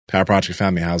Power Project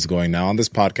family, how's it going? Now on this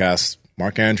podcast,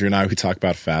 Mark Andrew and I, we talk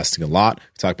about fasting a lot.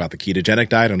 We talk about the ketogenic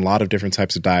diet and a lot of different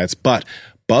types of diets, but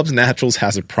Bubs Naturals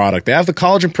has a product. They have the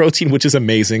collagen protein, which is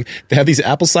amazing. They have these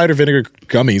apple cider vinegar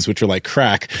gummies, which are like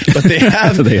crack, but they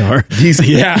have they have these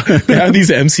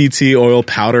MCT oil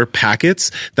powder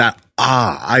packets that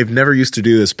I've never used to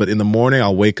do this, but in the morning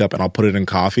I'll wake up and I'll put it in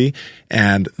coffee,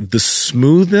 and the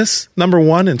smoothness, number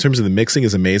one, in terms of the mixing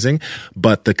is amazing,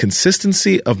 but the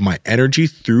consistency of my energy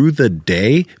through the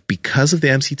day because of the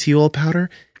MCT oil powder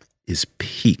is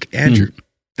peak. Andrew,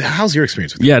 how's your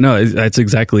experience with it? Yeah, no, that's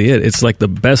exactly it. It's like the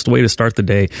best way to start the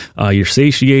day. You're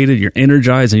satiated, you're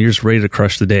energized, and you're just ready to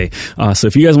crush the day. So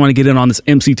if you guys want to get in on this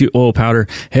MCT oil powder,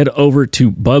 head over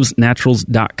to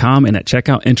bubsnaturals.com and at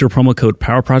checkout, enter promo code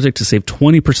PowerProject to save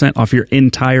 20% off your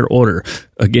entire order.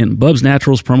 Again, Bubs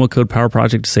Naturals, promo code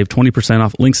PowerProject to save 20%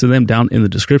 off. Links to them down in the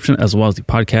description as well as the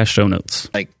podcast show notes.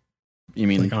 Like, you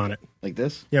mean click on it. Like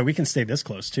this? Yeah, we can stay this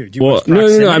close too. Do you Well, want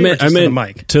no. I meant to the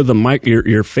mic. to the mic.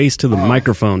 Your face to the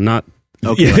microphone, not.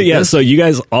 Okay, Yeah, like yeah. this? So you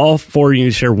guys, all four of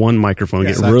you, share one microphone.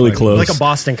 Get really close. Like a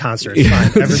Boston concert. It's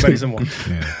fine. Everybody's in one.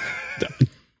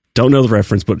 Don't know the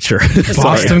reference, but sure.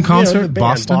 Boston concert? You know, the band,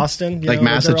 Boston? Boston. Like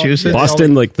Massachusetts?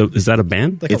 Boston, like is that a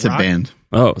band? Like It's a rock? band.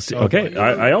 Oh, see, okay.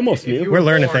 I almost knew. We're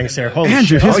learning things here. Holy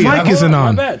Andrew, shit. his mic isn't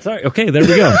on. My bad. Sorry. Okay, there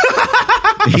we go.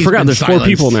 I forgot there's four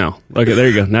people now. Okay, there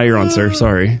you go. Now you're on, sir.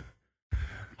 Sorry.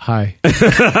 Hi.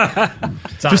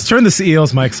 Just turn the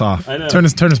CEO's mics off. Turn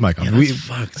his mic on.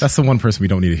 That's the one person we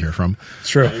don't need to hear from.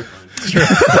 It's true.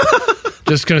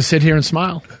 Just going to sit here and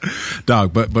smile.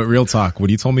 Dog, but real talk, when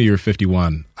you told me you were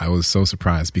 51, I was so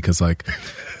surprised because like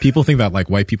people think that like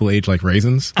white people age like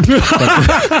raisins.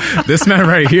 But this man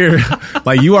right here,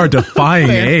 like you are defying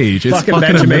age. It's fucking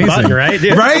Benjamin amazing. Button, right?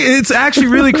 Dude. Right? It's actually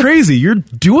really crazy. You're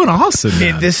doing awesome,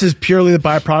 man. This is purely the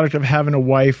byproduct of having a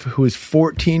wife who is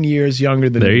 14 years younger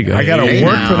than me. There you go. I got to Hey,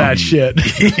 work now. for that shit.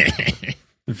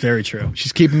 Very true.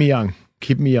 She's keeping me young.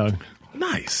 Keeping me young.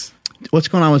 Nice. What's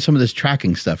going on with some of this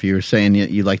tracking stuff? You were saying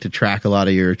you like to track a lot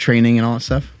of your training and all that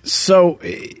stuff? So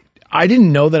I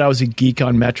didn't know that I was a geek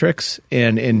on metrics,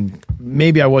 and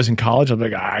maybe I was in college. I'm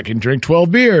like, I can drink 12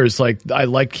 beers. Like I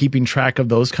like keeping track of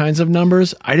those kinds of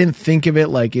numbers. I didn't think of it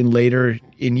like in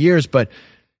years, but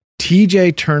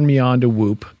TJ turned me on to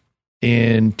Whoop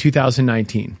in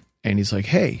 2019, and he's like,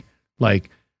 hey, like,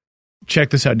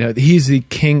 check this out. Now, he's the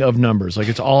king of numbers. Like,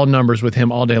 it's all numbers with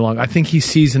him all day long. I think he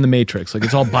sees in the Matrix. Like,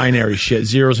 it's all binary shit,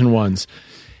 zeros and ones.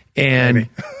 And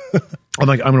I'm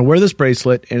like, I'm going to wear this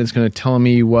bracelet, and it's going to tell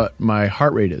me what my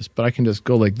heart rate is. But I can just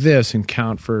go like this and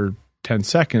count for 10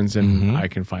 seconds, and I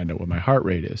can find out what my heart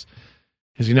rate is.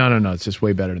 He's like, no, it's just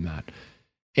way better than that.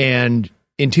 And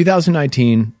in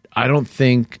 2019, I don't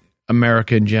think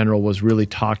America in general was really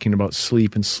talking about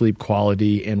sleep and sleep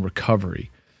quality and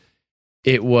recovery.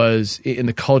 It was in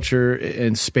the culture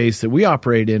and space that we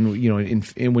operate in, you know,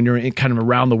 in when you're in kind of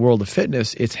around the world of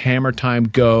fitness, it's hammer time,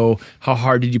 go. How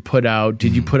hard did you put out?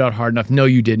 Did you put out hard enough? No,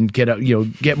 you didn't. Get out,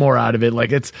 get more out of it.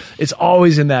 Like it's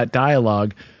always in that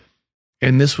dialogue.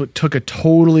 And this took a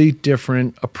totally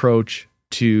different approach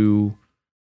to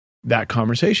that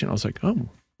conversation. I was like, oh,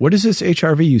 what is this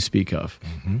HRV you speak of?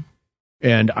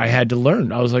 And I had to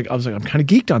learn. I was like, I'm kind of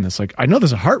geeked on this. Like, I know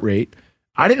there's a heart rate.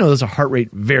 I didn't know there's a heart rate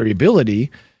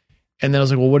variability. And then I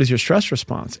was like, well, what is your stress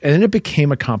response? And then it became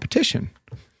a competition.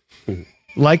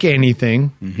 Like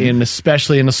anything,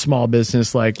 especially in a small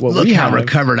business like what Look we how have.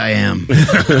 recovered I am.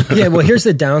 Yeah, well, here's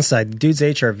the downside. The dude's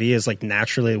HRV is like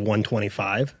naturally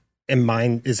 125, and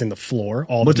mine is in the floor.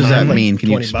 What does that mean?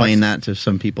 Can you $20 explain that to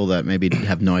some people that maybe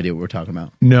have no idea what we're talking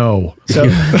about? No. So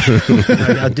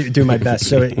I'll do my best.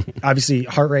 So obviously,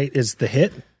 heart rate is the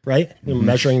hit, right? You're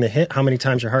measuring the hit, how many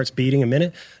times your heart's beating a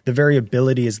minute. The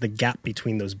variability is the gap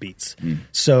between those beats.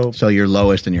 So your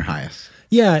lowest and your highest.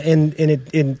 yeah, and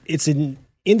it's an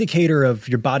indicator of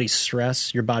your body's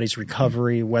stress, your body's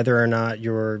recovery, whether or not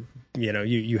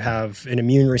you have an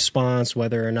immune response,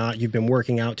 whether or not you've been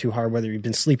working out too hard, whether you've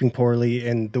been sleeping poorly.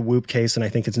 In the Whoop case, and I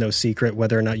think it's no secret,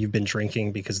 whether or not you've been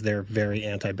drinking, because they're very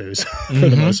anti-booze for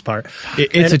the most part.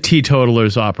 It's a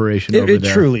teetotaler's operation over It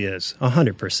there. truly is,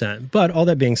 100%. But all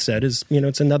that being said is,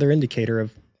 it's another indicator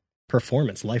of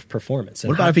performance, life performance.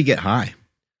 What about if you get high?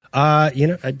 I'll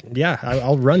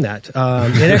run that.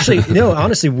 And actually,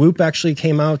 honestly, Whoop actually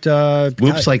came out.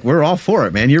 Whoop's like, we're all for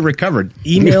it, man. You're recovered.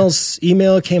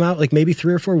 Email came out like maybe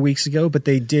 3 or 4 weeks ago, but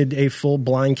they did a full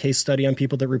blind case study on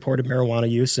people that reported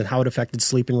marijuana use and how it affected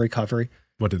sleep and recovery.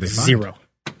 What did they find? Zero.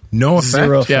 No effect?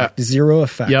 Zero effect. Zero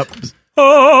effect. Yep.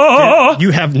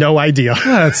 You have no idea.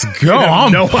 Let's go.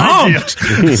 I'm no pumped.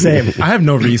 idea. Same. I have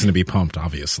no reason to be pumped,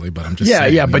 obviously, but I'm just Yeah,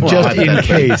 saying. yeah, but just in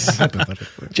case.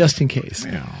 Hypothetically. Just in case.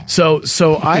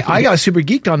 So I got super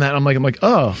geeked on that. I'm like,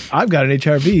 oh, I've got an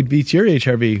HRV, beats your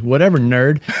HRV, whatever,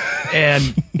 nerd.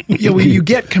 And you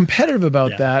get competitive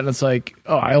about that, and it's like,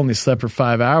 oh, I only slept for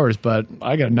 5 hours, but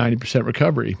I got a 90%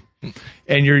 recovery.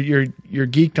 And you're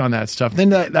geeked on that stuff. Then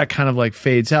that kind of like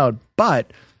fades out, but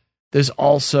there's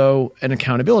also an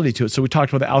accountability to it. So we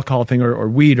talked about the alcohol thing or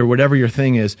weed or whatever your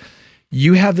thing is.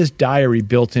 You have this diary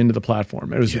built into the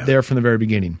platform. It was there from the very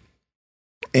beginning.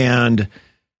 And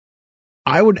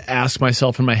I would ask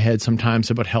myself in my head sometimes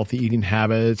about healthy eating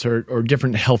habits or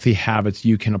different healthy habits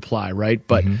you can apply, right?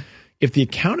 But if the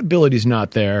accountability is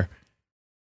not there,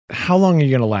 how long are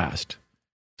you going to last?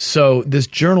 So this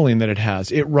journaling that it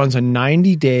has, it runs a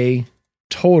 90-day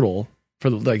total for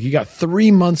you got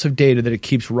 3 months of data that it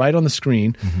keeps right on the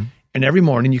screen. And every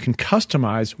morning you can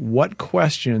customize what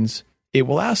questions it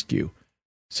will ask you.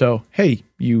 So, hey,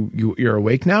 you're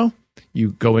awake now.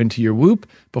 You go into your Whoop.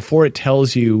 Before it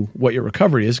tells you what your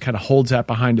recovery is, kind of holds that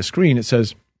behind a screen. It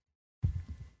says,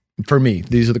 for me,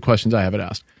 these are the questions I have it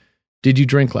asked. Did you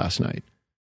drink last night?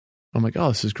 I'm like, oh,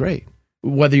 this is great.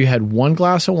 Whether you had 1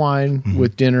 glass of wine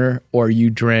with dinner or you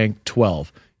drank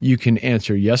 12, you can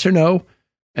answer yes or no.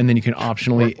 And then you can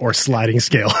optionally or sliding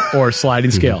scale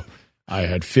I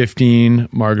had 15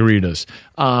 margaritas.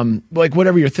 Like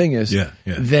whatever your thing is. Yeah.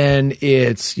 Then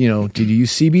it's, did you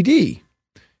use CBD?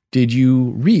 Did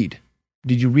you read?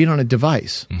 Did you read on a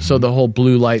device? So the whole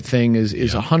blue light thing is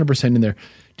 100% in there.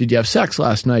 Did you have sex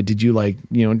last night? Did you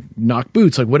knock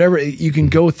boots? Like whatever, you can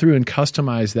go through and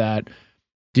customize that.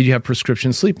 Did you have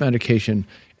prescription sleep medication?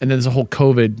 And then there's a whole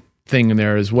COVID thing in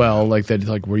there as well. Like that,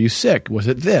 like, were you sick? Was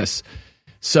it this?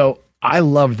 So I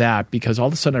love that because all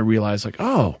of a sudden I realized like,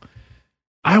 oh,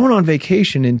 I went on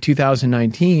vacation in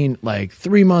 2019, like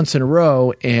 3 months in a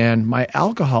row, and my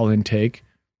alcohol intake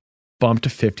bumped to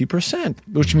 50%,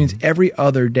 which means every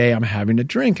other day I'm having to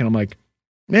drink. And I'm like,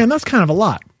 man, that's kind of a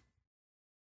lot.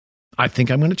 I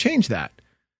think I'm going to change that.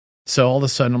 So all of a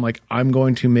sudden I'm like, I'm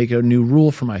going to make a new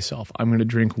rule for myself. I'm going to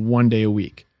drink 1 day a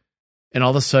week. And all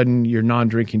of a sudden your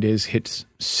non-drinking days hits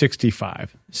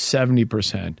 65,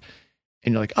 70%.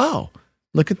 And you're like, oh,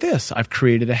 look at this. I've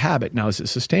created a habit. Now, is it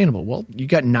sustainable? Well, you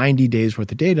got 90 days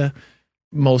worth of data.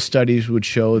 Most studies would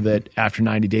show that after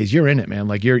 90 days, you're in it, man.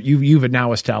 Like you've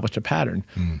now established a pattern.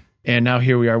 And now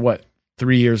here we are,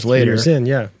 3 years later? 3 years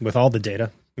in, with all the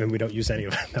data. And we don't use any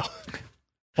of it, no.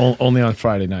 Only on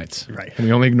Friday nights. Right. And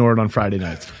we only ignore it on Friday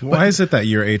nights. Why is it that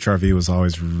your HRV was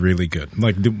always really good?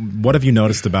 Like, what have you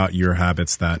noticed about your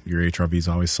habits that your HRV is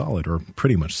always solid or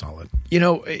pretty much solid?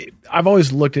 I've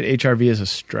always looked at HRV as a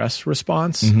stress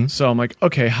response. So I'm like,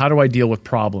 okay, how do I deal with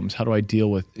problems? How do I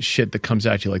deal with shit that comes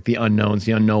at you, like the unknowns,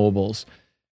 the unknowables?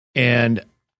 And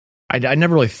I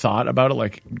never really thought about it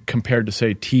like compared to,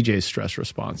 say, TJ's stress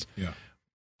response. Yeah.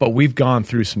 But we've gone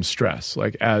through some stress,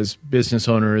 like as business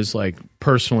owners, like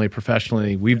personally,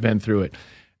 professionally, we've been through it.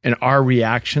 And our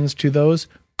reactions to those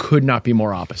could not be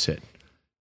more opposite.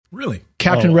 Really?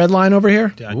 Captain Redline over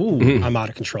here? I'm out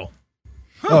of control.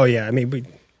 Oh, yeah. I mean,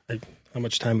 how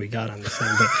much time we got on this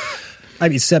thing? But I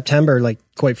mean, September, like,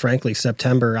 quite frankly,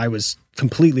 September, I was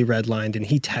completely redlined, and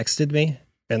he texted me,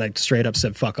 and I straight up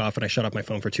said, fuck off, and I shut off my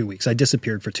phone for 2 weeks. I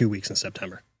disappeared for 2 weeks in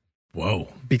September. Whoa.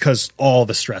 Because all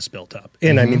the stress built up.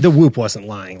 And I mean, the Whoop wasn't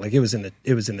lying. Like it was in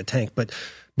the tank. But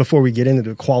before we get into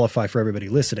to qualify for everybody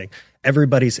listening,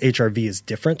 everybody's HRV is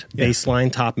different,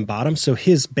 baseline, top and bottom. So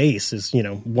his base is,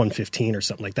 115 or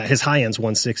something like that. His high end's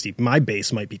 160. My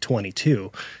base might be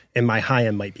 22 and my high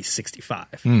end might be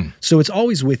 65. So it's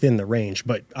always within the range,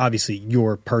 but obviously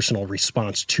your personal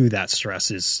response to that stress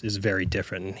is very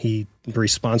different. And he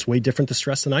responds way different to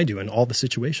stress than I do in all the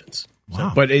situations.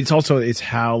 Wow. But it's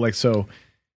how so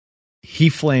he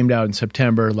flamed out in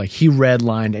September, like he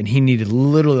redlined and he needed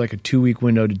literally like a 2 week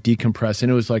window to decompress. And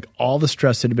it was like all the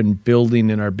stress that had been building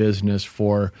in our business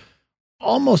for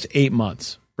almost 8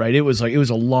 months, right? It was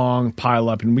a long pile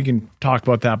up, and we can talk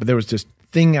about that, but there was just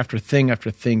thing after thing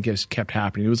after thing just kept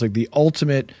happening. It was like the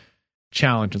ultimate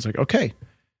challenge. It's like, okay,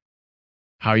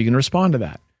 how are you going to respond to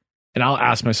that? And I'll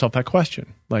ask myself that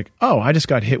question. Like, oh, I just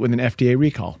got hit with an FDA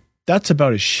recall. That's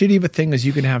about as shitty of a thing as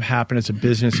you can have happen as a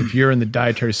business if you're in the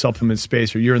dietary supplement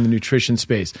space or you're in the nutrition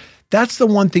space. That's the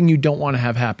one thing you don't want to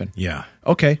have happen. Yeah.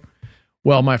 Okay.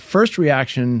 Well, my first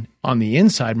reaction on the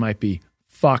inside might be,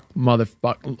 fuck,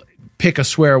 motherfucker, pick a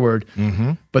swear word.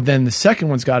 But then the second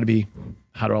one's got to be,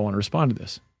 how do I want to respond to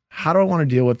this? How do I want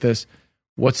to deal with this?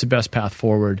 What's the best path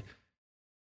forward?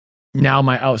 Now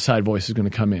my outside voice is going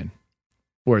to come in.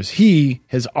 Whereas he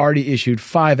has already issued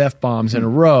 5 F-bombs in a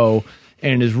row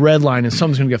and is red line and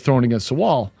something's going to get thrown against the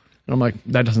wall. And I'm like,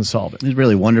 that doesn't solve it. There's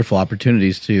really wonderful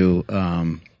opportunities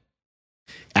to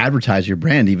advertise your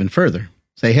brand even further.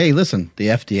 Say, hey, listen, the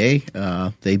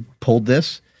FDA, they pulled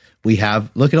this.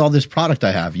 Look at all this product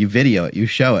I have. You video it, you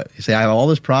show it. You say, I have all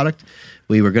this product.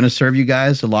 We were going to serve you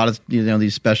guys a lot of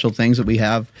these special things that we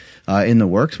have in the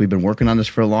works. We've been working on this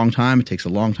for a long time. It takes a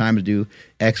long time to do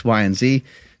X, Y, and Z.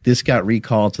 This got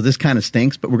recalled, so this kind of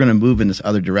stinks, but we're going to move in this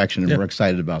other direction, and we're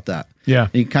excited about that. Yeah.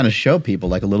 And you kind of show people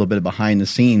like a little bit of behind the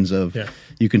scenes of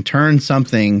you can turn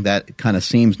something that kind of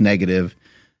seems negative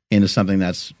into something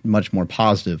that's much more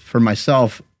positive. For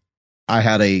myself, I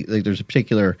had there's a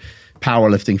particular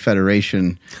powerlifting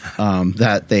federation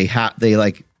that they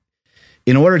like,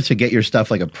 in order to get your stuff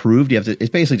like approved,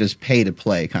 it's basically just pay to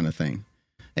play kind of thing.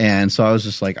 And so I was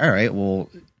just like, all right,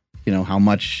 well, how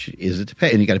much is it to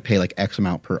pay? And you got to pay like X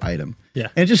amount per item. Yeah.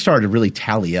 And it just started to really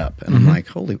tally up. And I'm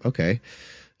like, okay,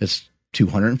 it's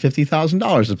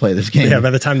 $250,000 to play this game. Yeah,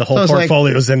 by the time the whole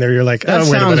portfolio's in there, you're like,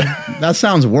 wait a minute. That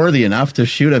sounds worthy enough to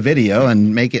shoot a video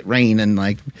and make it rain and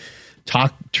like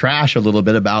talk trash a little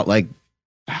bit about like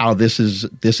how this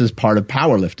is part of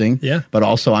powerlifting. Yeah. But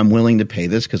also I'm willing to pay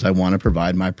this because I want to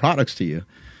provide my products to you.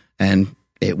 And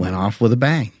it went off with a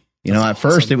bang. At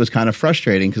first it was kind of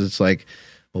frustrating because it's like,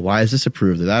 well, why is this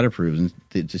approved or that approved?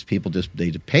 And people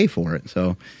they pay for it.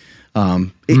 So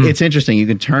it's interesting. You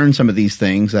can turn some of these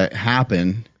things that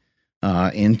happen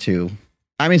into.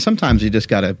 I mean, sometimes you just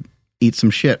got to eat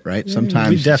some shit, right? Sometimes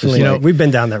we definitely we've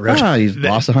been down that road. He's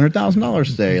lost $100,000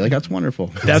 today. Like that's wonderful.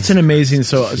 That's an amazing.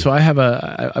 So I have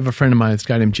a friend of mine. This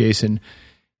guy named Jason.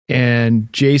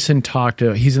 And Jason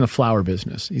he's in the flower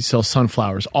business. He sells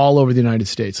sunflowers all over the United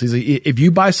States. He's like, if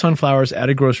you buy sunflowers at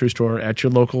a grocery store, at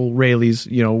your local Rayleigh's,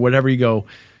 whatever you go,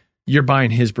 you're buying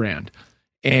his brand.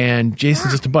 And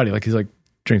Jason's just a buddy. Like he's like,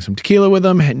 drink some tequila with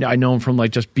him. And I know him from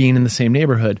like just being in the same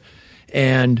neighborhood.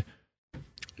 And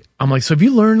I'm like, so have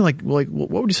you learned like what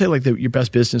would you say like your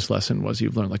best business lesson was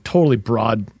you've learned? Like totally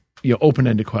broad,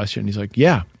 open-ended question. He's like,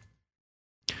 yeah.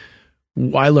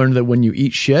 I learned that when you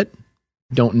eat shit,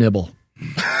 don't nibble.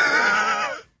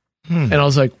 And I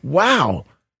was like, wow.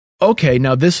 Okay,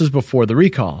 now this was before the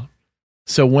recall.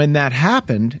 So when that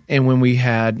happened and when we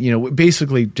had,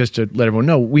 basically just to let everyone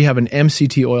know, we have an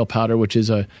MCT oil powder, which is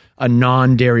a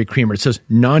non-dairy creamer. It says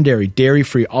non-dairy,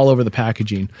 dairy-free all over the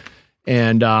packaging.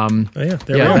 And there we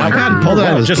go. Oh my God, pull that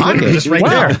out of his pocket. Just right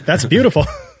there. That's beautiful.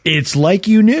 It's like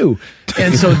you knew.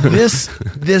 And so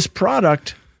this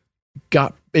product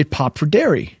popped for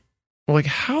dairy. We're like,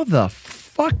 how the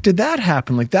fuck did that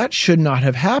happen? Like that should not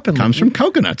have happened. Comes from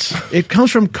coconuts. It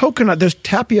comes from coconut. There's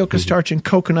tapioca starch and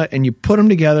coconut, and you put them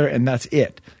together, and that's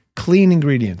it. Clean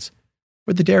ingredients.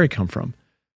 Where'd the dairy come from?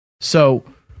 So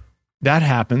that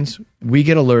happens. We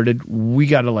get alerted. We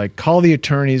got to like call the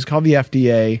attorneys, call the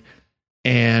FDA,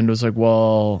 and it was like,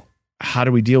 well, how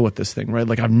do we deal with this thing, right?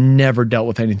 Like I've never dealt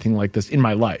with anything like this in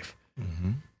my life.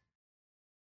 Mm-hmm.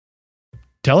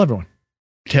 Tell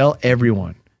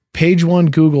everyone. Page 1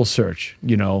 Google search,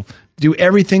 do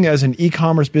everything as an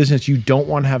e-commerce business you don't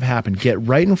want to have happen. Get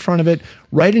right in front of it.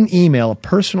 Write an email, a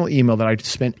personal email that I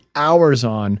spent hours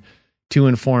on to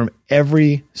inform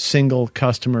every single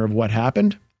customer of what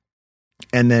happened,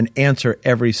 and then answer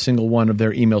every single one of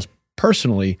their emails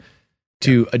personally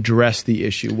to address the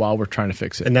issue while we're trying to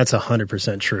fix it. And that's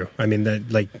 100% true. I mean,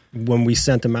 that when we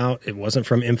sent them out, it wasn't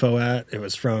from info@, it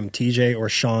was from TJ or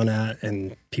Sean @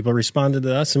 and people responded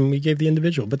to us and we gave the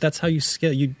individual. But that's how you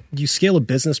scale. You scale a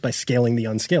business by scaling the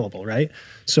unscalable, right?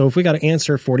 So if we got to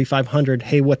answer 4,500,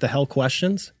 hey, what the hell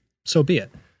questions, so be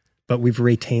it. But we've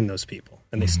retained those people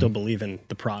and they still believe in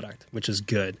the product, which is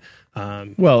good.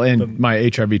 My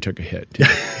HRV took a hit.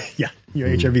 Yeah, your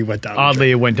HRV went down.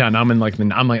 Oddly, it went down. I'm like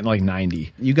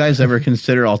 90. You guys ever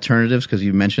consider alternatives? Because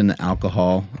you mentioned the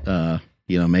alcohol,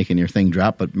 making your thing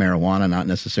drop, but marijuana not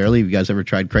necessarily. Have you guys ever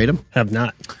tried kratom? Have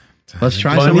not. Let's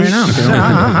try some right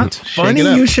now. Funny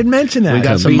you should mention that. We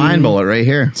got some Mind Bullet right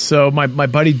here. So my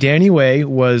buddy Danny Way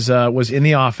was in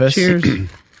the office. Cheers.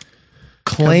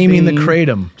 Claiming the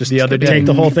kratom just the other day. Take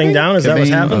the whole thing down? Is that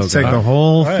what's happening? Take the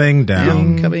whole thing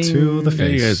down to the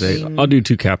face. I'll do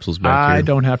 2 capsules back here. I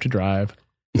don't have to drive.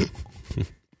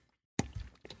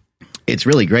 It's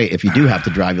really great. If you do have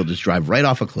to drive, you'll just drive right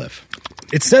off a cliff.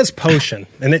 It says potion,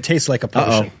 and it tastes like a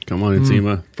potion. Uh-oh. Come on,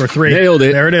 Enzima. For 3. Nailed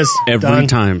it. There it is. Every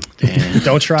time.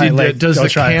 Don't try it. Does the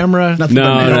camera...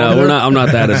 No, we're not. I'm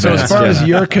not that advanced. So as far as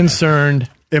you're concerned...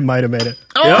 It might have made it.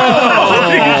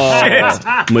 Oh, shit.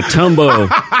 Matumbo.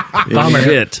 Bummer.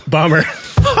 Shit. Bummer.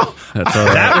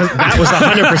 That was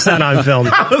 100% on film.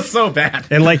 That was so bad.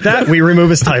 And like that, we remove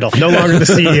his title. No longer the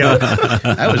CEO.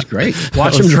 That was great.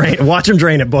 Watch him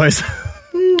drain it, boys.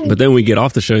 But then we get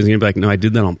off the show, he's going to be like, no, I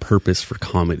did that on purpose for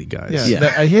comedy, guys.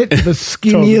 Yeah. I hit the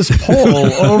skinniest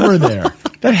pole over there.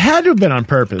 That had to have been on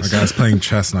purpose. Our guy's playing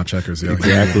chess, not checkers. Yeah.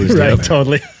 Exactly. Right,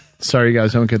 totally. Sorry, you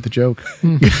guys don't get the joke.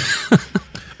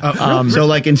 So,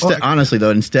 like, honestly, though,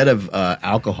 instead of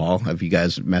alcohol, have you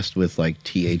guys messed with like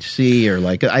THC or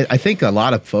like? I think a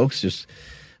lot of folks just.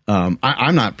 I'm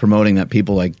not promoting that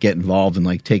people like get involved in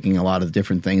like taking a lot of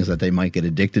different things that they might get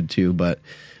addicted to, but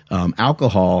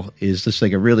alcohol is just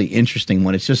like a really interesting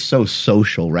one. It's just so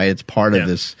social, right? It's part of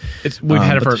this. We've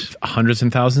had it for hundreds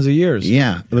and thousands of years.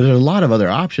 Yeah, there's a lot of other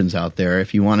options out there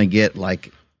if you want to get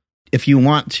like, if you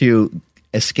want to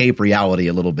escape reality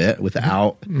a little bit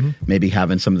without maybe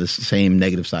having some of the same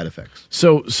negative side effects.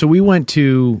 So we went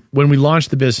to, when we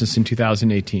launched the business in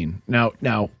 2018.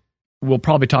 Now we'll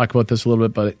probably talk about this a little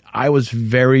bit, but I was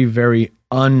very, very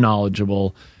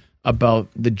unknowledgeable about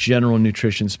the general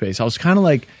nutrition space. I was kind of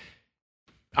like,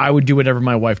 I would do whatever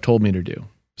my wife told me to do.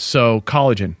 So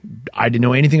collagen, I didn't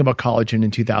know anything about collagen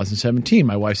in 2017.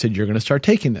 My wife said, you're going to start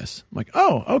taking this. I'm like,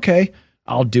 oh, okay,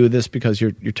 I'll do this because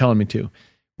you're telling me to.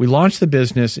 We launched the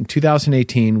business in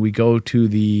 2018. We go to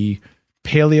the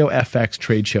Paleo FX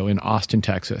trade show in Austin,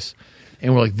 Texas.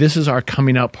 And we're like, this is our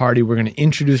coming out party. We're going to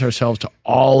introduce ourselves to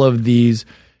all of these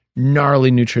gnarly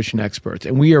nutrition experts.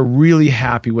 And we are really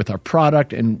happy with our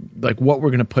product and like what we're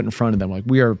going to put in front of them. Like,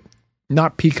 we are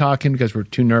not peacocking because we're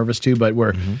too nervous to, but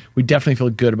we definitely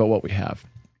feel good about what we have.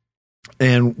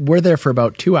 And we're there for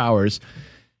about 2 hours.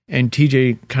 And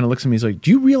TJ kind of looks at me. He's like,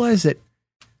 do you realize that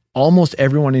almost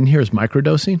everyone in here is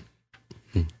microdosing?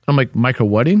 I'm like,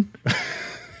 micro-whatting?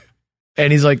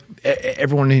 And he's like,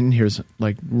 everyone in here is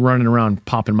like running around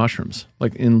popping mushrooms,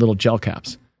 like in little gel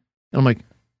caps. And I'm like,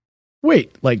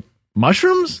 wait, like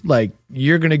mushrooms? Like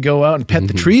you're going to go out and pet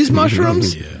the trees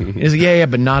mushrooms? And he's like, yeah,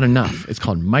 but not enough. It's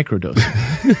called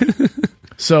microdosing.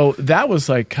 So that was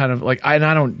like kind of like, I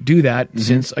don't do that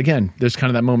since, again, there's kind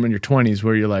of that moment in your 20s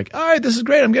where you're like, all right, this is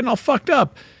great. I'm getting all fucked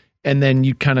up. And then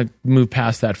you kind of move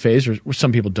past that phase, or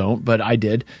some people don't, but I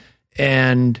did.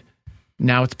 And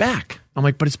now it's back. I'm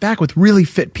like, but it's back with really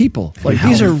fit people. Like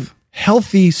these are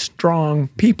healthy, strong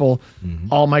people,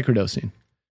 all microdosing.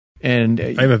 And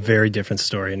I have a very different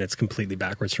story, and it's completely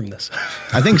backwards from this.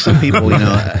 I think some people,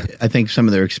 I think some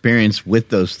of their experience with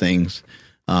those things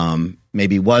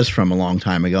maybe was from a long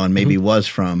time ago, and maybe was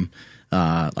from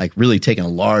like really taking a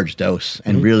large dose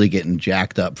and really getting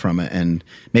jacked up from it, and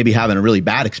maybe having a really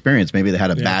bad experience. Maybe they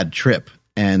had a bad trip,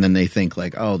 and then they think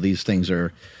like, oh, these things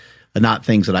are not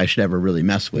things that I should ever really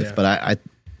mess with. But I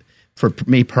for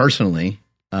me personally,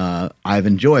 I've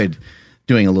enjoyed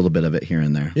doing a little bit of it here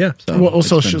and there. Yeah.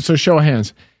 So show of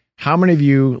hands. How many of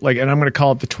you, like, and I'm going to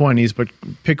call it the 20s, but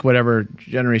pick whatever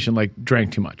generation, like,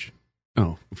 drank too much?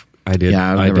 Oh, I did.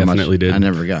 Yeah, I definitely did. I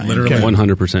never got Literally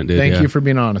 100% did. Thank you for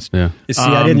being honest. Yeah. You see,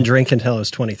 I didn't drink until I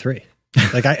was 23.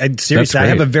 Like I seriously, I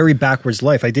have a very backwards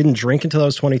life. I didn't drink until I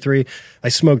was 23. I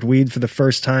smoked weed for the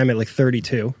first time at like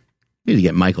 32. You need to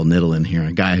get Michael Niddle in here,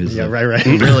 a guy who's right.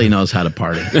 really knows how to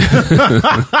party.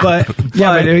 but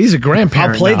he's a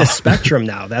grandparent. I'll play now. the spectrum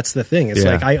now. That's the thing. It's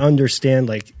like I understand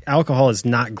like alcohol is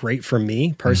not great for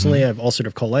me personally. I have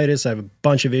ulcerative colitis. I have a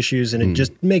bunch of issues, and it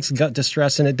just makes gut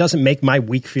distress, and it doesn't make my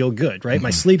week feel good. Right, my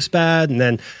sleep's bad, and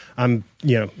then I'm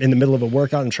in the middle of a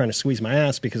workout and trying to squeeze my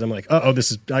ass because I'm like, I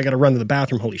got to run to the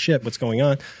bathroom. Holy shit, what's going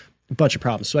on? A bunch of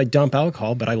problems. So I dump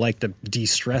alcohol, but I like to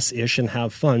de-stress-ish and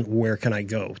have fun. Where can I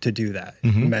go to do that?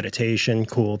 Meditation,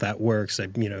 cool, that works. I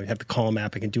have the Calm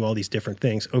app. I can do all these different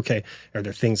things. Okay, are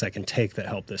there things I can take that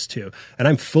help this too? And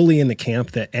I'm fully in the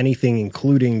camp that anything,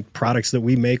 including products that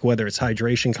we make, whether it's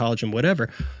hydration, collagen, whatever,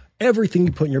 everything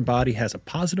you put in your body has a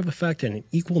positive effect and an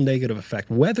equal negative effect,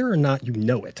 whether or not you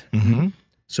know it.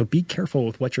 So be careful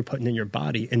with what you're putting in your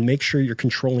body and make sure you're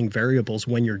controlling variables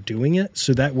when you're doing it.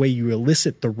 So that way you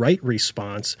elicit the right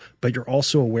response, but you're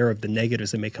also aware of the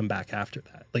negatives that may come back after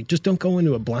that. Like just don't go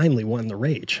into it blindly wanting the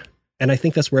rage. And I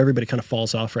think that's where everybody kind of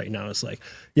falls off right now. Is like,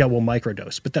 yeah, we'll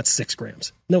microdose, but that's 6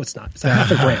 grams. No, it's not. It's a half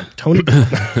a gram. Tony.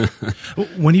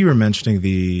 When you were mentioning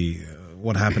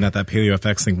what happened at that Paleo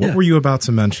FX thing, what were you about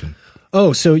to mention?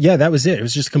 Oh, so yeah, that was it. It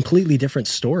was just a completely different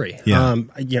story. Yeah.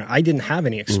 I didn't have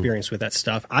any experience with that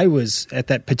stuff. I was at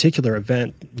that particular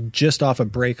event just off a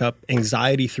breakup,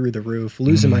 anxiety through the roof,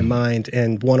 losing my mind.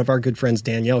 And one of our good friends,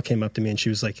 Danielle, came up to me and she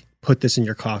was like, put this in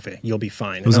your coffee. You'll be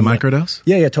fine. It was a microdose?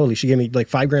 Yeah, totally. She gave me like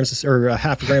 5 grams or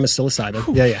half a gram of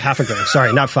psilocybin. Yeah, half a gram.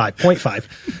 Sorry, not 5,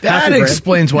 0.5. That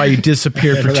explains why you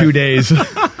disappeared for 2 days.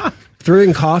 threw it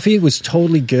in coffee. It was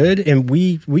totally good. And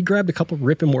we grabbed a couple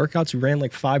ripping workouts. We ran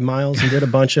like 5 miles and did a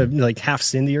bunch of like half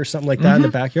Cindy or something like that in the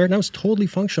backyard. And I was totally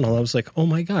functional. I was like, oh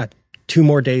my God, 2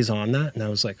 more days on that. And I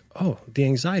was like, oh, the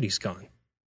anxiety's gone.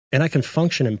 And I can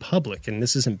function in public and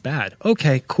this isn't bad.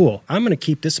 Okay, cool. I'm going to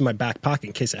keep this in my back pocket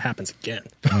in case it happens again.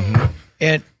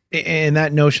 And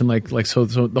that notion, so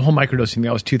the whole microdosing,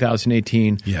 that was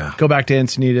 2018. Yeah. Go back to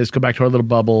Encinitas, go back to our little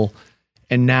bubble.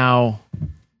 And now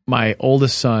my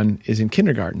oldest son is in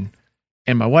kindergarten.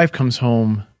 And my wife comes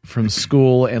home from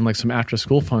school and like some after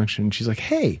school function. She's like,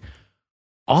 hey,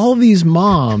 all these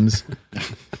moms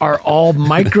are all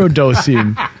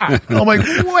microdosing. I'm like,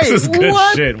 wait, This is good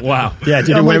what? shit. Wow. Yeah,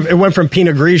 dude, it went from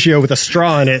Pinot Grigio with a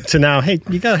straw in it to now, hey,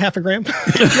 you got a half a gram?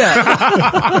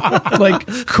 Like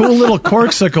cool little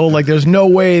corksicle. Like there's no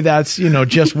way that's,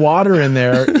 just water in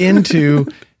there into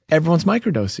everyone's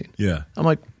microdosing. Yeah. I'm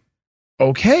like,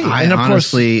 okay. And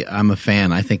honestly, I'm a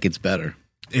fan. I think it's better.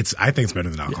 I think it's better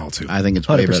than alcohol too. I think it's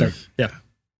way better. Yeah.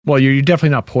 Well, you're definitely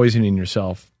not poisoning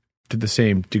yourself to the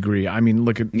same degree. I mean,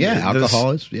 look at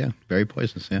alcohol is very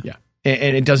poisonous. Yeah.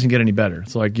 And it doesn't get any better.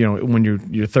 It's like, when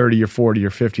you're 30, you're 40, you're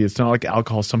 50, it's not like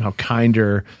alcohol is somehow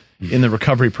kinder in the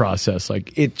recovery process.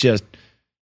 Like it just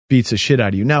beats the shit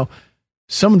out of you. Now,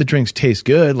 some of the drinks taste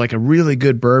good, like a really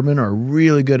good bourbon or a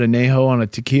really good añejo on a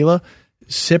tequila.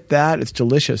 Sip that, it's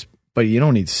delicious, but you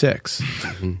don't need 6.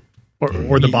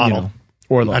 Or the bottle.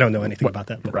 I don't know anything about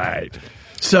that. But. Right.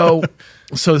 So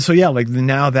yeah, like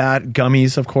now that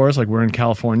gummies, of course, like we're in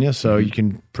California, so you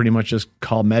can pretty much just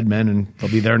call MedMen and they'll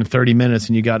be there in 30 minutes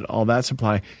and you got all that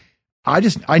supply.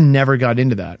 I never got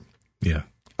into that. Yeah.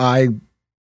 I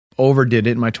overdid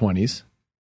it in my 20s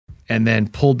and then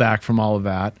pulled back from all of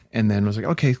that and then was like,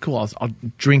 okay, cool. I'll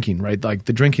drinking, right? Like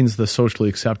the drinking's the socially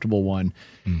acceptable one.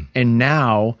 And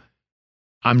now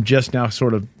I'm just now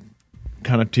sort of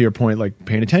kind of to your point, like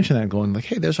paying attention to that and going like,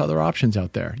 hey, there's other options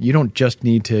out there. You don't just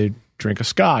need to drink a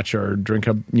scotch or drink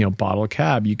a bottle of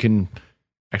cab. You can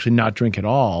actually not drink at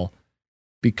all,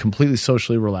 be completely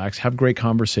socially relaxed, have great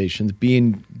conversations, be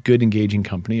in good engaging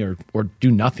company or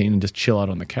do nothing and just chill out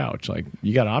on the couch. Like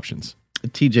you got options.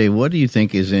 TJ, what do you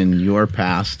think is in your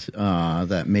past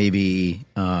that maybe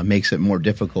makes it more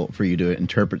difficult for you to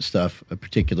interpret stuff a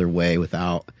particular way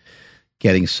without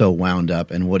getting so wound up?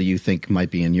 And what do you think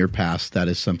might be in your past that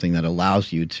is something that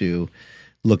allows you to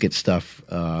look at stuff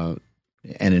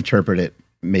and interpret it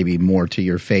maybe more to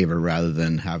your favor rather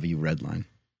than have you redline?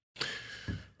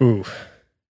 Ooh,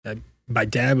 my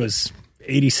dad was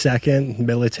 82nd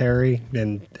military,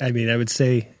 and I mean, I would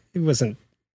say it wasn't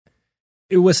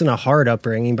a hard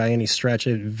upbringing by any stretch.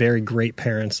 I had very great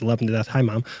parents, love them to death. Hi,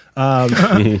 Mom.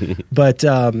 But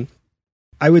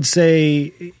I would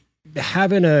say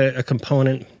having a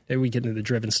component that we get into the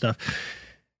driven stuff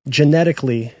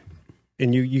genetically,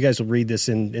 and you guys will read this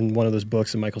in one of those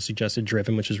books that Michael suggested,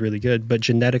 Driven, which is really good. But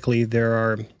genetically, there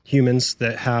are humans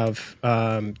that have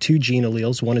 2 gene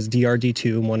alleles. One is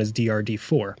DRD2 and one is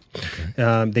DRD4.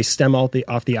 Okay. They stem off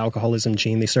the alcoholism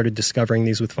gene. They started discovering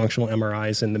these with functional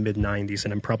MRIs in the mid-90s,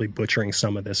 and I'm probably butchering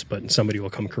some of this, but somebody will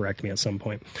come correct me at some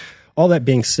point. All that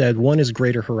being said, one is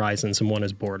greater horizons and one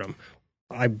is boredom.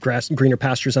 I've grasped greener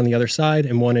pastures on the other side,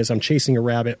 and one is I'm chasing a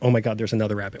rabbit. Oh my God, there's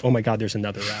another rabbit. Oh my God, there's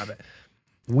another rabbit.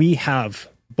 We have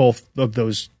both of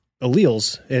those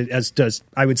alleles, as does,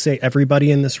 I would say,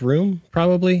 everybody in this room,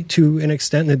 probably, to an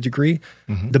extent and a degree.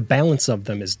 The balance of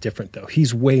them is different, though.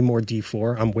 He's way more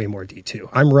D4. I'm way more D2.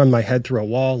 I'm running my head through a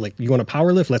wall. Like, you want to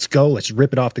power lift? Let's go. Let's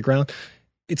rip it off the ground.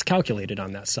 It's calculated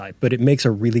on that side, but it makes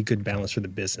a really good balance for the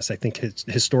business. I think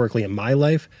historically in my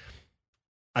life,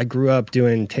 I grew up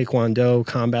doing taekwondo,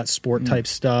 combat sport type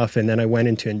stuff, and then I went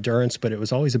into endurance, but it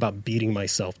was always about beating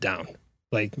myself down.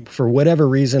 Like, for whatever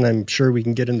reason, I'm sure we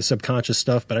can get into subconscious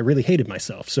stuff, but I really hated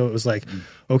myself. So it was like,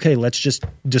 okay, let's just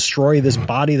destroy this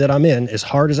body that I'm in as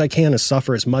hard as I can, and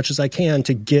suffer as much as I can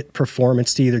to get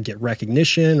performance, to either get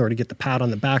recognition or to get the pat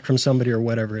on the back from somebody or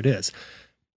whatever it is.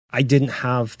 I didn't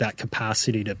have that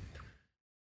capacity to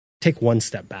take one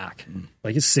step back.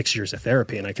 Like, it's 6 years of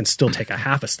therapy and I can still take a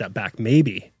half a step back,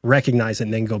 maybe recognize it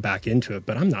and then go back into it.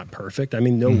 But I'm not perfect. I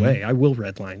mean, no way. I will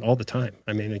redline all the time.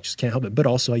 I mean, I just can't help it. But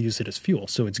also I use it as fuel.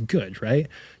 So it's good, right?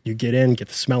 You get in, get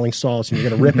the smelling salts, and you're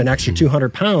going to rip an extra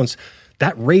 200 pounds.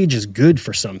 That rage is good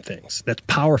for some things. That's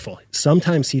powerful.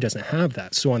 Sometimes he doesn't have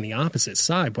that. So on the opposite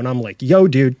side, when I'm like, yo,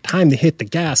 dude, time to hit the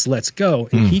gas, let's go.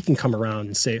 And he can come around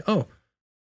and say, oh,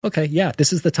 okay, yeah,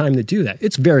 this is the time to do that.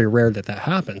 It's very rare that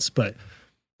happens, but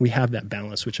we have that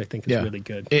balance, which I think is really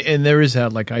good. And there is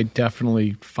that, like, I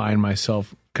definitely find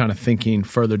myself kind of thinking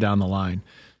further down the line.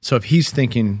 So if he's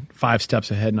thinking 5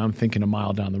 steps ahead and I'm thinking a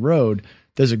mile down the road,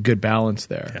 there's a good balance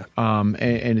there.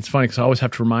 And it's funny because I always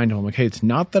have to remind him, I'm like, hey, it's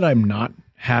not that I'm not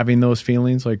having those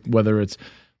feelings, like whether it's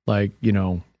like,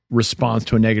 response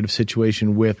to a negative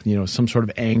situation with, some sort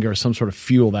of anger, some sort of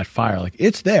fuel, that fire, like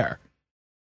it's there.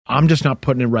 I'm just not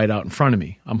putting it right out in front of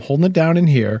me. I'm holding it down in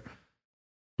here.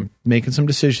 I'm making some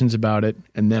decisions about it,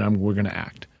 and then we're going to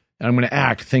act. And I'm going to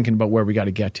act thinking about where we got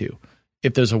to get to.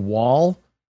 If there's a wall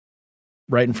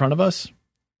right in front of us,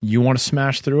 you want to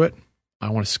smash through it, I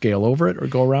want to scale over it or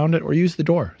go around it or use the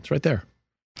door. It's right there.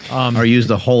 Or use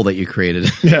the hole that you created.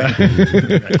 Yeah.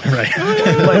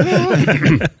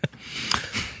 Right.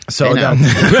 So you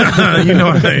know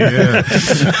what I mean?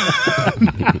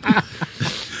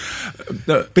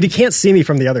 Yeah. But he can't see me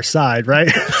from the other side, right?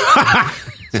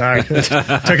 Sorry,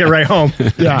 took it right home.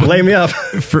 Yeah, lay me up.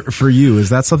 For you, is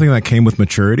that something that came with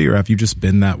maturity, or have you just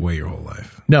been that way your whole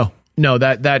life? No,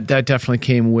 that definitely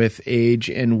came with age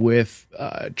and with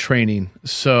training.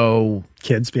 So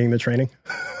kids being the training.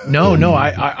 No,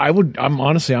 I'm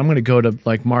honestly, I'm going to go to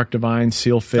like Mark Devine,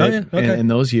 Seal Fit, in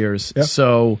those years. Yep.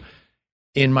 So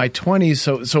in my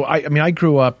 20s, so I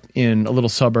grew up in a little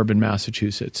suburb in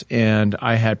Massachusetts, and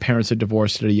I had parents that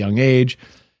divorced at a young age.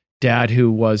 Dad,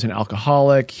 who was an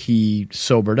alcoholic, he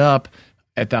sobered up.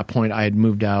 At that point, I had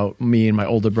moved out. Me and my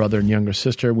older brother and younger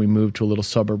sister, we moved to a little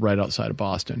suburb right outside of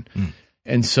Boston.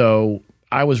 And so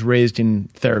I was raised in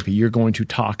therapy. You're going to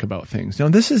talk about things. Now,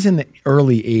 this is in the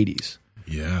early 80s.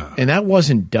 Yeah. And that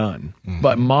wasn't done.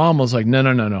 But mom was like,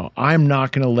 no. I'm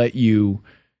not going to let you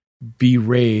be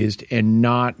raised and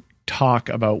not talk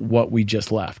about what we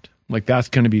just left. Like, that's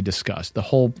going to be discussed. The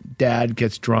whole dad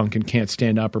gets drunk and can't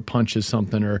stand up or punches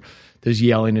something, or there's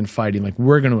yelling and fighting. Like,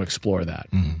 we're going to explore that.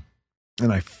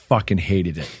 And I fucking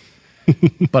hated it.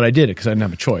 But I did it because I didn't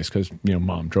have a choice because,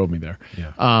 mom drove me there.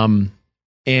 Yeah.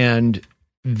 And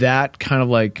that kind of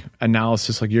like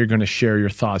analysis, like you're going to share your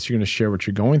thoughts, you're going to share what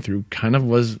you're going through, kind of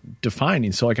was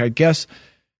defining. So like, I guess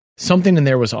something in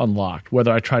there was unlocked,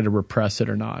 whether I tried to repress it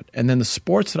or not. And then the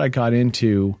sports that I got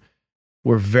into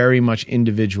were very much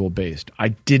individual based. I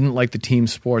didn't like the team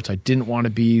sports. I didn't want to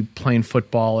be playing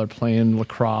football or playing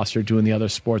lacrosse or doing the other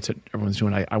sports that everyone's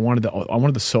doing. I wanted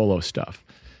the solo stuff.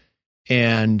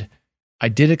 And I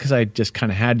did it because I just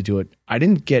kind of had to do it. I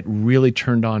didn't get really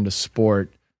turned on to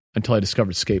sport until I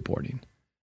discovered skateboarding.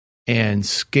 And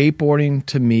skateboarding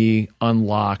to me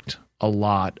unlocked a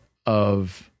lot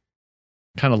of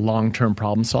kind of long-term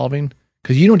problem solving,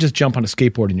 because you don't just jump on a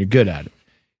skateboard and you're good at it.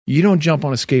 You don't jump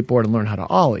on a skateboard and learn how to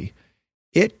ollie.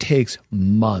 It takes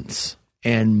months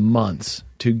and months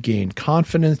to gain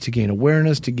confidence, to gain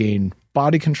awareness, to gain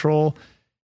body control.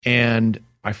 And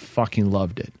I fucking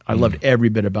loved it. I loved every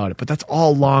bit about it, but that's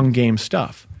all long game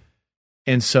stuff.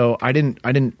 And so I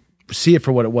didn't see it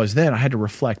for what it was then. I had to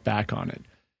reflect back on it.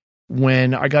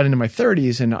 When I got into my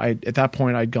 30s, and at that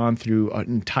point I'd gone through an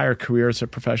entire career as a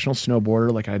professional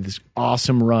snowboarder. Like, I had this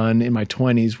awesome run in my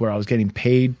 20s where I was getting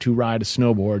paid to ride a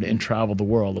snowboard and travel the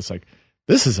world. It's like,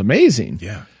 this is amazing.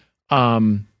 Yeah.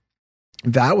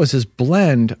 That was this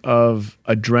blend of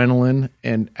adrenaline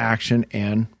and action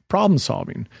and problem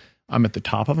solving. I'm at the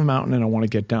top of a mountain and I want to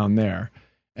get down there,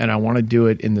 and I want to do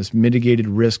it in this mitigated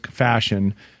risk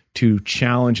fashion to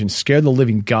challenge and scare the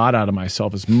living God out of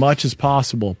myself as much as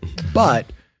possible, but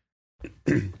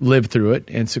live through it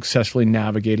and successfully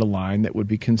navigate a line that would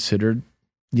be considered,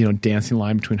 dancing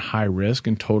line between high risk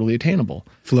and totally attainable.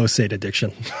 Flow state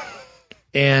addiction.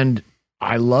 And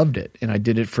I loved it. And I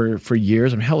did it for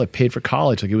years. I mean, hell, I paid for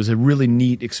college. Like, it was a really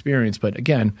neat experience, but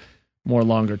again, more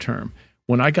longer term.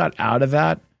 When I got out of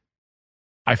that,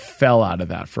 I fell out of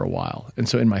that for a while. And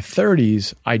so in my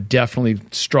 30s, I definitely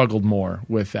struggled more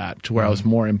with that, to where I was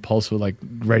more impulsive, like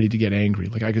ready to get angry.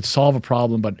 Like, I could solve a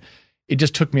problem, but it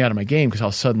just took me out of my game because I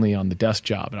was suddenly on the desk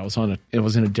job and it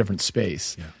was in a different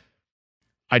space. Yeah.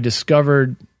 I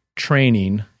discovered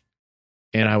training,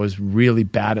 and I was really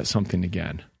bad at something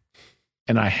again.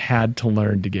 And I had to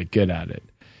learn to get good at it.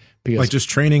 Because, like, just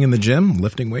training in the gym,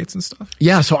 lifting weights and stuff?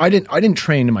 Yeah, so I didn't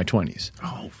train in my 20s.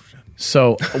 Oh,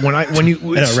 so when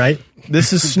you I know, right?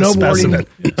 This is snowboarding.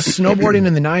 Snowboarding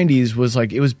in the 90s was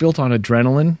like, it was built on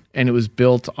adrenaline and it was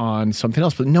built on something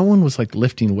else, but no one was like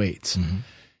lifting weights.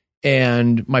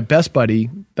 And my best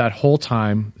buddy that whole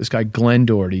time, this guy Glen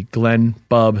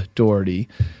Bub Doherty,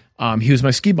 he was my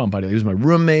ski bum buddy. He was my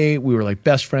roommate. We were like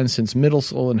best friends since middle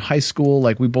school and high school.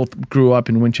 Like, we both grew up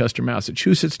in Winchester,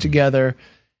 Massachusetts together,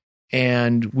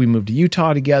 and we moved to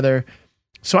Utah together.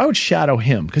 So I would shadow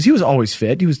him because he was always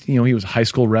fit. He was a high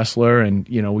school wrestler, and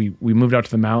we moved out to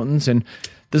the mountains, and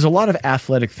there's a lot of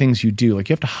athletic things you do. Like,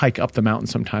 you have to hike up the mountain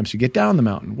sometimes to get down the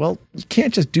mountain. Well, you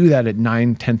can't just do that at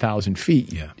 9,000, 10,000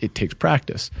 feet. Yeah. It takes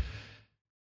practice.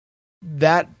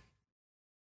 that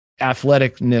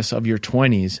athleticness of your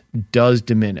 20s does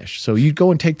diminish. So you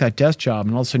go and take that desk job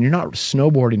and all of a sudden you're not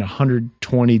snowboarding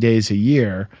 120 days a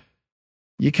year.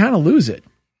 You kind of lose it.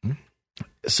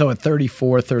 So at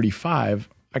 34, 35,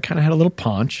 I kind of had a little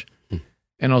paunch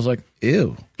and I was like,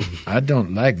 ew, I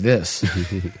don't like this.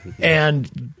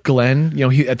 And Glen,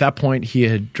 at that point he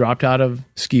had dropped out of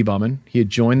ski bumming. He had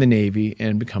joined the Navy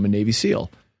and become a Navy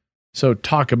SEAL. So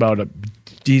talk about a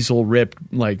diesel ripped,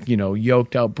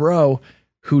 yoked out bro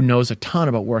who knows a ton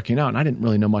about working out. And I didn't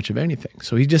really know much of anything.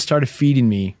 So he just started feeding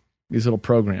me these little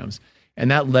programs.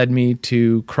 And that led me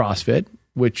to CrossFit,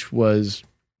 which was,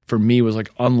 for me, was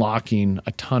like unlocking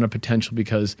a ton of potential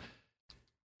because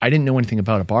I didn't know anything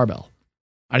about a barbell.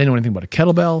 I didn't know anything about a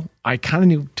kettlebell. I kind of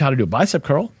knew how to do a bicep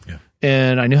curl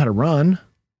and I knew how to run,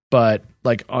 but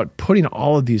putting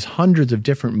all of these hundreds of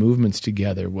different movements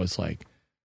together was like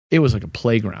a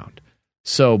playground.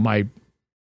 So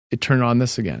it turned on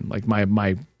this again, like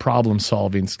my problem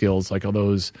solving skills, like all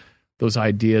those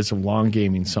ideas of long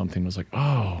gaming something was like,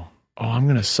 oh, I'm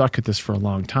going to suck at this for a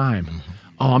long time. Mm-hmm.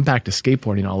 Oh, I'm back to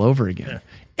skateboarding all over again.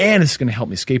 Yeah. And it's going to help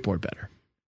me skateboard better.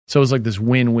 So it was like this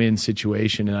win-win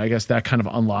situation. And I guess that kind of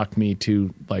unlocked me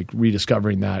to like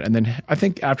rediscovering that. And then I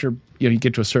think after, you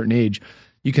get to a certain age,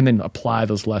 you can then apply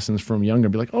those lessons from younger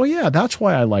and be like, oh yeah, that's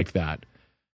why I liked that.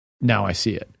 Now I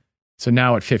see it. So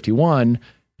now at 51,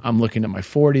 I'm looking at my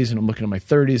 40s and I'm looking at my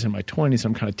 30s and my 20s.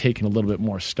 I'm kind of taking a little bit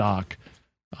more stock,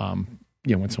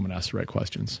 when someone asks the right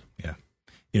questions. Yeah.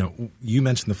 You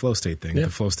mentioned the flow state thing, the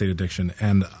flow state addiction.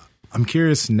 And I'm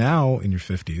curious now in your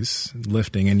 50s,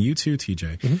 lifting, and you too,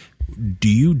 TJ, do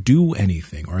you do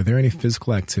anything? Are there any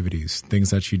physical activities, things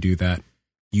that you do that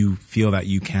you feel that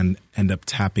you can end up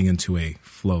tapping into a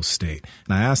flow state?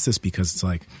 And I ask this because it's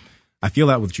like, I feel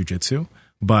that with jujitsu,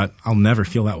 but I'll never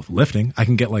feel that with lifting. I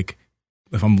can get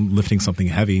if I'm lifting something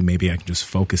heavy, maybe I can just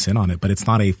focus in on it, but it's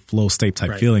not a flow state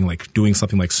type feeling, like doing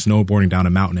something like snowboarding down a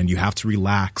mountain and you have to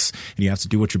relax and you have to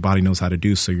do what your body knows how to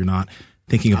do. So you're not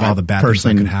thinking of all the bad things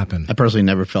that could happen. I personally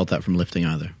never felt that from lifting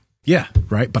either. Yeah,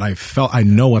 right. But I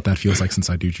know what that feels like since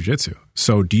I do jujitsu.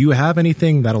 So do you have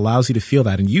anything that allows you to feel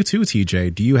that? And you too,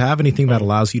 TJ, do you have anything that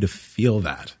allows you to feel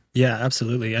that? Yeah,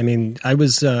 absolutely. I mean, I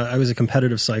was a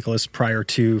competitive cyclist prior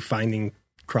to finding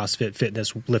CrossFit,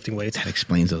 fitness, lifting weights. That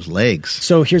explains those legs.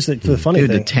 So here's the funny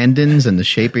thing. The tendons and the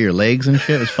shape of your legs and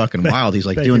shit is fucking wild. He's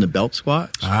like doing the belt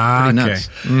squat. Pretty nuts.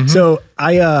 Mm-hmm. So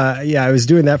I was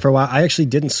doing that for a while. I actually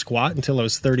didn't squat until I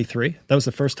was 33. That was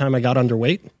the first time I got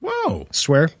underweight. Whoa.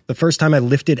 Swear. The first time I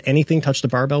lifted anything, touched a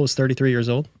barbell, was 33 years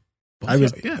old.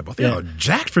 Both y'all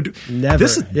jacked for never.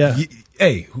 This is,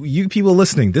 hey, you people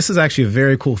listening, this is actually a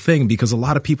very cool thing because a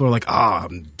lot of people are like,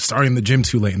 I'm starting the gym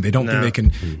too late, and they don't think they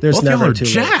can. There's both never y'all are too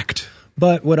jacked.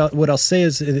 Late. But what I'll say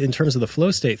is, in terms of the flow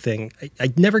state thing,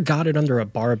 I never got it under a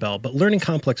barbell. But learning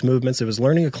complex movements, it was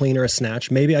learning a clean or a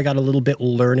snatch. Maybe I got a little bit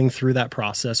learning through that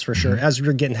process for sure. As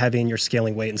you're getting heavy and you're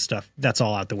scaling weight and stuff, that's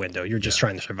all out the window. You're just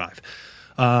trying to survive.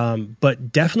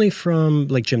 But definitely from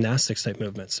like gymnastics type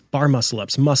movements, bar muscle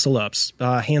ups,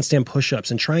 handstand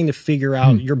push-ups, and trying to figure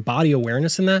out your body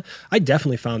awareness in that, I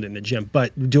definitely found it in the gym.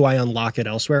 But do I unlock it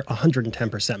elsewhere?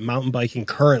 110%. Mountain biking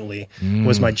currently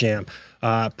was my jam.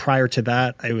 Prior to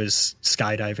that, I was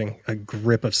skydiving, a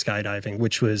grip of skydiving,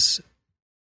 which was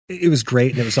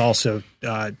great. And it was also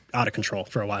out of control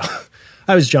for a while.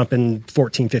 I was jumping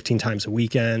 14, 15 times a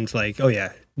weekend. Like,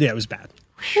 it was bad.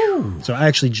 So I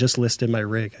actually just listed my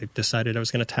rig. I decided I was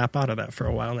going to tap out of that for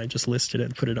a while, and I just listed it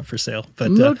and put it up for sale.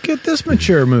 But look at this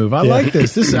mature move. I like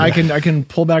this. I can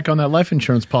pull back on that life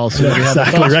insurance policy that we have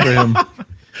for him.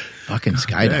 Fucking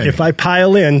skydiving. If I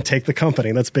pile in, take the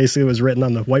company. That's basically what was written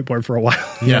on the whiteboard for a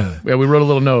while. Yeah, we wrote a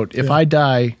little note. If I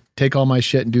die, take all my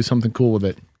shit and do something cool with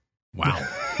it. Wow.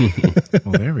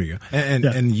 Well, there we go.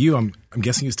 And you, I'm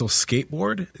guessing you still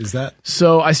skateboard? Is that?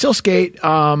 So I still skate.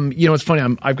 It's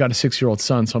funny. I've got a 6-year-old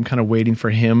son, so I'm kind of waiting for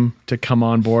him to come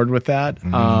on board with that.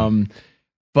 Mm-hmm.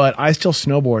 But I still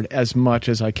snowboard as much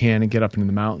as I can and get up into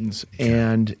the mountains.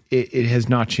 And it has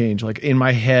not changed. Like in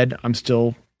my head, I'm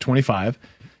still 25.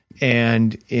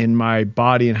 And in my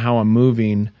body and how I'm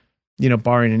moving,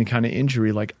 barring any kind of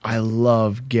injury, like I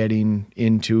love getting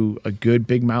into a good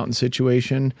big mountain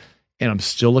situation. And I'm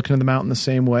still looking at the mountain the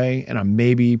same way, and I'm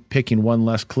maybe picking one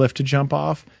less cliff to jump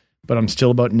off, but I'm still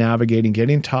about navigating,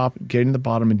 getting top, getting to the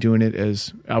bottom, and doing it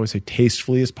as, I would say,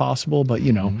 tastefully as possible. But,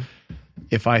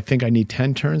 if I think I need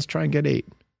 10 turns, try and get 8.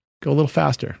 Go a little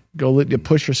faster.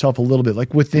 Push yourself a little bit,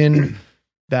 like within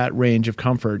that range of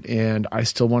comfort. And I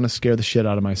still want to scare the shit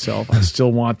out of myself. I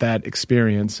still want that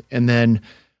experience. And then,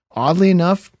 oddly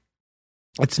enough,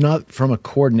 it's not from a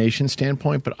coordination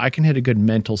standpoint, but I can hit a good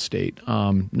mental state.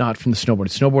 Not from the snowboarding.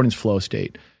 Snowboarding's flow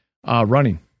state.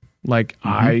 Running. Like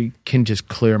I can just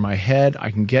clear my head.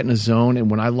 I can get in a zone.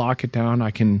 And when I lock it down,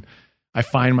 I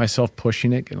find myself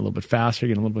pushing it, getting a little bit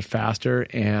faster.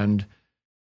 And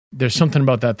there's something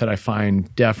about that I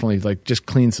find definitely like just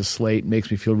cleans the slate,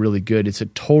 makes me feel really good. It's a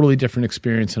totally different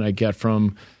experience than I get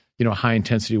from, a high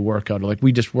intensity workout. Or like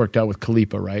we just worked out with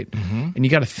Kalipa, right? And you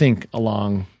got to think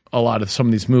along a lot of some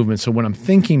of these movements. So when I'm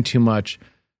thinking too much,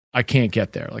 I can't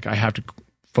get there. Like I have to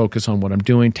focus on what I'm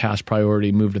doing, task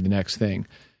priority, move to the next thing.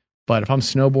 But if I'm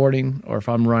snowboarding or if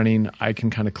I'm running, I can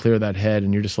kind of clear that head,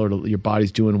 and you're just sort of, your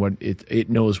body's doing what it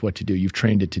knows what to do. You've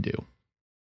trained it to do.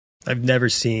 I've never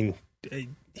seen,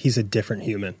 he's a different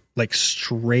human, like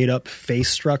straight up face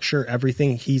structure,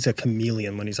 everything. He's a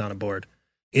chameleon when he's on a board.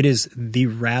 It is the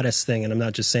raddest thing. And I'm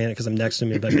not just saying it because I'm next to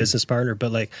me, my business partner,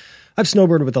 but like I've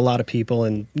snowboarded with a lot of people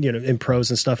and, in pros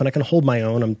and stuff, and I can hold my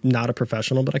own. I'm not a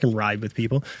professional, but I can ride with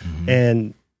people.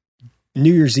 And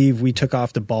New Year's Eve, we took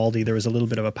off to Baldy. There was a little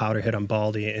bit of a powder hit on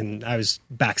Baldy, and I was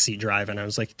backseat driving. I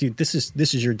was like, dude, this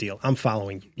is your deal. I'm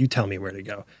following you. You tell me where to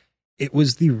go. It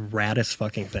was the raddest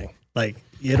fucking thing. Like,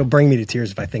 it'll bring me to tears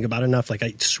if I think about it enough. Like,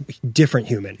 different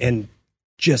human, and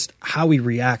just how he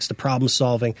reacts to problem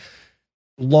solving.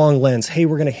 Long lens. Hey,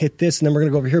 we're going to hit this, and then we're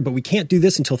going to go over here, but we can't do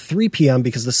this until 3 p.m.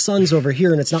 because the sun's over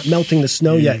here, and it's not melting the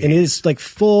snow yet. And it is like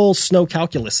full snow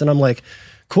calculus. And I'm like,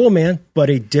 cool, man, but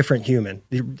a different human.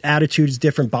 The attitude is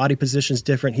different. Body position is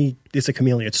different. It's a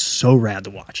chameleon. It's so rad to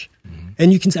watch.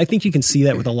 And I think you can see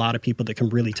that with a lot of people that can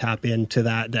really tap into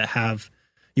that have,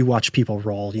 you watch people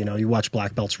roll, you watch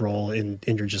black belts roll, and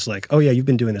you're just like, oh yeah, you've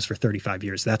been doing this for 35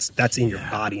 years. That's in your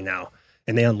body now.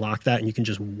 And they unlock that, and you can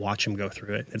just watch him go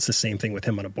through it. It's the same thing with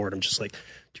him on a board. I'm just like,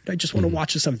 dude, I just want to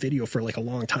watch this on video for like a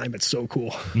long time. It's so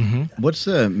cool. What's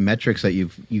the metrics that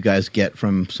you guys get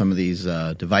from some of these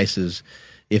devices?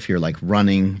 If you're like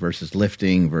running versus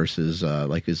lifting versus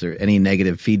like, is there any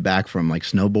negative feedback from like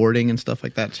snowboarding and stuff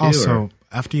like that too? Also,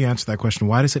 after you answer that question,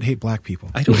 why does it hate black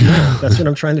people? I don't know. That's what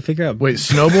I'm trying to figure out. Wait,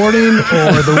 snowboarding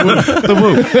or the whoop? The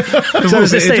whoop. So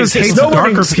it just hates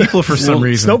darker people for some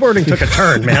reason. Snowboarding took a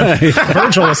turn, man.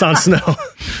 Virgil was on snow.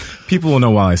 People will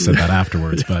know why I said that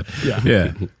afterwards, but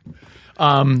yeah.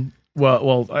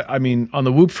 Well, I mean, on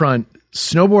the whoop front,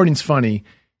 snowboarding's funny.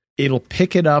 It'll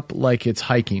pick it up like it's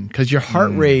hiking because your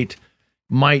heart rate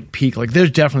might peak. Like there's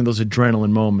definitely those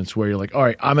adrenaline moments where you're like, all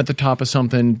right, I'm at the top of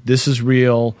something. This is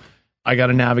real. I got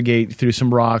to navigate through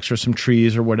some rocks or some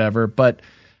trees or whatever. But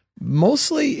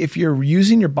mostly if you're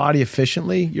using your body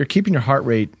efficiently, you're keeping your heart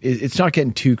rate. It's not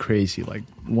getting too crazy, like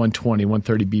 120,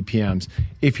 130 BPMs.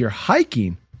 If you're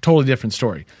hiking, totally different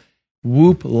story.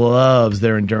 Whoop loves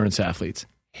their endurance athletes.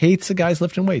 Hates the guys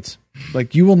lifting weights.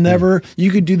 Like you will never, you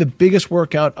could do the biggest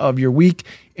workout of your week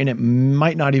and it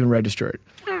might not even register it.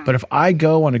 But if I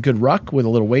go on a good ruck with a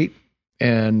little weight,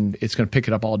 and it's going to pick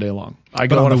it up all day long. I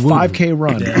go on a 5K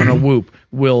run on a whoop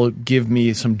will give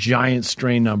me some giant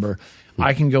strain number.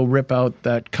 I can go rip out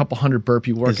that couple hundred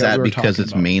burpee workout. Is that because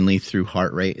it's mainly through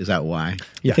heart rate? Is that why?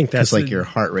 Yeah, I think that's like your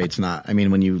heart rate's not. I mean,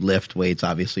 when you lift weights,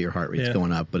 obviously your heart rate's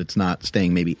going up, but it's not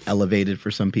staying maybe elevated for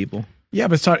some people. Yeah,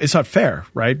 but it's not fair,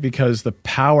 right? Because the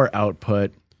power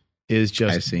output is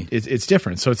just, I see. It's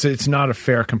different. So it's not a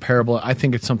fair comparable. I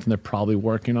think it's something they're probably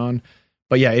working on.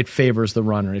 But yeah, it favors the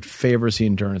runner. It favors the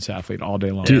endurance athlete all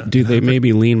day long. Do they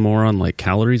maybe lean more on like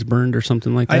calories burned or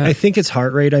something like that? I think it's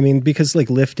heart rate. I mean, because like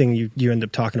lifting, you end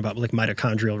up talking about like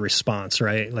mitochondrial response,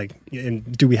 right? Like,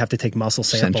 and do we have to take muscle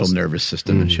samples? Central nervous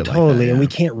system and shit like that. Totally, and we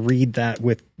can't read that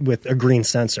with a green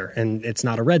sensor, and it's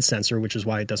not a red sensor, which is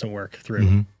why it doesn't work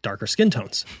through darker skin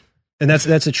tones. And that's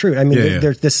the truth. I mean,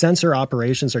 the sensor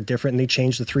operations are different, and they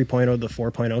changed the 3.0 to the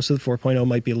 4.0, so the 4.0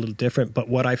 might be a little different. But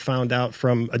what I found out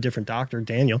from a different doctor,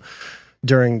 Daniel,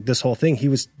 during this whole thing, he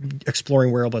was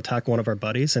exploring wearable tech, one of our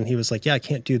buddies, and he was like, yeah, I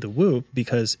can't do the Whoop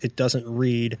because it doesn't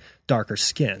read darker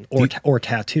skin or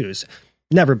tattoos.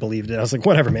 Never believed it. I was like,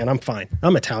 whatever, man, I'm fine.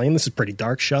 I'm Italian. This is pretty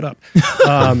dark. Shut up.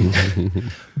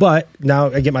 But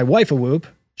now I get my wife a Whoop.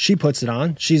 She puts it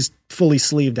on. She's fully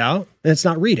sleeved out, and it's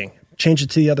not reading. Change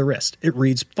it to the other wrist. It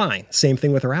reads fine. Same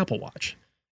thing with her Apple Watch.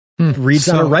 Reads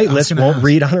on her right wrist, won't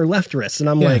read on her left wrist. And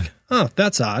I'm like, oh,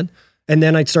 that's odd. And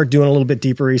then I'd start doing a little bit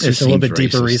deeper research, a little bit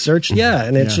deeper research. Yeah.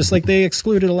 And it's just like they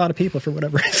excluded a lot of people for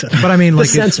whatever reason. But I mean, like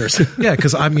sensors. Yeah.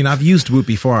 Cause I mean, I've used Whoop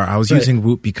before. I was using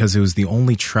Whoop because it was the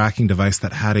only tracking device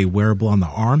that had a wearable on the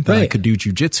arm that I could do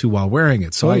jujitsu while wearing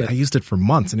it. So I used it for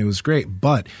months and it was great.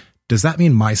 But does that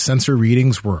mean my sensor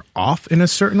readings were off in a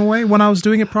certain way when I was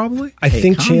doing it? Probably. I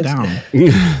think calm down.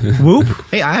 Whoop.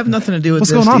 Hey, I have nothing to do with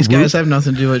this. These guys have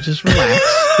nothing to do with it. Just relax.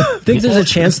 I think there's a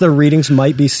chance the readings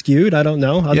might be skewed. I don't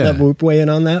know. I'll Yeah. let Whoop weigh in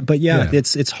on that. But yeah, Yeah.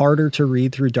 it's harder to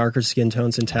read through darker skin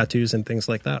tones and tattoos and things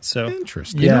like that. So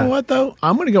Interesting. You Yeah. know what though?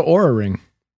 I'm going to go Aura Ring.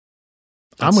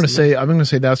 I'm going to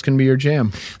say that's going to be your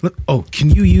jam. Oh, can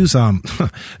you use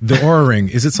the Aura Ring?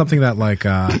 Is it something that like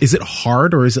is it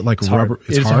hard or is it like rubber?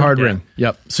 It's a hard ring.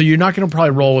 Yep. So you're not going to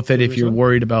probably roll with it if you're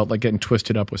worried about like getting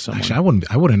twisted up with someone. Actually,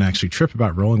 I wouldn't actually trip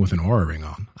about rolling with an Aura Ring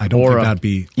on. I don't Aura. think that'd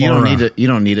be. You don't Aura. need it. You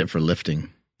don't need it for lifting.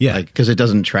 Yeah. because it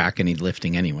doesn't track any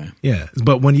lifting anyway. Yeah,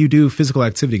 but when you do physical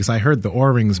activity, because I heard the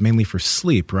Aura Ring is mainly for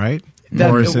sleep, right?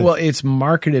 Or is it- Well, it's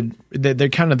marketed. They're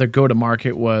kind of their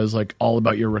go-to-market was like all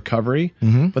about your recovery,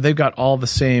 but they've got all the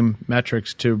same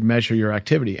metrics to measure your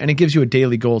activity, and it gives you a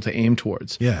daily goal to aim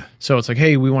towards. Yeah. So it's like,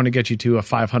 hey, we want to get you to a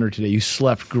 500 today. You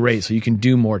slept great, so you can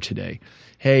do more today.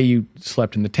 Hey, you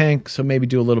slept in the tank, so maybe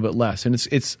do a little bit less. And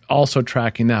it's also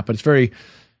tracking that, but it's very,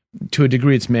 to a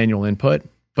degree, it's manual input.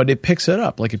 But it picks it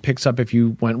up. Like it picks up if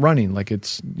you went running. Like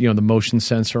it's, the motion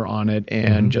sensor on it.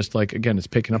 And just like, again, it's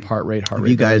picking up heart rate Have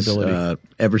you guys variability.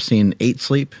 ever seen 8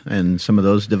 Sleep and some of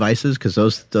those devices? Because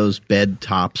those bed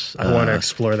tops. I want to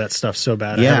explore that stuff so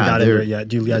bad. yeah, I haven't got into they're- it yet.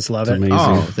 Do you guys love it? amazing.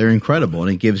 Oh, they're incredible,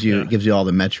 and it gives you all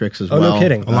the metrics as Oh, well. no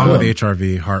kidding. along with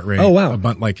HRV, heart rate. Oh, wow.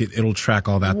 It'll track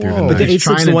all that through the But night. the He's 8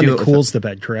 trying is to the one do that it with cools the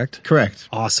bed, correct? Correct.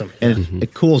 Awesome. And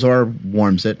it cools or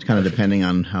warms it, kind of depending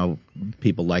on how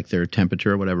people like their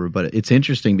temperature or whatever. But it's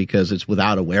interesting because it's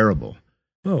without a wearable.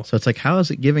 Oh. So it's like, how is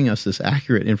it giving us this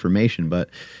accurate information? But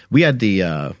we had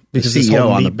the Because this CEO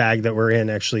whole on meat the bag that we're in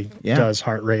actually Yeah. does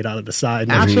heart rate out of the side.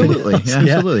 and everything. absolutely,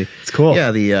 absolutely, It's cool.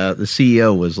 Yeah, the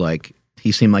CEO was like,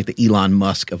 he seemed like the Elon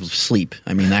Musk of sleep.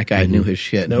 I mean, that guy knew his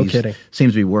shit. No He's- kidding.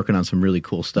 Seems to be working on some really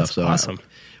cool stuff. That's so awesome.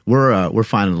 We're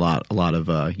finding a lot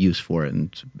of use for it, and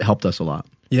it's helped us a lot.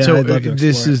 Yeah, So I'd love to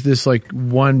this explore is this like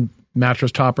one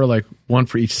mattress topper, like one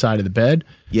for each side of the bed.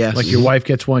 Yes. Like your wife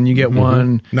gets one, you get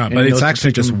one. No, and but it's those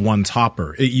actually just particular- one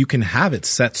topper. You can have it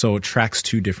set so it tracks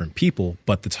 2 different people,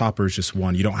 but the topper is just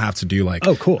one. You don't have to do like.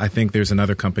 Oh, cool. I think there's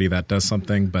another company that does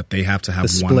something, but they have to have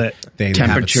The one. split. They have it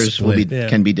Temperatures will be, split. Yeah.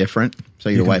 can be different. So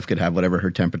your wife could have whatever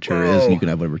her temperature is, and you can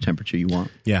have whatever temperature you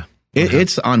want. Yeah.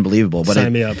 It's unbelievable, but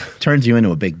Sign me up. turns you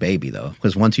into a big baby, though,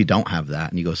 because once you don't have that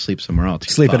and you go sleep somewhere else,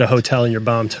 you're Sleep at a fucked. hotel and you're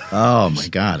bummed. Oh my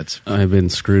god, it's I've been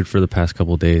screwed for the past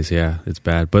couple of days. Yeah, it's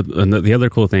bad. But the other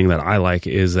cool thing that I like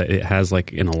is that it has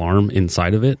like an alarm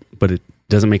inside of it, but it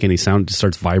doesn't make any sound. It just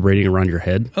starts vibrating around your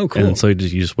head. Oh, cool. And so you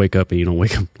just wake up and you don't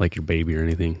wake up like your baby or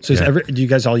anything. So Yeah. do you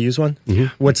guys all use one?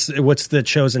 What's the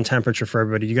chosen temperature for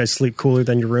everybody? Do you guys sleep cooler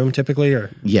than your room typically,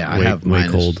 or? yeah. I Way- have way mine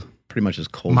is cold. pretty much as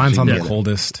cold. Mine's as you on can the get it.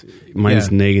 coldest.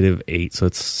 Mine's Yeah. -8, so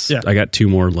it's Yeah. I got 2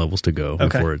 more levels to go Okay.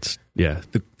 before it's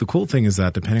The cool thing is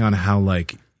that depending on how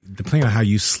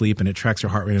you sleep and it tracks your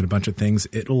heart rate and a bunch of things,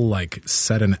 it'll like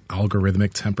set an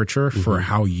algorithmic temperature for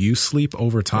how you sleep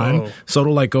over time. Whoa. So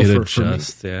it'll like go It for me,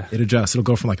 adjusts, yeah. it adjusts. It'll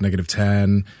go from like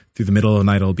 -10 through the middle of the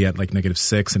night. It'll be at like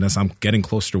 -6, and as I'm getting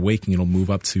closer to waking, it'll move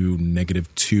up to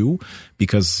 -2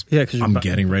 because Yeah, 'cause I'm your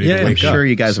getting ready Yeah, to I'm wake I'm up. sure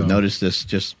you guys So- have noticed this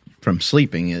just from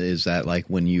sleeping, is that like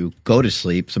when you go to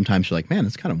sleep, sometimes you're like, man,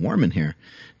 it's kind of warm in here.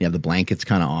 You have the blankets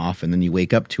kind of off, and then you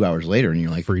wake up 2 hours later and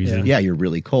you're like, Freezing. yeah, you're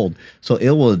really cold. So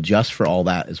it will adjust for all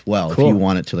that as well. Cool. If you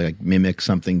want it to like mimic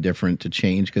something different to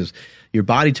change, because your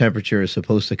body temperature is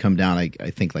supposed to come down, I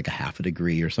think like a half a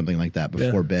degree or something like that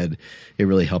before bed. It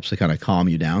really helps to kind of calm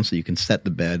you down, so you can set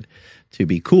the bed to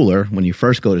be cooler when you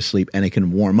first go to sleep, and it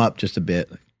can warm up just a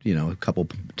bit, a couple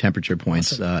temperature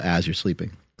points as you're sleeping.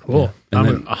 Cool.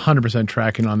 I'm 100%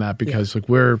 tracking on that because like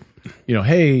we're,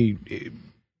 hey,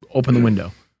 open the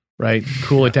window, right?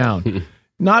 Cool it down.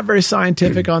 Not very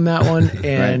scientific on that one.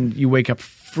 And you wake up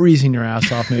freezing your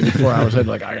ass off maybe 4 hours later,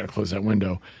 like I got to close that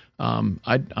window. I'm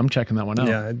checking that one out.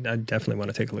 Yeah, I definitely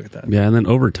want to take a look at that. Yeah, and then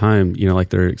over time, like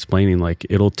they're explaining, like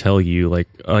it'll tell you, like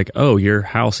oh, your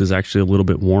house is actually a little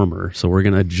bit warmer, so we're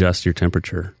gonna adjust your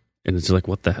temperature. And it's like,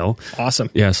 what the hell?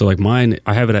 Awesome. Yeah, so like mine,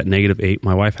 I have it at -8.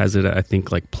 My wife has it at, I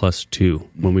think, like +2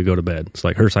 when we go to bed. It's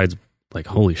like her side's like,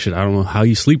 holy shit, I don't know how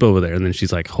you sleep over there. And then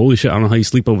she's like, holy shit, I don't know how you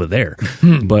sleep over there.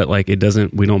 But like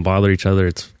we don't bother each other.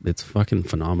 It's fucking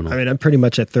phenomenal. I mean, I'm pretty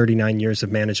much at 39 years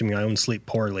of managing my own sleep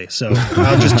poorly, so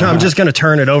I'm just going to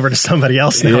turn it over to somebody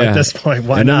else now at this point.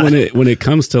 Why and not? then when it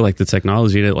comes to like the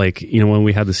technology, that like when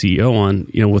we had the CEO on,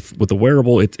 with the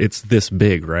wearable, it's this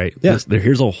big, right? Yeah.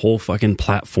 Here's a whole fucking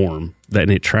platform that,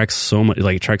 and it tracks so much.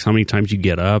 Like, it tracks how many times you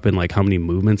get up and like how many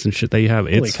movements and shit that you have.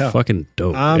 It's fucking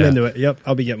dope. I'm into it. Yep,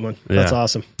 I'll be getting one. That's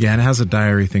awesome. Yeah, and it has a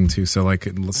diary thing too. So like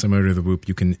similar to the Whoop,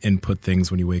 you can input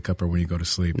things when you wake up or when you go to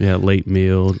sleep. Yeah, late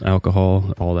meal,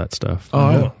 alcohol, all that stuff.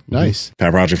 Oh, nice.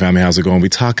 Pat Roger family, how's it going? We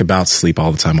talk about sleep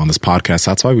all the time on this podcast.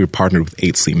 That's why we partnered with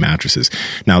 8 Sleep mattresses.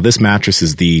 Now, this mattress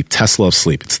is the Tesla of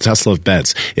sleep. It's the Tesla of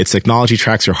beds. Its technology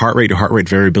tracks your heart rate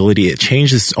variability. It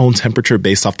changes its own temperature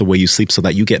based off the way you sleep so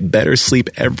that you get better sleep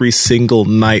every single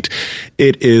night.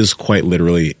 It is quite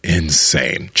literally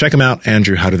insane. Check them out.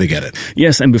 Andrew, how do they get it?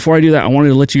 Yes, and before I do that, I wanted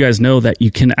to let you guys know that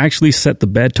you can actually set the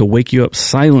bed to wake you up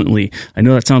silently. I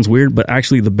know that sounds weird, but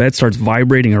actually the bed starts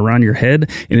vibrating around your head,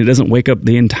 and it doesn't wake up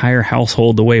the entire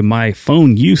household the way my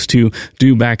phone used to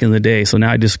do back in the day. So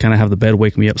now I just kind of have the bed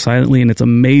wake me up silently, and it's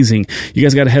amazing. You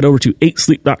guys got to head over to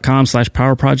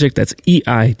 8sleep.com/power project. That's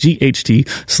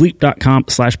EIGHT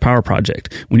sleep.com/power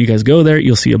project. When you guys go there,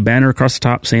 you'll see a banner across the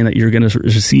top saying that you're going to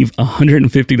receive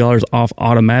 $150 off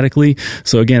automatically.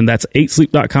 So again, that's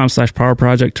 8sleep.com/power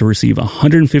project to receive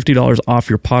 $150 off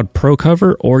your Pod Pro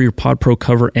cover or your Pod Pro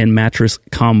cover and mattress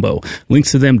combo.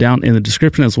 Links to them down in the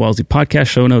description as well as the podcast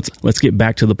show notes. Let's get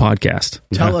back to the podcast.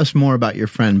 Tell us more about your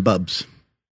friend Bubs.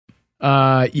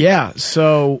 Yeah,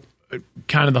 so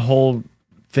kind of the whole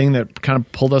thing that kind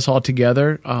of pulled us all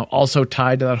together, also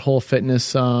tied to that whole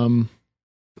fitness. Oh,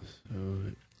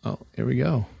 here we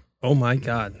go. Oh my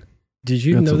God. Did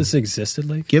you know this existed,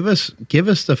 Lake? Give us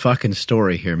the fucking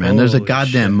story here, man. There's a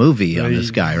goddamn movie on this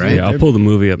guy, right? Yeah, I'll pull the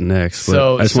movie up next,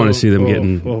 but I just want to see them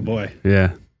getting... Oh, boy.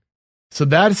 Yeah. So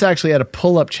that's actually at a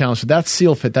pull-up challenge. So that's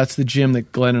Seal Fit. That's the gym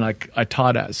that Glenn and I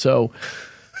taught at. So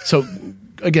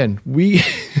again, we...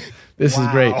 This is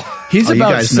great. He's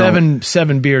about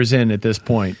seven beers in at this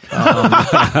point.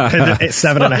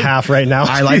 7.5 right now.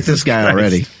 I like this guy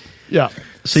already. Yeah.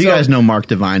 So you guys know Mark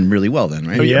Devine really well then,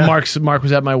 right? Yeah. Mark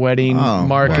was at my wedding.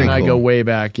 Mark and I go way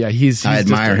back. Yeah, I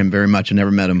admire him very much. I never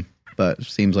met him, but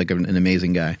seems like an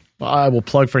amazing guy. I will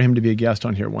plug for him to be a guest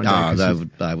on here one day.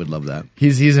 I would love that.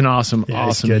 He's an awesome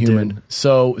human. Dude.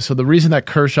 So the reason that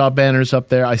Kershaw banner's up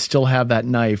there, I still have that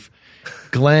knife.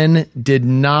 Glenn did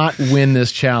not win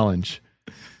this challenge.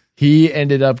 He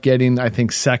ended up getting, I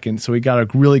think, second. So he got a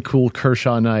really cool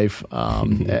Kershaw knife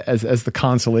as the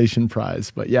consolation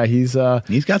prize. But yeah, he's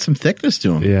got some thickness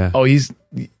to him. Yeah. Oh, he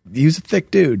was a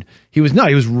thick dude. He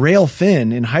was rail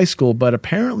thin in high school, but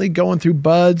apparently going through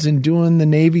buds and doing the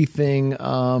Navy thing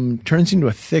turns into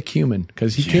a thick human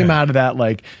because he came out of that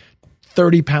like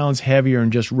 30 pounds heavier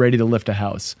and just ready to lift a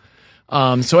house.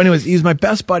 So anyways, he was my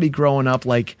best buddy growing up.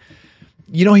 Like,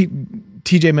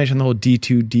 TJ mentioned the whole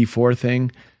D2, D4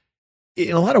 thing.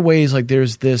 In a lot of ways, like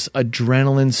there's this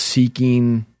adrenaline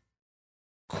seeking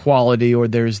quality, or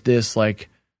there's this like,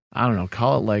 I don't know,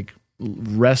 call it like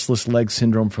restless leg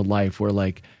syndrome for life, where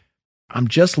like I'm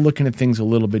just looking at things a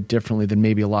little bit differently than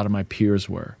maybe a lot of my peers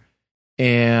were.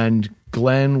 And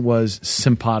Glenn was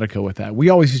simpatico with that. We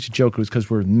always used to joke it was because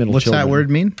we're middle What's children. That word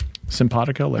mean?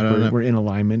 Simpatico, like we're in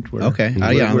alignment. Okay.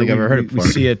 I don't think I've ever heard it before.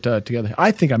 We see it together.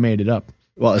 I think I made it up.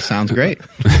 Well, it sounds great.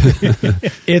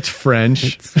 It's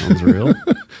French. It sounds real.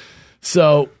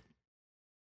 So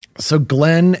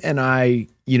Glenn and I,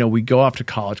 we go off to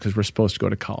college because we're supposed to go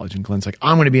to college. And Glenn's like,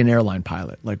 I'm going to be an airline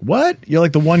pilot. Like, what? You're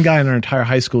like the one guy in our entire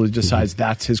high school who decides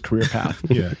that's his career path.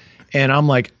 Yeah. And I'm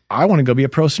like, I want to go be a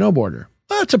pro snowboarder.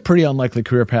 Well, that's a pretty unlikely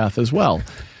career path as well.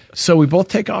 So we both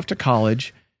take off to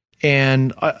college.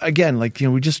 And again, like,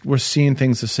 we're seeing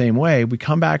things the same way. We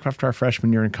come back after our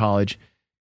freshman year in college.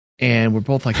 And we're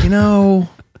both like,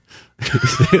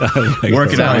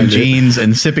 working out in jeans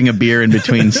and sipping a beer in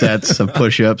between sets of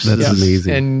push-ups. That's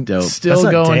amazing. And dope. still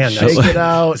going, shake it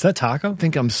out. Is that taco? I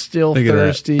think I'm still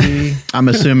thirsty. I'm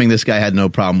assuming this guy had no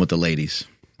problem with the ladies.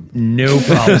 No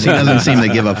problem. He doesn't seem to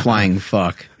give a flying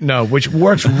fuck. No, which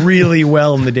works really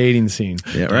well in the dating scene.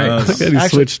 Yeah, right.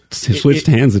 He switched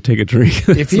hands to take a drink.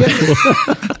 If he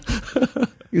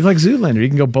he's like Zoolander. He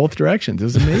can go both directions. It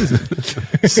was amazing.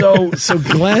 So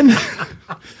Glenn,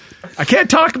 I can't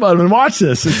talk about him and watch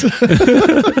this.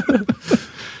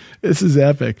 This is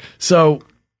epic. So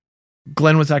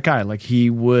Glenn was that guy. Like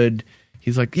he's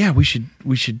like, yeah, we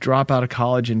should drop out of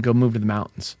college and go move to the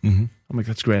mountains. Mm-hmm. I'm like,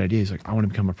 that's a great idea. He's like, I want to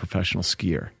become a professional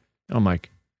skier. And I'm like,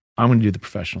 I'm going to do the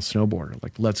professional snowboarder.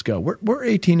 Like, let's go. We're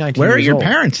 18, 19 Where years are your old.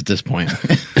 parents at this point?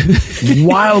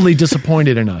 Wildly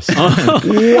disappointed in us.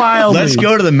 Wildly. Let's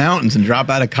go to the mountains and drop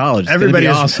out of college. Everybody's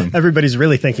awesome. Everybody's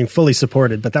really thinking fully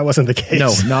supported, but that wasn't the case.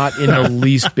 No, not in the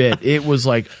least bit. It was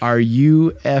like, are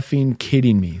you effing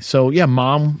kidding me? So yeah,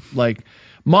 mom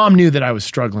knew that I was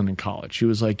struggling in college. She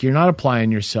was like, you're not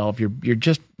applying yourself.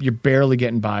 You're barely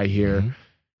getting by here. Mm-hmm.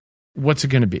 What's it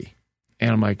going to be?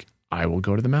 And I'm like, I will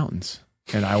go to the mountains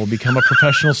and I will become a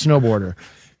professional snowboarder.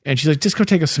 And she's like, just go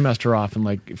take a semester off and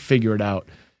like figure it out.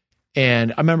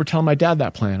 And I remember telling my dad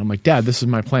that plan. I'm like, Dad, this is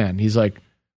my plan. He's like,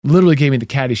 literally gave me the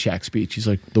Caddyshack speech. He's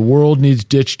like, the world needs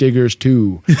ditch diggers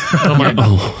too. And I'm like,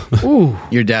 oh,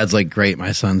 ooh. Your dad's like, great,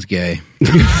 my son's gay.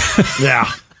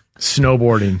 Yeah.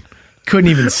 Snowboarding.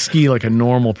 Couldn't even ski like a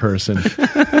normal person.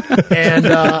 And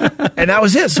that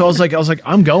was it. So I was like,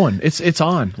 I'm going. It's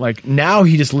on. Like now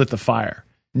he just lit the fire.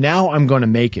 Now I'm going to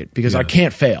make it because I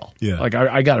can't fail. Yeah. Like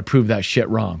I got to prove that shit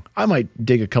wrong. I might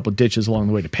dig a couple ditches along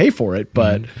the way to pay for it,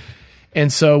 but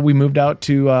and so we moved out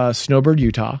to Snowbird,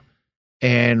 Utah,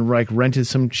 and like rented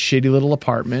some shitty little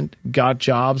apartment. Got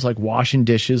jobs like washing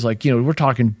dishes, like we're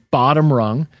talking bottom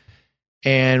rung.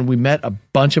 And we met a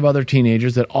bunch of other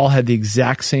teenagers that all had the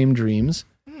exact same dreams.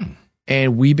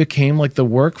 And we became like the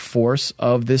workforce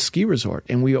of this ski resort.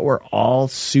 And we were all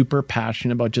super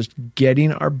passionate about just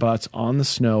getting our butts on the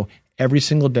snow every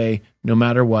single day, no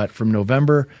matter what, from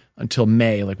November until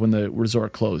May, like when the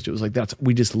resort closed. It was like,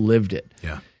 we just lived it.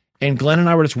 Yeah. And Glenn and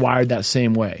I were just wired that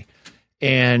same way.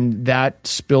 And that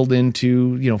spilled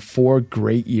into, 4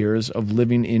 great years of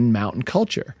living in mountain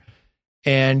culture.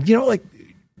 And,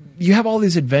 you have all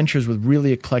these adventures with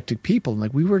really eclectic people. And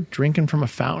like we were drinking from a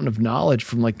fountain of knowledge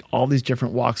from like all these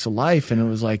different walks of life. And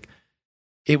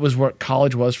it was what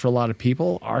college was for a lot of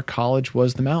people. Our college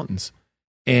was the mountains.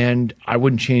 And I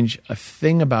wouldn't change a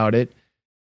thing about it.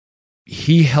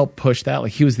 He helped push that.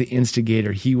 Like he was the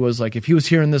instigator. He was like, if he was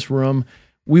here in this room,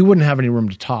 we wouldn't have any room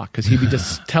to talk because he'd be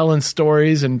just telling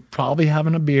stories and probably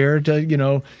having a beer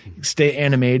to, stay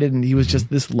animated. And he was just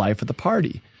this life of the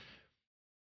party.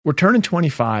 We're turning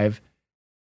 25,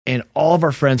 and all of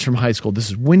our friends from high school, this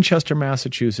is Winchester,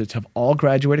 Massachusetts, have all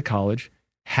graduated college.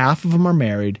 Half of them are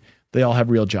married. They all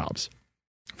have real jobs.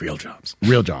 Real jobs.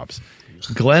 Real jobs.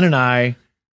 Glenn and I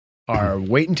are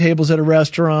waiting tables at a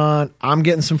restaurant. I'm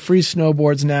getting some free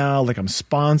snowboards now. Like I'm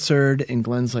sponsored. And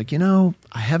Glenn's like, I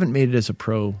haven't made it as a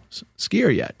pro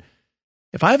skier yet.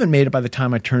 If I haven't made it by the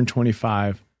time I turn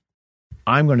 25,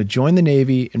 I'm going to join the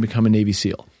Navy and become a Navy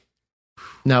SEAL.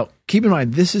 Now, keep in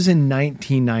mind, this is in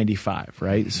 1995,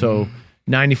 right? So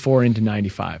 94 into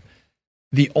 95.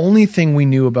 The only thing we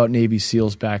knew about Navy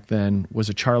SEALs back then was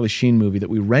a Charlie Sheen movie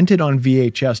that we rented on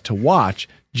VHS to watch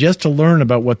just to learn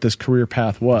about what this career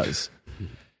path was.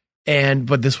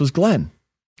 But this was Glenn.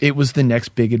 It was the next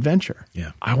big adventure.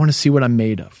 Yeah. I want to see what I'm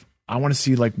made of. I want to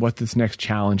see like what this next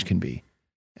challenge can be.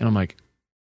 And I'm like,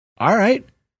 all right,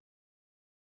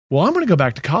 well, I'm going to go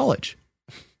back to college.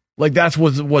 Like that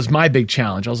was my big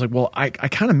challenge. I was like, well, I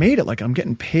kind of made it. Like I'm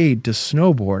getting paid to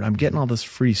snowboard. I'm getting all this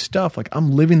free stuff. Like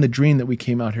I'm living the dream that we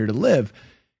came out here to live.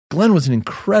 Glenn was an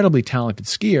incredibly talented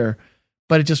skier,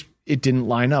 but it didn't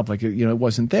line up. Like, it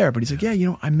wasn't there. But he's like,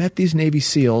 yeah, I met these Navy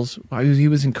SEALs. He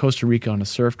was in Costa Rica on a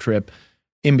surf trip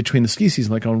in between the ski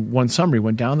season. Like on one summer, he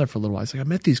went down there for a little while. He's like, I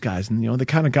met these guys and, they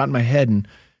kind of got in my head and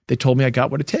they told me I got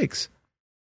what it takes.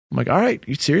 I'm like, all right,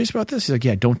 you serious about this? He's like,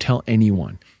 yeah, don't tell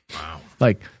anyone. Wow.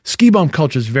 Like ski bum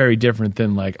culture is very different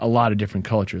than like a lot of different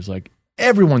cultures. Like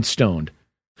everyone's stoned.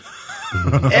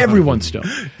 Everyone's stoned.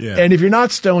 Yeah. And if you're not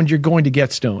stoned, you're going to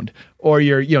get stoned. Or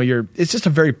it's just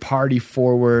a very party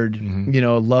forward,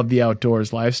 love the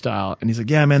outdoors lifestyle. And he's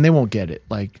like, yeah, man, they won't get it.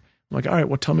 Like, I'm like, all right,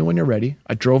 well, tell me when you're ready.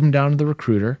 I drove him down to the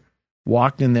recruiter,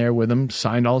 walked in there with him,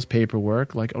 signed all his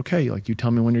paperwork. Like, okay, like you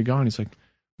tell me when you're gone. He's like,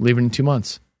 leaving in 2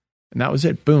 months. And that was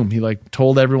it. Boom. He like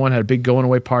told everyone, had a big going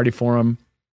away party for him.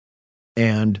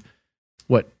 And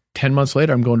 10 months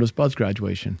later, I'm going to his Buds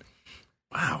graduation.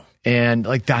 Wow. And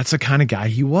like, that's the kind of guy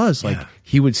he was. Like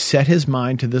he would set his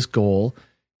mind to this goal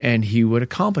and he would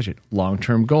accomplish it.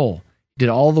 Long-term goal. Did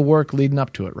all the work leading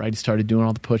up to it, right? He started doing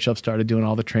all the push-ups, started doing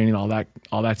all the training, all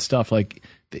that stuff like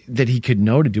that he could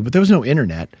know to do. But there was no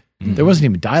internet. Mm-hmm. There wasn't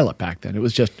even dial-up back then. It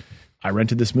was just, I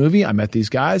rented this movie, I met these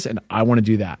guys, and I want to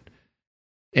do that.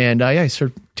 And I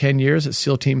served 10 years at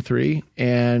SEAL Team 3,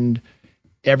 and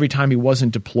every time he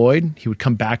wasn't deployed, he would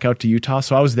come back out to Utah.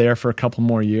 So I was there for a couple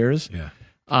more years. Yeah.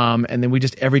 And then we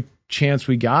just, every chance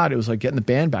we got, it was like getting the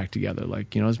band back together.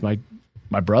 Like, it was my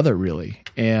brother really.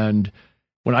 And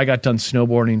when I got done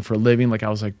snowboarding for a living, like I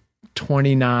was like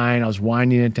 29, I was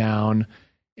winding it down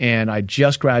and I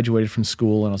just graduated from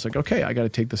school and I was like, okay, I got to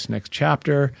take this next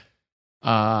chapter.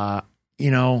 I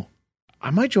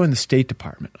might join the State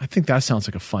Department. I think that sounds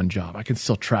like a fun job. I can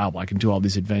still travel. I can do all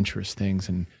these adventurous things.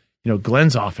 And,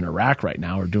 Glenn's off in Iraq right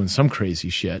now or doing some crazy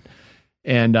shit.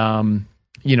 And,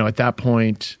 at that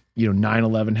point,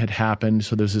 9/11 had happened.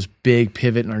 So there's this big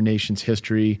pivot in our nation's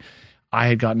history. I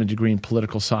had gotten a degree in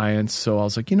political science. So I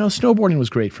was like, snowboarding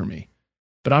was great for me,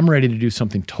 but I'm ready to do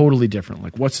something totally different.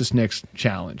 Like, what's this next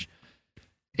challenge?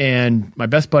 And my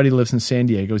best buddy lives in San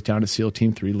Diego, goes down to SEAL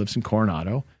Team 3, lives in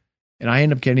Coronado. And I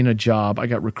ended up getting a job. I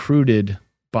got recruited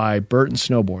by Burton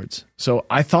Snowboards. So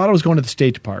I thought I was going to the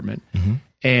State Department.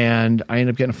 And I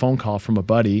ended up getting a phone call from a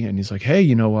buddy. And he's like,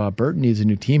 hey, Burton needs a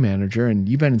new team manager. And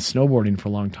you've been in snowboarding for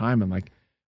a long time. And like,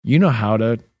 you know how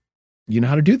to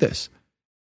do this.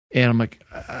 And I'm like,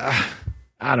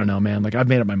 I don't know, man. Like, I've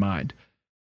made up my mind.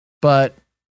 But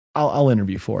I'll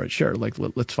interview for it. Sure. Like,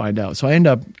 let's find out. So I end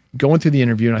up going through the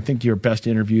interview, and I think your best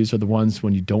interviews are the ones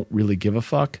when you don't really give a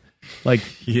fuck. Like,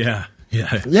 Yeah. you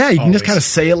can just kind of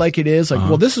say it like it is. Like,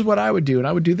 well, this is what I would do, and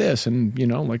I would do this. And,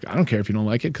 like, I don't care if you don't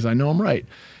like it because I know I'm right.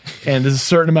 And there's a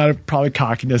certain amount of probably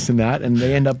cockiness in that. And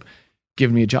they end up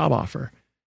giving me a job offer.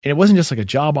 And it wasn't just like a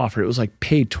job offer. It was like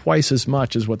paid twice as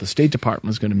much as what the State Department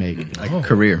was going to make. Like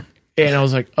career. And I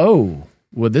was like, oh,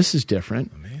 well, this is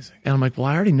different. Amazing. And I'm like, well,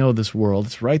 I already know this world.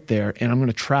 It's right there. And I'm going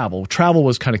to travel. Travel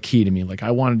was kind of key to me. Like,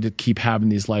 I wanted to keep having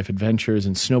these life adventures,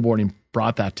 and snowboarding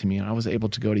brought that to me. And I was able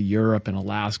to go to Europe and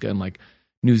Alaska and like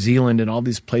New Zealand and all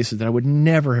these places that I would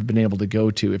never have been able to go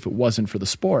to if it wasn't for the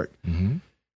sport. I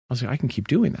was like, I can keep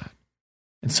doing that.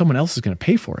 And someone else is going to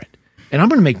pay for it. And I'm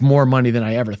going to make more money than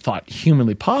I ever thought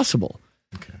humanly possible.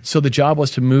 Okay. So the job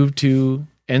was to move to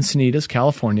Encinitas,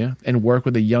 California, and work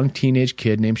with a young teenage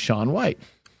kid named Sean White.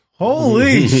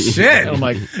 Holy shit. And I'm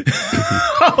like,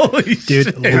 holy Dude,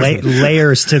 shit.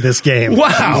 layers to this game.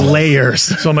 Wow. Layers.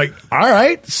 so I'm like, all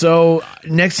right. So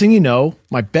next thing you know,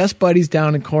 my best buddy's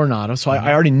down in Coronado. So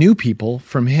I already knew people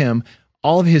from him.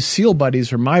 All of his SEAL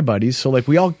buddies are my buddies. So like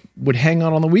we all would hang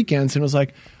out on the weekends, and it was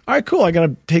like, all right, cool. I got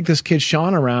to take this kid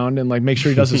Sean around and like make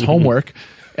sure he does his homework.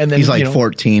 And then He's like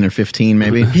 14 or 15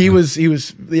 maybe. It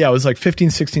was like 15,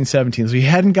 16, 17. So he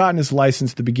hadn't gotten his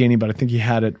license at the beginning, but I think he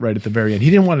had it right at the very end. He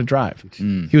didn't want to drive.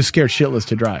 He was scared shitless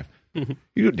to drive.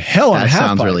 Hell on a That half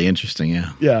sounds bike. really interesting,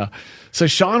 yeah. Yeah. So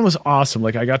Sean was awesome.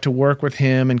 Like, I got to work with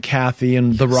him and Kathy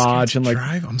and the Raj and like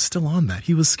drive. I'm still on that.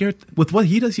 He was scared with what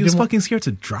he does. He was fucking scared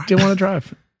to drive. didn't want to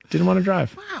drive. Didn't want to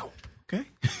drive. Wow. Okay.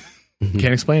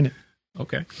 Can't explain it.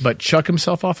 Okay. But chuck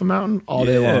himself off a mountain all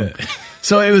day long.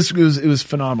 So it was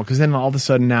phenomenal, because then all of a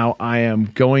sudden now I am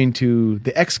going to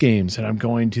the X Games and I'm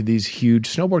going to these huge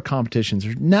snowboard competitions.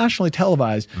 They're nationally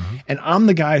televised, and I'm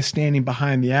the guy standing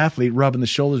behind the athlete, rubbing the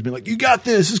shoulders, being like, "You got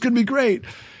this. It's going to be great."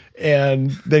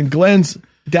 And then Glen's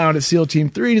down at SEAL Team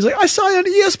 3, and he's like, "I saw you on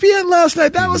ESPN last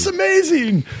night. That was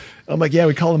amazing." I'm like, "Yeah,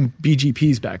 we call them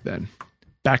BGPs back then."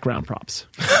 Background props.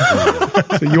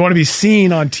 So you want to be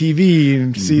seen on TV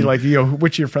and see like,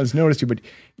 which of your friends noticed you, but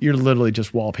you're literally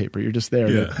just wallpaper. You're just there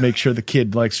to make sure the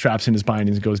kid like straps in his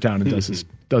bindings, goes down and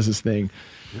does his thing.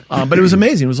 But it was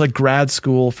amazing. It was like grad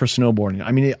school for snowboarding.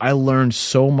 I mean, I learned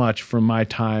so much from my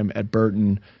time at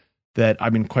Burton that, I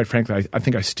mean, quite frankly, I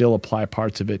think I still apply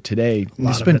parts of it today.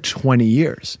 It's been 20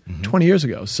 years, 20 years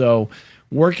ago. So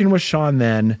working with Sean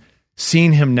then,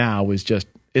 seeing him now was just,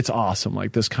 it's awesome.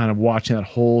 Like this kind of watching that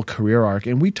whole career arc.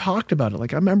 And we talked about it.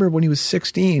 Like I remember when he was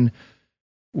 16,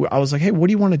 I was like, "Hey, what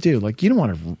do you want to do? Like, you don't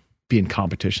want to be in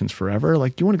competitions forever.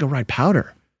 Like, you want to go ride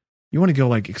powder. You want to go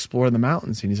like explore the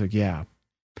mountains." And he's like, "Yeah,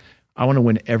 I want to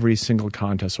win every single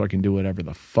contest so I can do whatever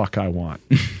the fuck I want."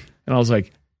 And I was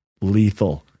like,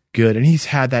 lethal, good. And he's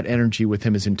had that energy with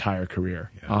him his entire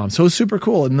career. Yeah. So it was super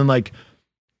cool. And then like,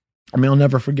 I mean, I'll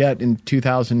never forget in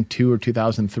 2002 or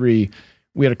 2003,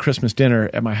 we had a Christmas dinner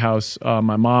at my house.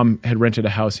 My mom had rented a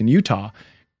house in Utah.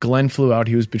 Glen flew out.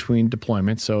 He was between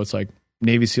deployments. So it's like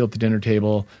Navy SEAL at the dinner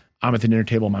table. I'm at the dinner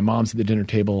table. My mom's at the dinner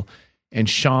table. And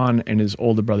Sean and his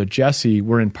older brother, Jesse,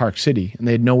 were in Park City, and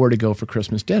they had nowhere to go for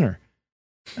Christmas dinner.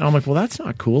 And I'm like, well, that's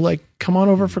not cool. Like, come on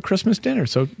over for Christmas dinner.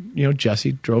 So,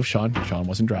 Jesse drove Sean. Sean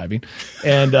wasn't driving.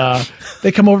 And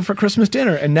they come over for Christmas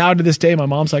dinner. And now to this day, my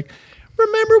mom's like,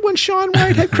 "Remember when Sean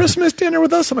White had Christmas dinner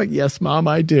with us?" I'm like, "Yes, Mom,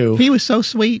 I do." He was so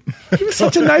sweet. He was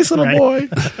such a nice little boy.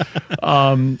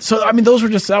 So, I mean,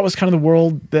 that was kind of the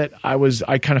world that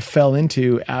I kind of fell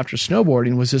into after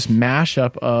snowboarding, was this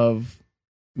mashup of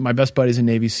my best buddies in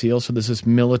Navy SEAL. So there's this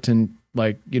militant,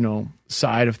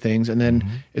 side of things. And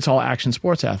then it's all action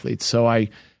sports athletes. So I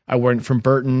went from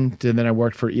Burton, and then I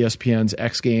worked for ESPN's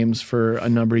X Games for a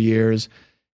number of years.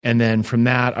 And then from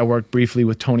that, I worked briefly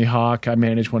with Tony Hawk. I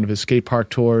managed one of his skate park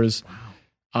tours.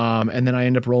 Wow. And then I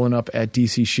ended up rolling up at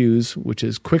DC Shoes, which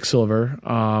is Quicksilver.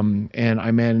 And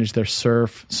I managed their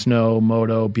surf, snow,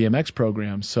 moto, BMX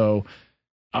program. So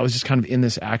I was just kind of in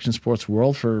this action sports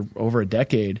world for over a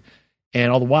decade. And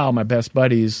all the while, my best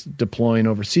buddies deploying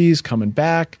overseas, coming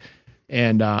back.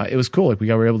 And it was cool. Like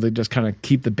we were able to just kind of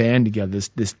keep the band together,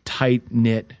 this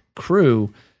tight-knit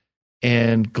crew.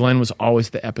 And Glen was always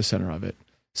the epicenter of it.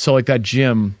 So like that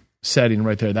gym setting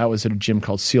right there. That was at a gym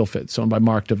called Seal Fit, it's owned by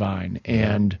Mark Devine.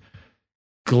 And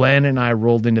Glenn and I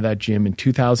rolled into that gym in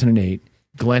 2008.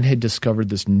 Glenn had discovered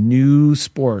this new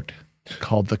sport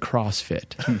called the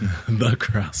CrossFit. The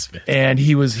CrossFit. And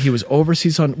he was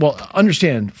overseas on, well,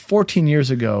 understand, 14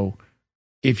 years ago,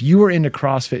 if you were into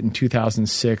CrossFit in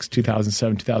 2006,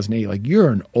 2007, 2008, like you're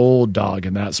an old dog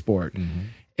in that sport.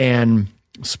 And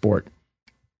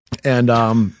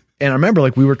I remember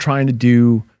like we were trying to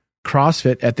do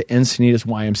CrossFit at the Encinitas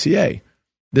YMCA.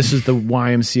 This is the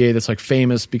YMCA that's like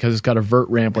famous because it's got a vert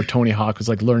ramp where Tony Hawk was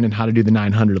like learning how to do the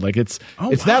 900. Like it's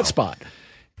that spot.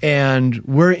 And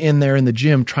we're in there in the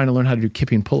gym trying to learn how to do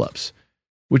kipping pull-ups,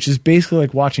 which is basically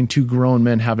like watching two grown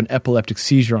men have an epileptic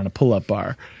seizure on a pull-up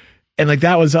bar. And like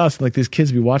that was us. Like these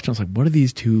kids would be watching. I was like, what are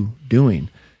these two doing?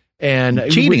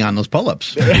 And cheating on those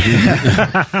pull-ups.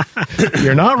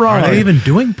 You're not wrong. Are they even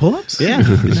doing pull-ups? Yeah,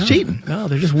 it's cheating. No,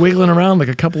 they're just wiggling around like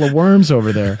a couple of worms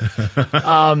over there.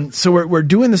 So we're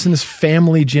doing this in this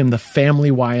family gym, the family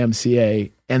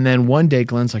YMCA. And then one day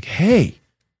Glenn's like, hey,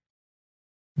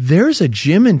 there's a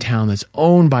gym in town that's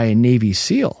owned by a Navy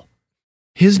SEAL.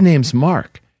 His name's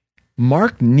Mark.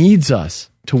 Mark needs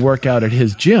us to work out at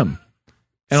his gym.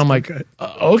 And I'm like,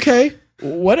 okay,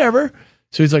 whatever.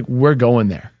 So he's like, we're going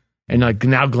there. And like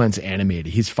now Glenn's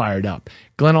animated. He's fired up.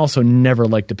 Glenn also never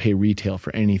liked to pay retail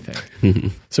for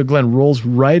anything. So Glenn rolls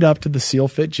right up to the SEAL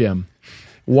Fit gym,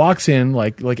 walks in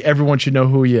like everyone should know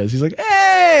who he is. He's like,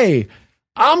 hey,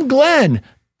 I'm Glenn.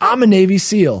 I'm a Navy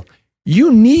SEAL.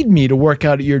 You need me to work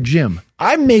out at your gym.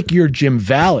 I make your gym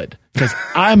valid because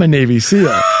I'm a Navy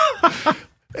SEAL.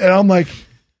 And I'm like,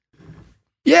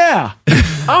 yeah,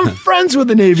 I'm friends with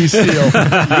a Navy SEAL.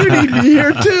 You need me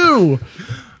here too.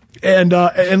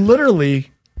 And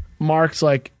literally, Mark's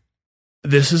like,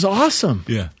 this is awesome.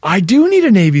 Yeah. I do need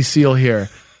a Navy SEAL here.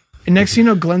 And next thing you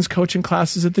know, Glenn's coaching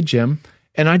classes at the gym,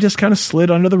 and I just kind of slid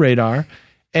under the radar.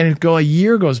 And a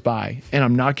year goes by, and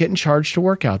I'm not getting charged to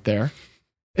work out there.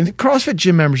 And the CrossFit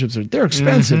gym memberships they're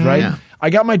expensive, right? Yeah. I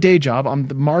got my day job. I'm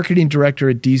the marketing director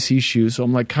at DC Shoes. So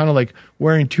I'm like kind of like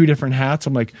wearing two different hats.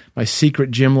 I'm like my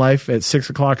secret gym life at 6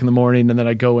 o'clock in the morning. And then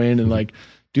I go in and like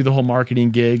do the whole marketing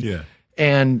gig. Yeah.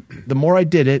 And the more I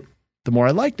did it, the more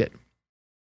I liked it.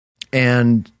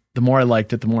 And the more I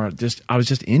liked it, the more I was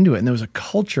just into it. And there was a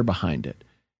culture behind it.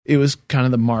 It was kind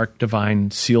of the Mark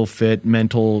Devine SEAL Fit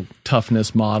mental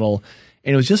toughness model.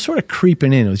 And it was just sort of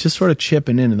creeping in. It was just sort of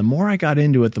chipping in. And the more I got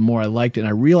into it, the more I liked it. And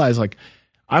I realized like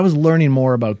I was learning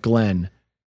more about Glenn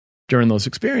during those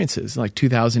experiences, like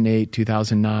 2008,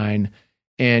 2009.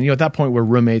 And, at that point we're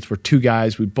roommates. We're two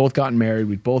guys. We'd both gotten married.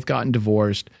 We'd both gotten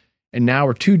divorced. And now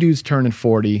we're two dudes turning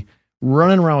 40,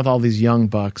 running around with all these young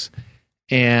bucks.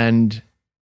 And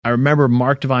I remember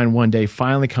Mark Devine one day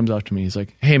finally comes up to me. He's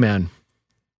like, hey man,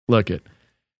 look it.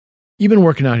 You've been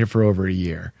working out here for over a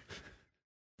year.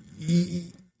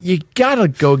 You gotta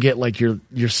go get like your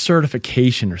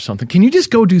certification or something. Can you just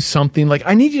go do something? Like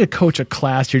I need you to coach a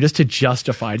class here just to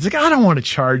justify it. He's like, I don't want to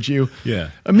charge you.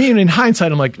 Yeah. I mean, in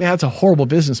hindsight, I'm like, man, that's a horrible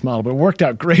business model, but it worked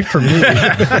out great for me.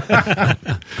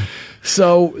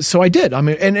 So I did. I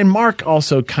mean, and Mark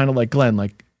also kind of like Glenn,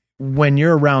 like when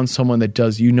you're around someone that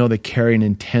does, they carry an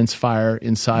intense fire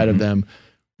inside of them.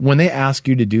 When they ask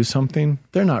you to do something,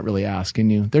 they're not really asking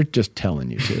you. They're just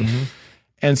telling you to.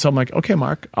 And so I'm like, okay,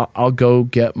 Mark, I'll go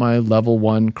get my level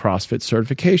 1 CrossFit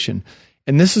certification.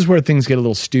 And this is where things get a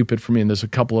little stupid for me. And there's a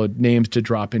couple of names to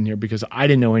drop in here because I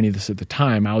didn't know any of this at the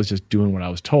time. I was just doing what I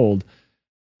was told.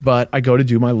 But I go to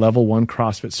do my level 1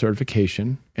 CrossFit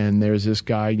certification. And there's this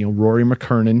guy, Rory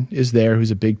McKernan is there,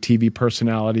 who's a big TV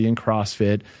personality in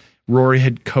CrossFit. Rory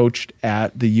had coached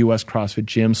at the US CrossFit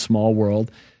gym, Small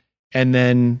World. And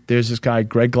then there's this guy,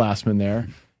 Greg Glassman there,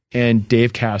 and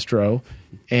Dave Castro,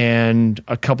 and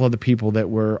a couple of the people that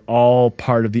were all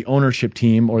part of the ownership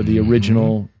team or the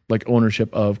original like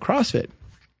ownership of CrossFit.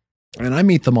 And I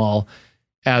meet them all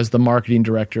as the marketing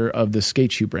director of the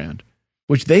skate shoe brand,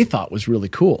 which they thought was really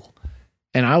cool.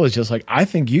 And I was just like, I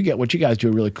think you get what you guys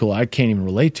do really cool. I can't even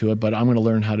relate to it, but I'm going to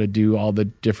learn how to do all the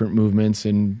different movements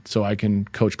and so I can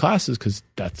coach classes because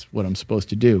that's what I'm supposed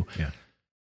to do. Yeah.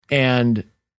 And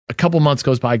a couple months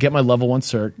goes by, I get my level 1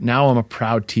 cert. Now I'm a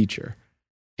proud teacher.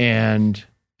 And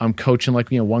I'm coaching like,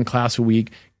 one class a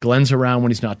week. Glenn's around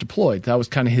when he's not deployed. That was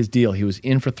kind of his deal. He was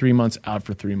in for 3 months, out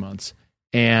for 3 months.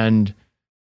 And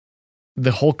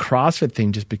the whole CrossFit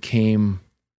thing just became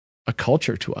a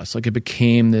culture to us. Like it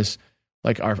became this,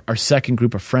 like our second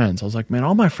group of friends. I was like, man,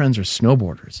 all my friends are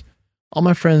snowboarders. All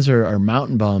my friends are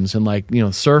mountain bums and like,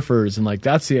 surfers. And like,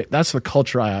 that's the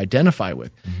culture I identify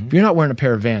with. If you're not wearing a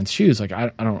pair of Vans shoes, like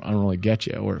I don't really get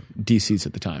you, or DC's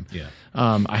at the time. Yeah.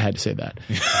 I had to say that.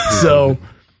 So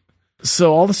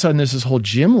So all of a sudden there's this whole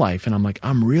gym life, and I'm like,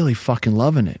 I'm really fucking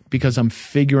loving it because I'm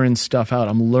figuring stuff out.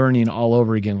 I'm learning all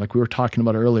over again. Like we were talking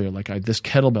about earlier, like this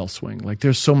kettlebell swing, like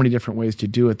there's so many different ways to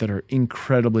do it that are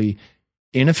incredibly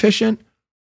inefficient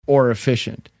or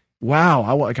efficient. Wow.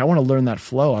 I want to learn that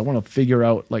flow. I want to figure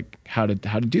out like how to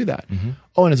do that. Mm-hmm.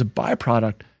 Oh, and as a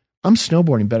byproduct, I'm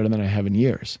snowboarding better than I have in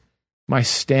years. My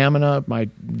stamina,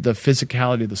 the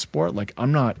physicality of the sport, like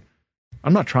I'm not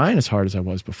trying as hard as I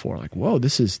was before. Like, whoa,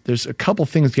 there's a couple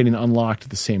things getting unlocked at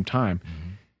the same time. Mm-hmm.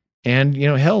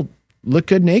 And, hell, look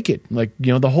good naked. Like,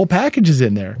 the whole package is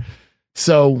in there.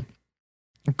 So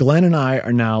Glenn and I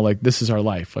are now like, this is our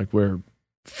life. Like we're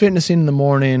fitnessing in the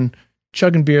morning,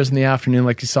 chugging beers in the afternoon,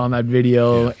 like you saw in that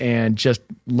video, and just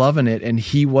loving it. And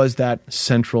he was that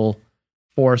central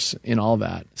force in all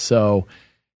that. So,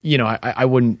 I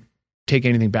wouldn't take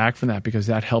anything back from that because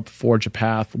that helped forge a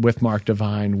path with Mark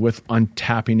Devine, with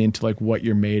untapping into like what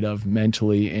you're made of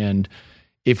mentally. And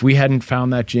if we hadn't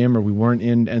found that gym or we weren't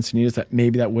in Encinitas, that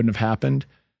maybe that wouldn't have happened.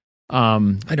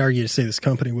 I'd argue to say this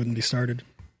company wouldn't be started.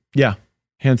 Yeah,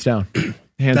 hands down.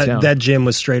 Down. That gym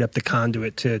was straight up the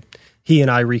conduit to he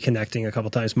and I reconnecting a couple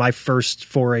times. My first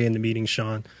foray into meeting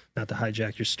Sean, not to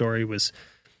hijack your story, was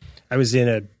I was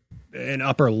in an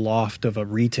upper loft of a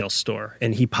retail store,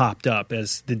 and he popped up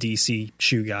as the DC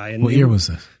shoe guy. And what year was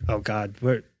this? Oh God,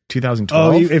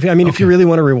 2012. Oh, if you really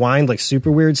want to rewind, like super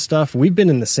weird stuff, we've been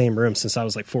in the same room since I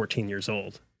was like 14 years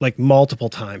old, like multiple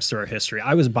times through our history.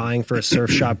 I was buying for a surf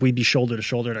shop. We'd be shoulder to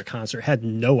shoulder at a concert. Had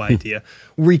no idea.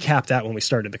 Recapped that when we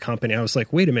started the company. I was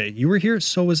like, wait a minute, you were here,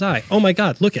 so was I. Oh my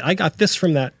God, look, I got this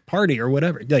from that party or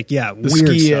whatever. Like, yeah,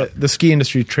 weird stuff. The ski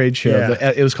industry trade show.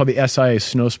 Yeah. It was called the SIA,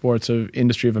 Snow Sports of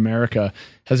Industry of America,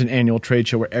 has an annual trade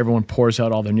show where everyone pours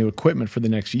out all their new equipment for the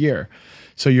next year.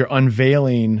 So you're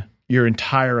unveiling your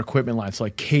entire equipment line. So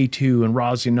like K2 and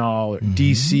Rossignol, or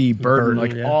DC,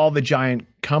 Burton, all the giant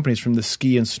companies from the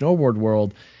ski and snowboard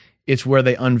world. It's where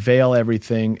they unveil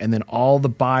everything, and then all the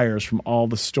buyers from all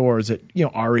the stores at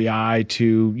REI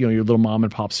to your little mom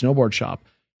and pop snowboard shop.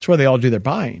 It's where they all do their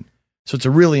buying. So it's a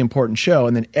really important show.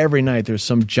 And then every night there's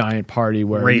some giant party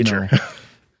where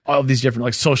all these different,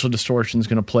 like Social Distortion's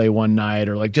going to play one night,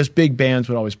 or like just big bands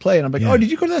would always play. And I'm like, oh,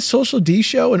 did you go to that Social D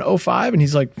show in 2005? And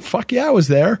he's like, fuck yeah, I was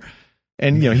there.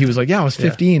 And he was like, yeah, I was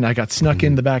 15. I got snuck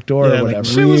in the back door or whatever.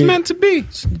 Like, it was meant to be.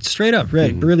 Straight up,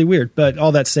 right? Really weird. But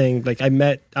all that saying, like I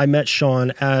met Sean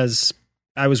as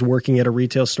I was working at a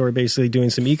retail store, basically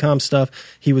doing some e-com stuff.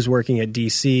 He was working at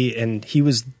DC, and he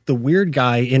was the weird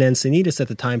guy in Encinitas at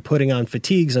the time, putting on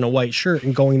fatigues and a white shirt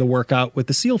and going to work out with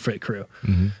the Seal Fit crew.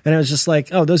 Mm-hmm. And I was just like,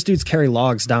 oh, those dudes carry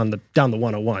logs down the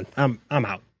 101. I'm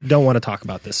out. Don't want to talk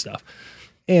about this stuff.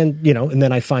 And and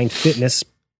then I find fitness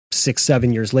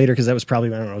 6-7 years later, because that was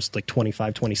probably, I don't know, I was like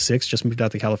 25, 26, just moved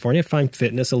out to California. Find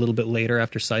fitness a little bit later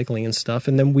after cycling and stuff.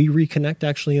 And then we reconnect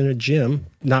actually in a gym,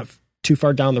 not too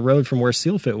far down the road from where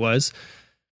Seal Fit was,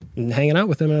 and hanging out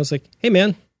with him. And I was like, hey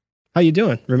man, how you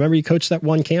doing? Remember you coached that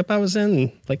one camp I was in?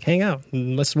 And like, hang out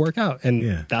and let's work out.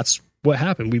 And that's what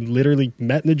happened. We literally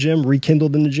met in the gym,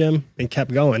 rekindled in the gym, and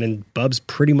kept going. And Bubs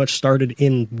pretty much started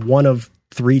in one of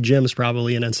 3 gyms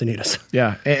probably in Encinitas.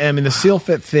 Yeah. I mean, the Seal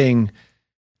Fit thing,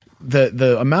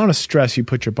 the amount of stress you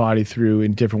put your body through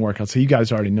in different workouts. So you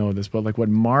guys already know this, but like what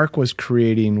Mark was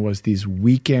creating was these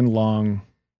weekend long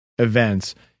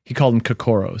events. He called them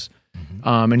Kokoros.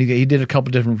 Mm-hmm. And he did a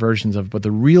couple different versions of it, but the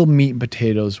real meat and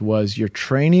potatoes was you're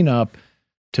training up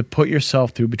to put yourself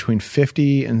through between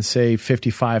 50 and say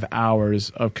 55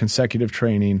 hours of consecutive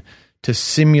training to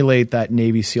simulate that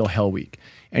Navy SEAL Hell Week.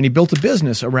 And he built a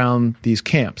business around these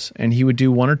camps, and he would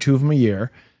do 1 or 2 of them a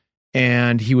year.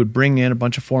 And he would bring in a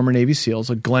bunch of former Navy SEALs.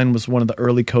 Like Glen was one of the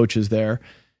early coaches there.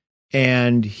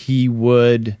 And he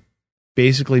would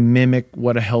basically mimic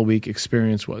what a Hell Week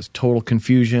experience was. Total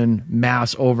confusion,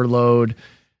 mass overload,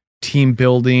 team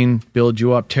building, build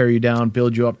you up, tear you down,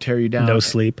 build you up, tear you down. No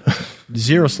sleep.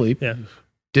 0 sleep. Yeah.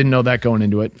 Didn't know that going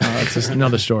into it. That's just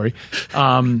another story.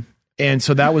 And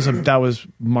so that was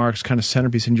Mark's kind of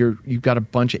centerpiece. And you've got a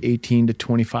bunch of 18 to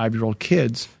 25-year-old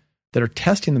kids that are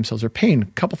testing themselves. They're paying a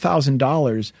couple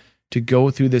 $1,000s to go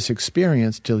through this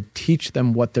experience to teach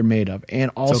them what they're made of.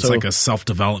 And also, so it's like a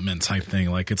self-development type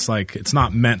thing. Like it's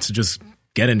not meant to just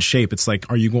get in shape. It's like,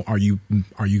 are you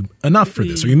enough for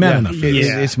this? Are you man enough for this?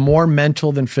 It's more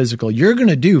mental than physical. You're going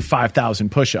to do 5,000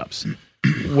 push-ups,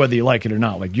 whether you like it or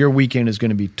not. Like your weekend is going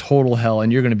to be total hell,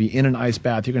 and you're going to be in an ice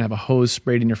bath. You're going to have a hose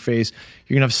sprayed in your face.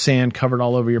 You're going to have sand covered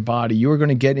all over your body. You are going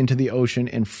to get into the ocean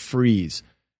and freeze,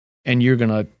 and you're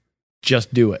going to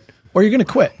just do it, or you're going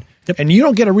to quit. Yep. And you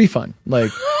don't get a refund.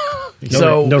 Like,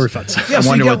 no refunds. I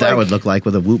wonder what that would look like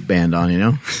with a Whoop band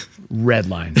on, red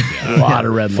line. A lot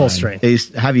of red full line. strength. They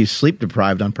have you sleep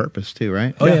deprived on purpose too,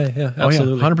 right? Oh yeah,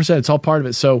 absolutely. 100%. It's all part of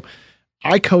it. So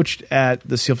I coached at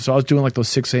the SEAL, so I was doing like those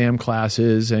 6 a.m.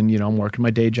 classes, and I'm working my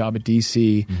day job at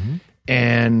DC,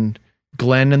 and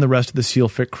Glen and the rest of the SEAL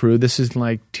Fit crew, this is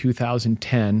like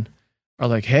 2010, are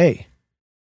like, hey,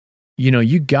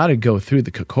 you got to go through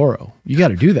the Kokoro. You got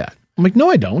to do that. I'm like, no,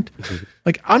 I don't.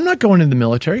 Like, I'm not going into the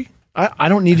military. I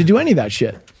don't need to do any of that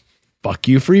shit. Fuck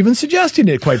you for even suggesting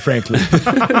it, quite frankly.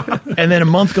 And then a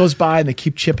month goes by and they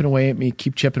keep chipping away at me.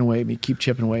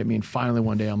 And finally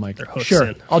one day I'm like,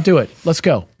 sure, I'll do it. Let's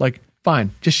go. Like,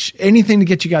 fine. Just anything to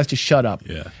get you guys to shut up.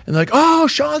 Yeah. And they're like, oh,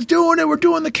 Sean's doing it. We're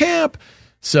doing the camp.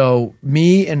 So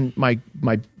me and my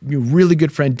really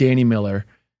good friend, Danny Miller,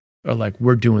 are like,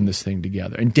 we're doing this thing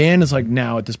together. And Dan is like,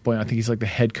 now at this point, I think he's like the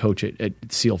head coach at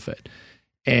SEAL Fit.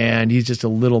 And he's just a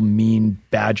little mean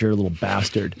badger, little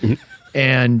bastard.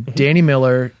 And Danny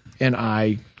Miller and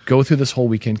I go through this whole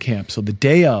weekend camp. So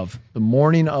the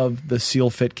morning of the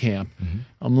SEAL Fit camp,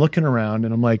 I'm looking around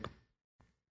and I'm like,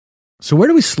 so where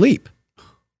do we sleep?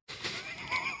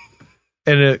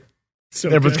 And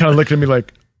everyone's kind of looking at me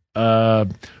like,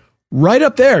 right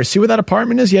up there. See where that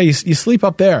apartment is? Yeah, you sleep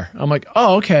up there. I'm like,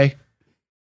 oh, okay.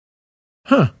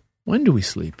 Huh. When do we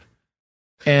sleep?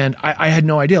 And I had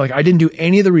no idea. Like, I didn't do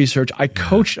any of the research. I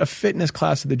coached a fitness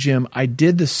class at the gym. I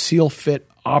did the SEAL Fit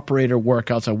operator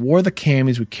workouts. I wore the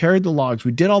camis. We carried the logs.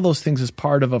 We did all those things as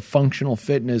part of a functional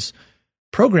fitness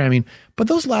programming. But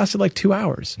those lasted like 2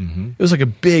 hours. It was like a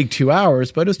big 2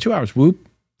 hours, but it was 2 hours. Whoop,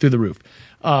 through the roof.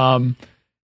 And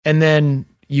then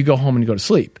you go home and you go to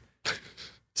sleep.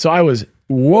 So I was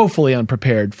woefully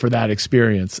unprepared for that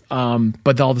experience.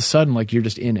 But all of a sudden, like, you're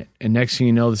just in it. And next thing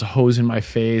you know, there's a hose in my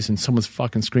face and someone's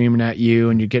fucking screaming at you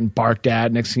and you're getting barked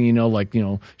at. Next thing you know, like,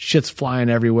 shit's flying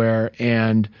everywhere.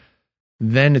 And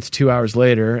then it's 2 hours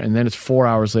later, and then it's 4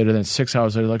 hours later, then it's 6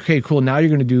 hours later. Like, okay, cool. Now you're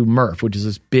going to do Murph, which is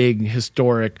this big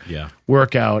historic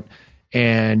workout.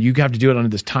 And you have to do it under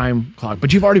this time clock,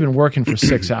 but you've already been working for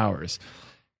 6 hours.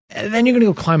 And then you're going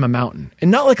to go climb a mountain,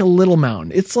 and not like a little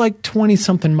mountain. It's like 20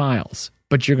 something miles.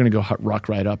 But you're going to go rock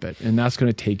right up it. And that's going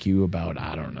to take you about,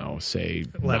 I don't know, say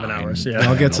 11 hours. Yeah.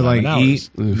 I'll get to like eat,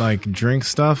 like drink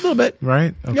stuff. A little bit.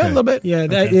 Right? Okay. Yeah, a little bit. Yeah.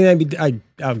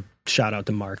 I shout out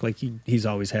to Mark. Like, he's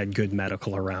always had good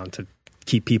medical around to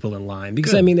keep people in line.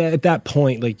 Because, I mean, at that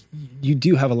point, like, you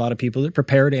do have a lot of people that are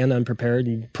prepared and unprepared.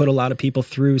 You put a lot of people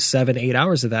through 7-8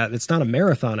 hours of that. It's not a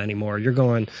marathon anymore. You're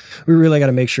going, we really got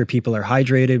to make sure people are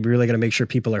hydrated. We really got to make sure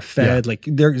people are fed. Like,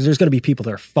 there's going to be people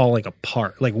that are falling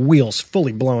apart, like wheels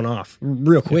fully blown off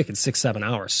real quick in 6-7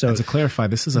 hours. So, and to clarify,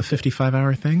 this is a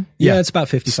 55-hour thing? Yeah, it's about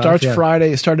 55.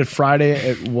 It started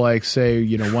Friday at like, say,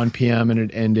 1 p.m. and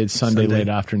it ended Sunday late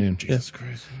afternoon. Jesus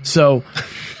Christ.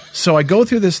 So I go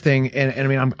through this thing, and I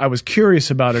mean, I was curious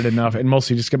about it enough, and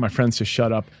mostly just get my friends to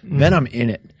shut up. Then I'm in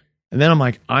it. And then I'm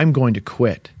like, I'm going to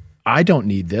quit. I don't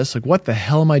need this. Like, what the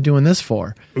hell am I doing this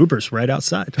for? Uber's right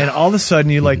outside. And all of a sudden,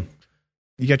 you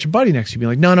got your buddy next to you,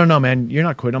 being like, no, man, you're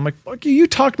not quitting. I'm like, fuck you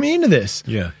talked me into this.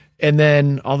 Yeah. And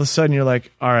then all of a sudden, you're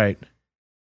like, all right,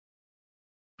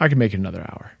 I can make it another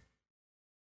hour.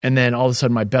 And then all of a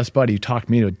sudden, my best buddy who talked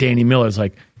me into it, Danny Miller, is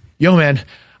like, yo, man,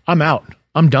 I'm out.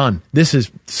 I'm done. This is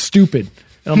stupid.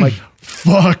 And I'm like,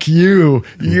 fuck you.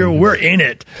 We're in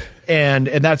it. And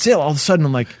that's it. All of a sudden,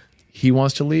 I'm like, he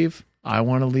wants to leave. I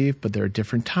want to leave, but there are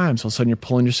different times. All of a sudden, you're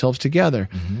pulling yourselves together.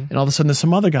 And all of a sudden, there's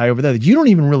some other guy over there that you don't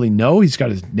even really know. He's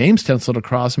got his name stenciled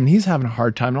across him, and he's having a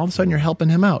hard time. And all of a sudden, you're helping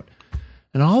him out.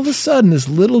 And all of a sudden, this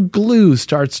little glue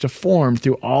starts to form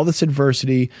through all this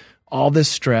adversity, all this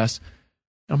stress.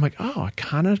 And I'm like, oh, I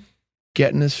kind of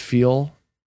getting this feel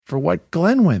for what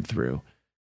Glen went through.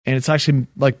 And it's actually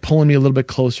like pulling me a little bit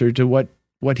closer to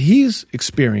what he's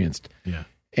experienced. Yeah.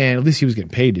 And at least he was getting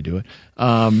paid to do it.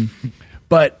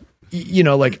 But,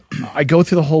 like, I go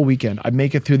through the whole weekend. I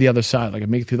make it through the other side. Like, I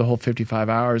make it through the whole 55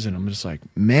 hours, and I'm just like,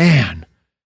 man,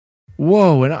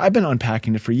 whoa. And I've been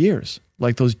unpacking it for years.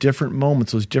 Like, those different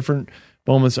moments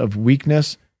of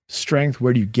weakness, strength.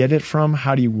 Where do you get it from?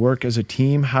 How do you work as a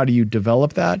team? How do you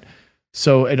develop that?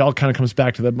 So it all kind of comes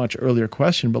back to that much earlier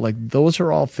question, but like, those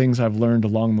are all things I've learned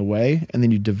along the way, and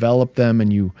then you develop them,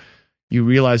 and you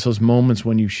realize those moments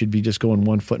when you should be just going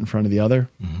one foot in front of the other,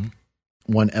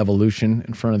 one evolution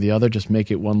in front of the other. Just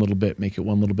make it one little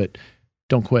bit.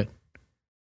 Don't quit.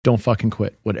 Don't fucking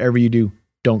quit. Whatever you do,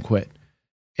 don't quit.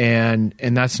 And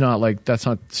that's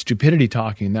not stupidity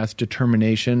talking. That's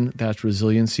determination. That's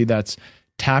resiliency. That's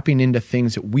tapping into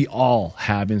things that we all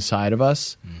have inside of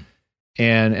us.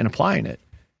 And applying it.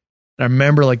 And I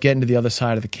remember like getting to the other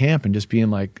side of the camp and just being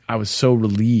like, I was so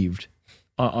relieved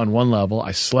on one level.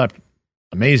 I slept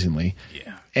amazingly.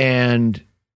 Yeah. And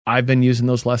I've been using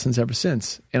those lessons ever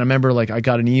since. And I remember like I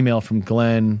got an email from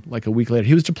Glen like a week later.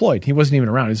 He was deployed. He wasn't even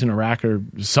around. He was in Iraq or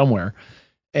somewhere.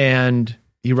 And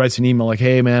he writes an email like,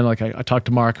 hey man, like I talked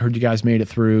to Mark, heard you guys made it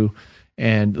through.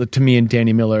 And to me and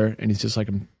Danny Miller. And he's just like,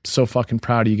 I'm so fucking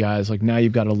proud of you guys. Like now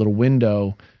you've got a little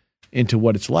window into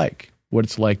what it's like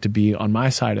to be on my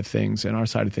side of things and our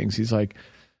side of things. He's like,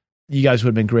 you guys would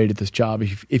have been great at this job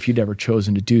if you'd ever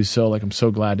chosen to do so. Like, I'm so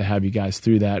glad to have you guys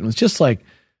through that. And it's just like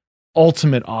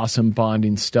ultimate awesome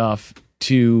bonding stuff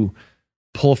to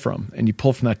pull from. And you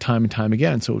pull from that time and time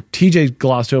again. So TJ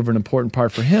glossed over an important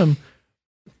part for him.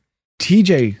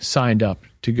 TJ signed up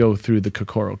to go through the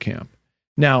Kokoro camp.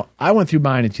 Now, I went through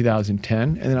mine in 2010,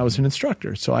 and then I was an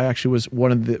instructor. So I actually was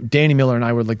Danny Miller and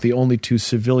I were like the only two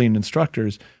civilian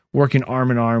instructors working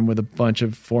arm in arm with a bunch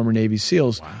of former Navy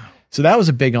SEALs. Wow. So that was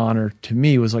a big honor to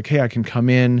me. It was like, hey, I can come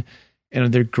in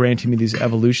and they're granting me these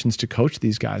evolutions to coach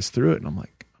these guys through it. And I'm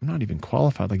like, I'm not even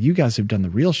qualified. Like, you guys have done the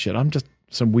real shit. I'm just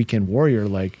some weekend warrior,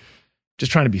 like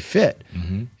just trying to be fit.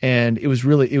 Mm-hmm. And it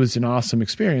was an awesome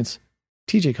experience.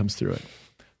 TJ comes through it.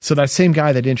 So that same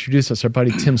guy that introduced us, our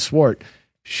buddy Tim Swart,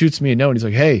 shoots me a note and he's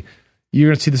like, hey, you're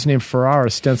going to see this name Ferrara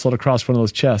stenciled across one of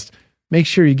those chests. Make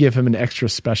sure you give him an extra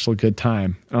special good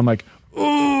time. And I'm like,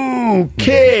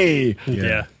 okay.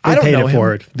 Yeah. They paid it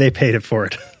for it. They paid it for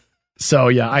it. So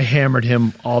yeah, I hammered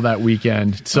him all that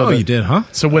weekend. So you did, huh?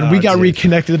 So when we got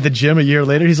reconnected at the gym a year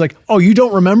later, he's like, oh, you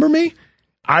don't remember me?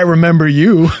 I remember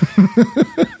you.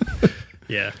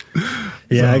 Yeah.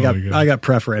 Yeah. I got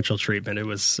preferential treatment. It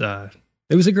was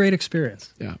a great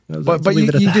experience. Yeah. But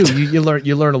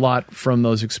you learn a lot from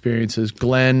those experiences.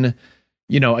 Glen,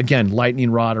 again, lightning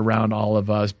rod around all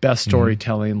of us, best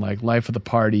storytelling, like life of the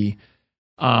party.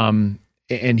 And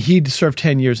he'd served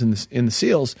 10 years in the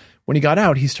SEALs. When he got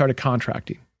out, he started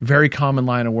contracting. Very common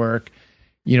line of work.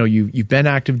 You've been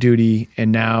active duty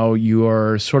and now you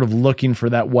are sort of looking for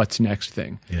that what's next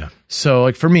thing. Yeah. So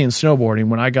like for me in snowboarding,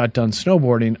 when I got done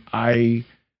snowboarding, I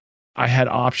had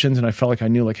options and I felt like I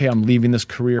knew like, hey, I'm leaving this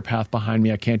career path behind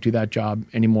me. I can't do that job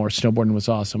anymore. Snowboarding was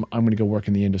awesome. I'm going to go work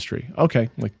in the industry. Okay.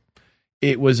 Like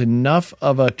it was enough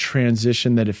of a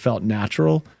transition that it felt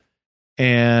natural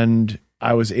and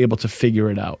I was able to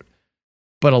figure it out.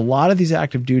 But a lot of these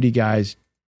active duty guys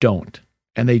don't,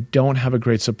 and they don't have a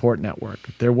great support network.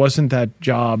 There wasn't that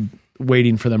job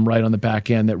waiting for them right on the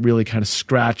back end that really kind of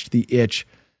scratched the itch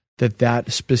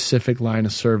that specific line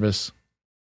of service,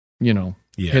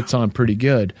 hits on pretty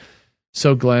good.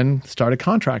 So Glen started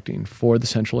contracting for the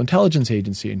Central Intelligence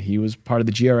Agency, and he was part of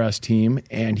the GRS team,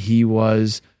 and he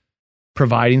was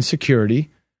providing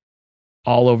security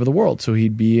all over the world. So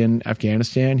he'd be in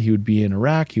Afghanistan, he would be in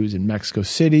Iraq, he was in Mexico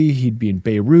City, he'd be in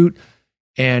Beirut,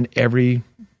 and every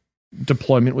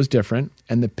deployment was different,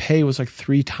 and the pay was like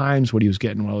 3 times what he was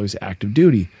getting while he was active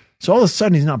duty. So all of a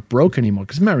sudden he's not broke anymore,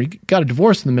 because remember, he got a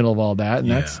divorce in the middle of all that, and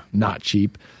that's not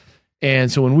cheap.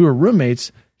 And so when we were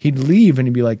roommates, he'd leave and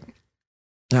he'd be like,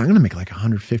 I'm going to make like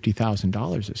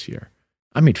 $150,000 this year.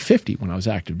 I made 50 when I was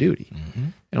active duty. Mm-hmm.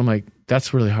 And I'm like,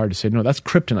 that's really hard to say. No, that's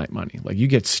kryptonite money. Like you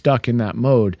get stuck in that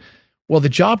mode. Well, the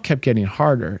job kept getting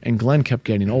harder and Glen kept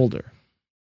getting older.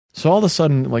 So all of a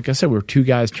sudden, like I said, we were 2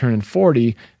 guys turning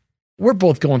 40. We're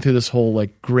both going through this whole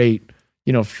like great,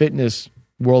 fitness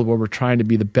world where we're trying to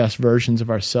be the best versions of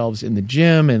ourselves in the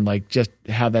gym and like just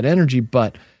have that energy.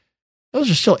 But those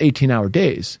are still 18-hour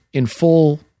days in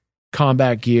full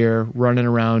combat gear, running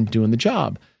around doing the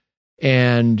job.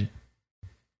 And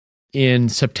in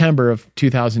September of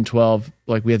 2012,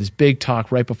 like we had this big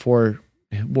talk right before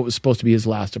what was supposed to be his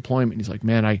last deployment. He's like,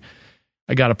 man, I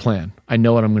got a plan. I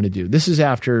know what I'm going to do. This is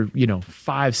after,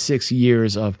 5-6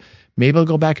 years of maybe I'll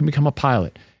go back and become a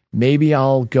pilot. Maybe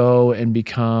I'll go and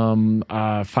become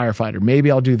a firefighter.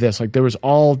 Maybe I'll do this. Like there was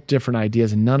all different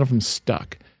ideas and none of them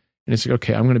stuck. And it's like,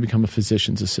 okay, I'm going to become a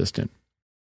physician's assistant.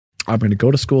 I'm going to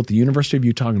go to school at the University of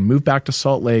Utah. I'm going to move back to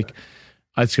Salt Lake.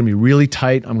 It's going to be really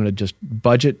tight. I'm going to just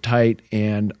budget tight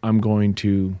and I'm going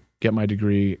to get my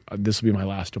degree. This will be my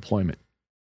last deployment.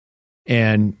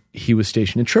 And he was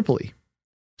stationed in Tripoli.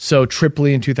 So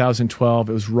Tripoli in 2012,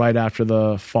 it was right after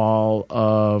the fall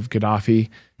of Gaddafi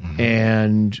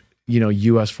and,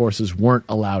 U.S. forces weren't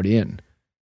allowed in.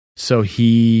 So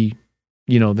he,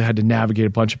 they had to navigate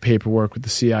a bunch of paperwork with the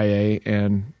CIA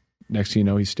and next thing you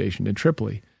know, he's stationed in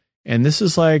Tripoli. And this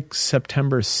is like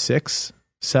September 6th,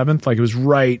 7th, like it was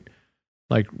right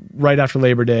after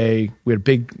Labor Day. We had a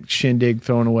big shindig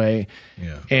thrown away.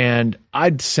 Yeah. And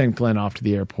I'd sent Glen off to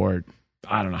the airport,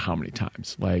 I don't know how many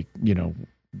times, like,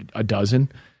 a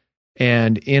dozen.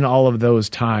 And in all of those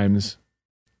times,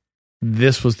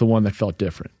 this was the one that felt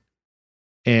different.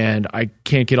 And I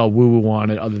can't get all woo-woo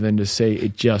on it other than to say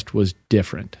it just was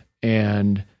different.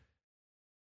 And,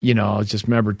 you know, I just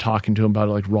remember talking to him about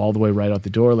it, like all the way right out the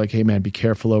door, like, hey man, be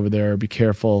careful over there, be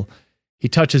careful. He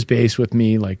touches base with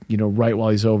me, like, you know, right while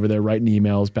he's over there writing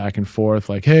emails back and forth,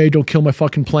 like, hey, don't kill my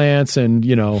fucking plants, and,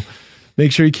 you know,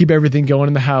 make sure you keep everything going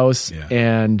in the house. Yeah.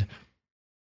 And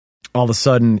all of a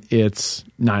sudden it's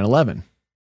 9/11.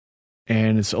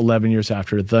 And it's 11 years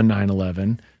after the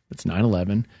 9/11. It's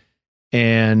 9/11.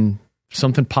 And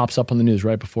something pops up on the news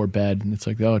right before bed. And it's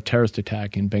like, oh, a terrorist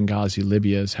attack in Benghazi,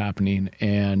 Libya is happening.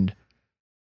 And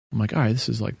I'm like, all right, this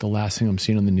is like the last thing I'm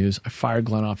seeing on the news. I fired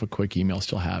Glenn off a quick email,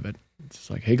 still have it. It's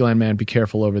like, hey, Glenn, man, be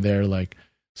careful over there. Like,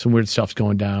 some weird stuff's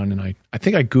going down. And I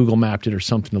think I Google mapped it or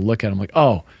something to look at. I'm like,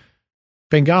 oh,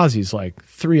 Benghazi's like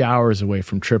 3 hours away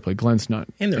from Tripoli. Glenn's not.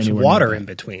 And there's water in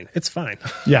between. It's fine.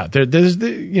 Yeah, there's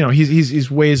the, you know, he's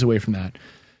ways away from that.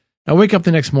 I wake up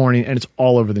the next morning and it's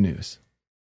all over the news.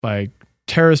 Like,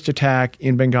 terrorist attack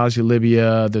in Benghazi,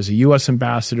 Libya. There's a U.S.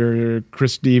 ambassador.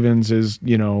 Chris Stevens is,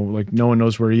 you know, like no one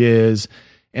knows where he is.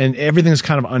 And everything's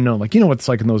kind of unknown. Like, you know what it's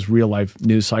like in those real life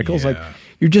news cycles? Yeah. Like,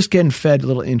 you're just getting fed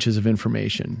little inches of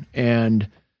information. And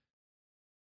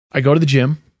I go to the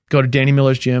gym, go to Danny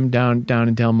Miller's gym down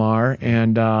in Del Mar,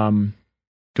 and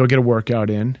go get a workout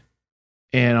in.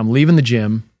 And I'm leaving the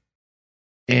gym.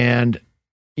 And,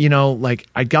 you know, like,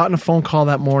 I'd gotten a phone call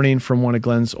that morning from one of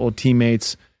Glenn's old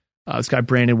teammates, this guy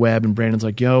Brandon Webb, and Brandon's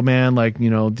like, yo, man, like, you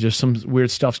know, there's some weird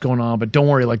stuff's going on, but don't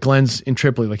worry, like, Glenn's in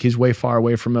Tripoli, like, he's way far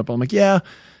away from it. But I'm like, yeah,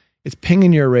 it's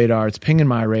pinging your radar, it's pinging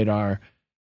my radar,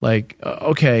 like,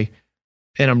 okay.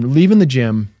 And I'm leaving the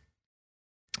gym,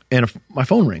 and my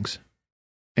phone rings,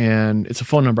 and it's a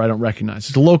phone number I don't recognize.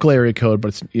 It's a local area code, but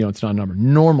it's, you know, it's not a number.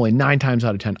 Normally, 9 times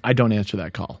out of 10, I don't answer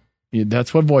that call.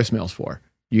 That's what voicemail's for.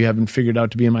 You haven't figured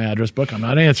out to be in my address book, I'm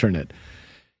not answering it.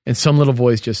 And some little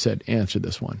voice just said, answer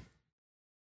this one.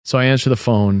 So I answer the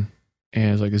phone,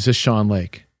 and it's like, is this Sean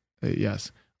Lake?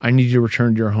 Yes. I need you to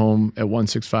return to your home at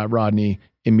 165 Rodney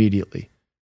immediately.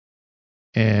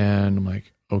 And I'm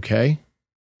like, okay.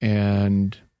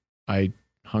 And I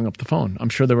hung up the phone. I'm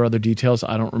sure there were other details.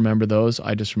 I don't remember those.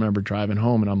 I just remember driving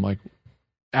home, and I'm like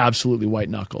absolutely white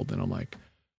knuckled. And I'm like,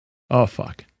 oh,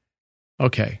 fuck.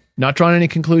 Okay. Not drawing any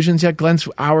conclusions yet. Glenn's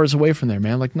hours away from there,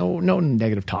 man. Like, no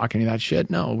negative talk, any of that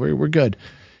shit. No, we're good.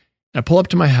 And I pull up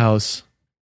to my house,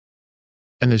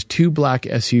 and there's 2 black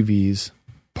SUVs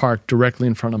parked directly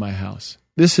in front of my house.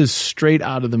 This is straight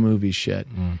out of the movie shit.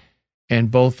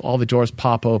 And all the doors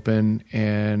pop open,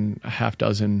 and a half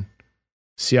dozen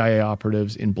CIA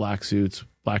operatives in black suits,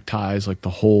 black ties, like the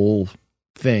whole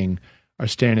thing, are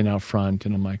standing out front.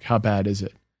 And I'm like, how bad is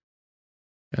it?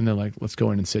 And they're like, let's go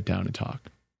in and sit down and talk.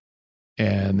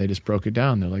 And they just broke it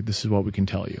down. They're like, this is what we can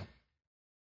tell you.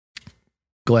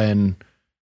 Glen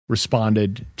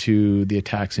responded to the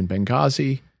attacks in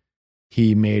Benghazi.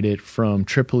 He made it from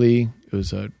Tripoli. It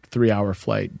was a 3-hour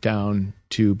flight down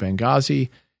to Benghazi,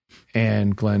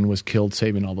 and Glen was killed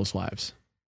saving all those lives.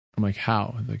 I'm like,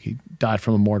 how? Like, he died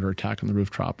from a mortar attack on the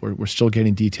rooftop. We're still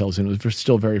getting details, and it was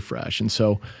still very fresh. And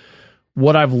so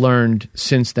what I've learned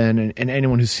since then, and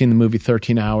anyone who's seen the movie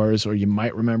 13 Hours, or you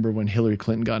might remember when Hillary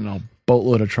Clinton got in a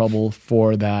boatload of trouble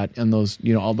for that and those,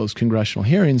 you know, all those congressional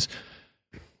hearings,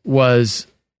 was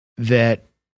that,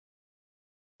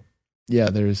 yeah,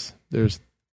 there's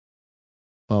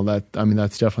well, that, I mean,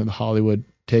 that's definitely the Hollywood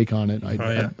take on it.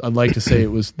 I'd like to say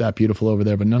it was that beautiful over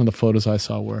there, but none of the photos I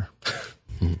saw were.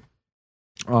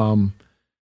 But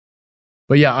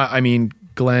yeah, I mean,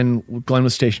 Glen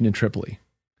was stationed in Tripoli.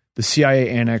 The CIA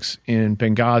annex in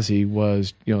Benghazi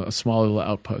was, you know, a small little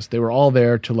outpost. They were all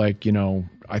there to, like, you know,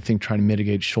 I think try to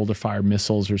mitigate shoulder fire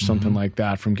missiles or something like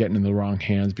that from getting in the wrong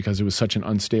hands, because it was such an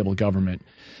unstable government.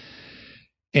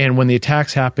 And when the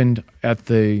attacks happened at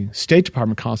the State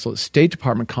Department consulate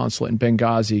in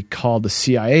Benghazi called the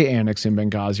CIA annex in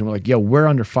Benghazi, and we're like, yo, we're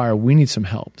under fire. We need some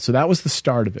help. So that was the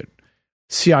start of it.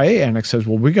 CIA annex says,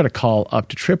 well, we got to call up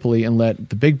to Tripoli and let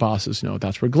the big bosses know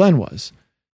that's where Glen was.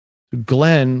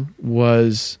 Glen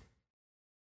was,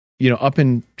 you know, up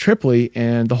in Tripoli,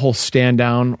 and the whole stand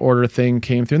down order thing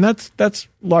came through. And that's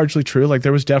largely true. Like,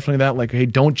 there was definitely that, like, hey,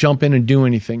 don't jump in and do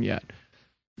anything yet.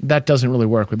 That doesn't really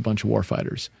work with a bunch of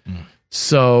warfighters.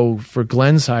 So for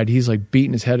Glen's side, he's like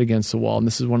beating his head against the wall. And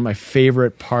this is one of my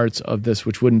favorite parts of this,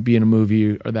 which wouldn't be in a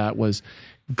movie, or that was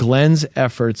Glen's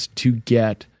efforts to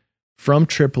get from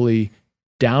Tripoli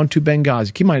down to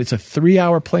Benghazi. Keep in mind, it's a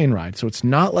 3-hour plane ride. So it's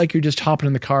not like you're just hopping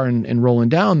in the car and rolling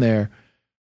down there.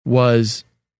 Was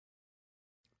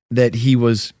that he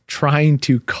was trying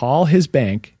to call his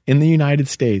bank in the United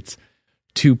States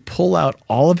to pull out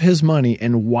all of his money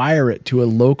and wire it to a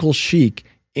local sheik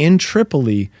in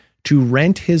Tripoli to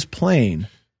rent his plane,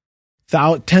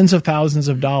 tens of thousands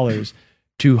of dollars,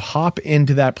 to hop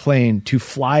into that plane to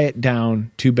fly it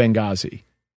down to Benghazi.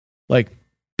 Like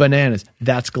bananas.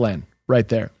 That's Glen right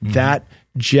there. Mm-hmm. That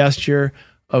gesture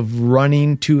of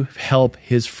running to help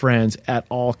his friends at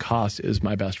all costs is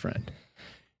my best friend.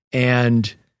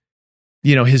 And,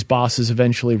 you know, his bosses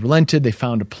eventually relented. They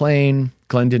found a plane.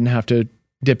 Glen didn't have to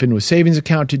dip into a savings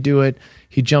account to do it.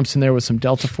 He jumps in there with some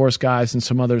Delta Force guys and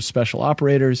some other special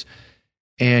operators,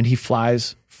 and he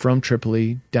flies from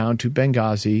Tripoli down to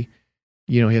Benghazi.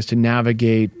 You know, he has to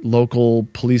navigate local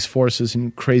police forces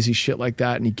and crazy shit like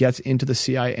that, and he gets into the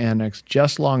CI annex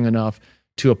just long enough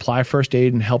to apply first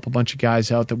aid and help a bunch of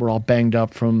guys out that were all banged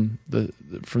up from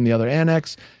the other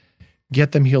annex,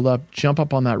 get them healed up, jump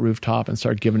up on that rooftop and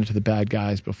start giving it to the bad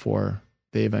guys before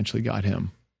they eventually got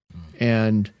him.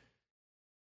 And,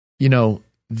 you know,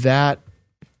 that,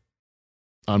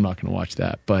 I'm not going to watch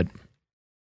that, but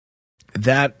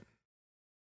that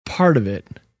part of it,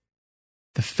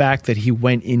 the fact that he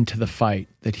went into the fight,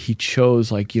 that he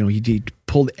chose, like, you know, he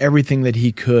pulled everything that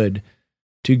he could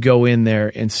to go in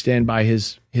there and stand by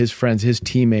his friends, his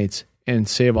teammates, and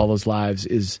save all those lives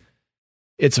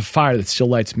it's a fire that still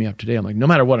lights me up today. I'm like, no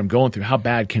matter what I'm going through, how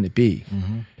bad can it be?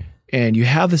 Mm-hmm. And you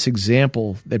have this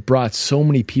example that brought so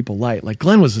many people light. Like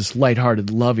Glen was this lighthearted,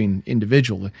 loving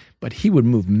individual, but he would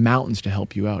move mountains to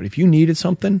help you out. If you needed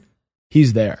something,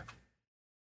 he's there.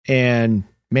 And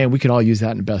man, we could all use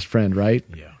that in a best friend, right?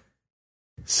 Yeah.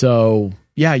 So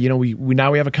yeah, you know, we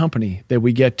now have a company that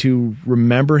we get to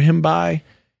remember him by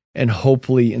and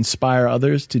hopefully inspire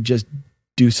others to just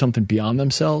do something beyond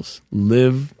themselves,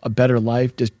 live a better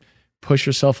life, just push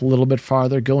yourself a little bit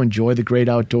farther, go enjoy the great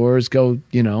outdoors, go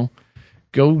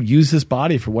use this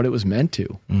body for what it was meant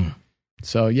to. Mm.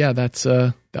 So yeah,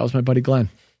 that was my buddy Glen.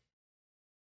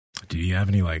 Do you have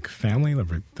any like family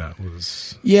that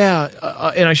was? Yeah,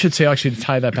 and I should say, actually, to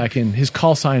tie that back in, his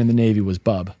call sign in the Navy was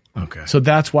Bub. Okay, so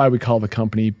that's why we call the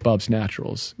company Bub's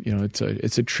Naturals. You know,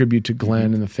 it's a tribute to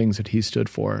Glen and the things that he stood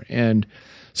for. And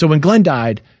so when Glen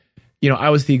died, you know,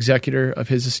 I was the executor of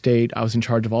his estate. I was in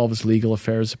charge of all of his legal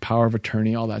affairs, the power of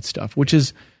attorney, all that stuff, which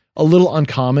is a little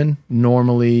uncommon.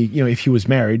 Normally, you know, if he was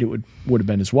married, it would have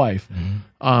been his wife,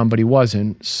 but he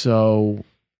wasn't. So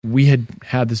we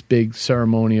had this big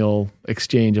ceremonial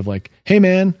exchange of like, hey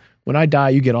man, when I die,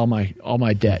 you get all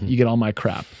my debt, you get all my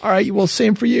crap. All right, well,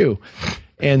 same for you.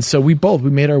 And so we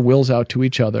made our wills out to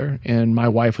each other, and my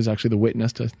wife was actually the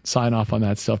witness to sign off on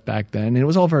that stuff back then. And it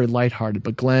was all very lighthearted,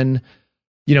 but Glen,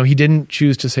 you know, he didn't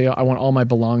choose to say, I want all my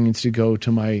belongings to go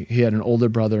to he had an older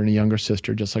brother and a younger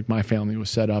sister, just like my family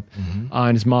was set up.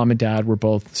 And his mom and dad were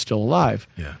both still alive.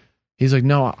 Yeah. He's like,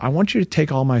 no, I want you to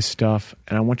take all my stuff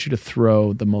and I want you to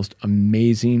throw the most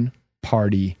amazing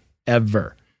party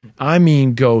ever. I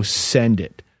mean, go send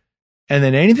it. And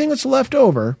then anything that's left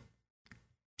over,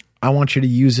 I want you to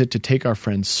use it to take our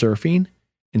friends surfing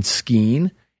and skiing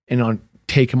and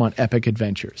take them on epic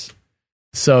adventures.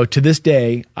 So to this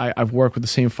day, I've worked with the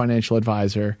same financial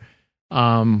advisor.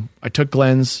 I took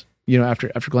Glen's, you know, after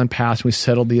Glen passed, we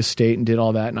settled the estate and did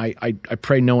all that. And I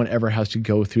pray no one ever has to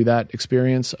go through that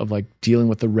experience of like dealing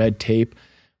with the red tape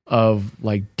of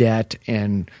like debt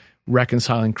and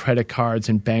reconciling credit cards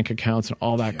and bank accounts and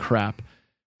all that crap.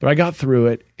 But I got through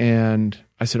it and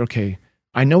I said, okay,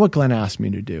 I know what Glen asked me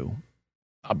to do,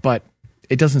 but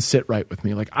it doesn't sit right with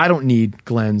me. Like, I don't need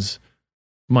Glen's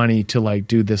money to like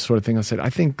do this sort of thing. I said, I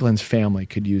think Glen's family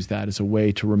could use that as a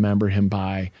way to remember him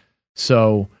by.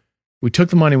 So we took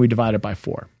the money, we divided it by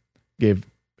 4. Gave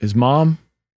his mom,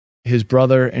 his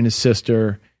brother, and his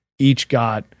sister each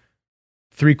got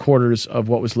 3/4 of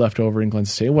what was left over in Glen's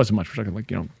estate. It wasn't much. We're talking like,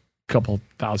 you know, a couple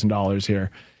 $1,000s here.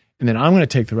 And then I'm going to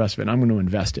take the rest of it and I'm going to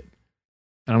invest it.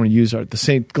 And I'm going to use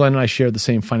Glen and I shared the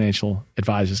same financial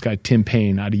advisor, this guy, Tim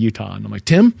Payne out of Utah. And I'm like,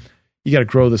 Tim, you got to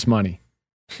grow this money.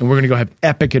 And we're going to go have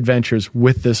epic adventures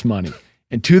with this money.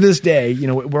 And to this day, you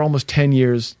know, we're almost 10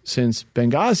 years since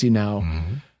Benghazi now.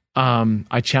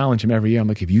 I challenge him every year. I'm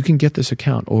like, if you can get this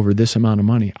account over this amount of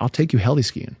money, I'll take you heli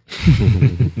skiing.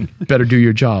 Better do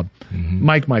your job.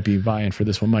 Mike might be vying for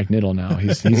this one. Mike Niddle now.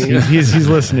 He's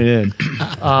listening in.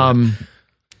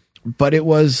 But it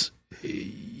was,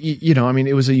 you know, I mean,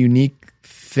 it was a unique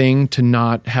thing to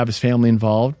not have his family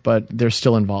involved, but they're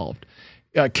still involved.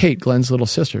 Kate, Glen's little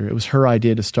sister, it was her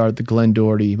idea to start the Glen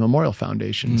Doherty Memorial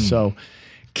Foundation. So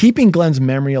keeping Glen's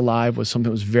memory alive was something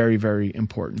that was very, very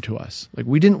important to us. Like,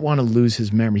 we didn't want to lose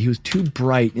his memory. He was too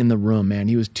bright in the room, man.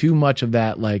 He was too much of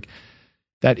that, like,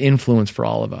 that influence for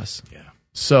all of us. Yeah.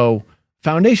 So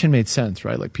foundation made sense,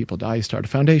 right? Like, people die, you start a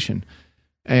foundation.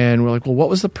 And we're like, well, what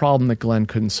was the problem that Glenn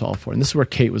couldn't solve for? And this is where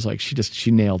Kate was like,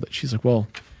 she nailed it. She's like, well,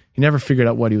 he never figured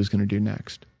out what he was going to do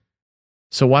next.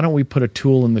 So why don't we put a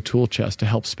tool in the tool chest to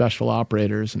help special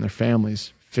operators and their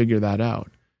families figure that out?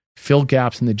 Fill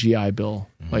gaps in the GI Bill,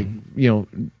 like,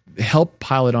 help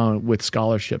pile it on with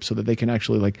scholarships so that they can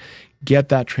actually like get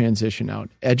that transition out,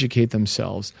 educate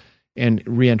themselves, and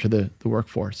re-enter the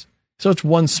workforce. So it's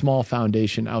one small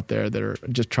foundation out there that are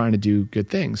just trying to do good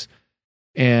things.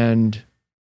 And,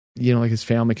 like his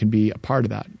family can be a part of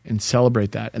that and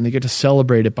celebrate that. And they get to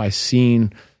celebrate it by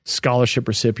seeing scholarship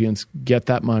recipients get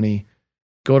that money,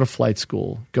 go to flight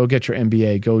school, go get your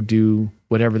MBA, go do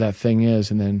whatever that thing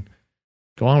is, and then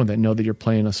go on with it. Know that you're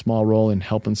playing a small role in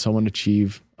helping someone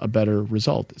achieve a better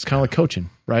result. It's kind of like coaching,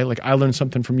 right? Like I learned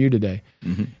something from you today,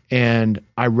 and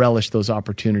I relish those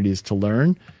opportunities to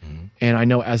learn. And I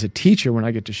know as a teacher, when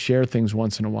I get to share things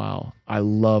once in a while, I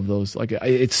love those. Like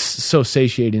it's so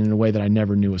satiating in a way that I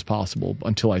never knew was possible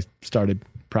until I started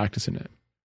practicing it.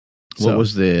 What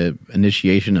was the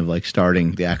initiation of like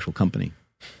starting the actual company?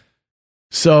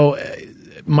 So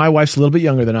my wife's a little bit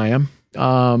younger than I am.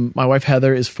 My wife,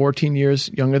 Heather, is 14 years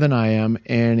younger than I am.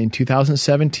 And in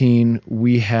 2017,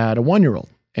 we had a 1-year-old,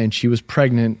 and she was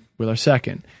pregnant with our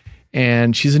second.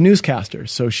 And she's a newscaster.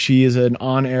 So she is an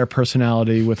on-air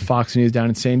personality with Fox News down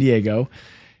in San Diego.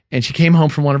 And she came home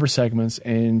from one of her segments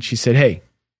and she said, hey,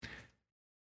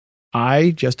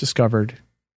 I just discovered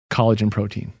collagen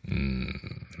protein.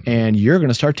 And you're going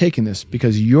to start taking this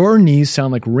because your knees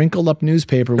sound like wrinkled up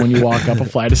newspaper when you walk up a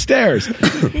flight of stairs.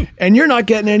 And you're not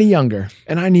getting any younger.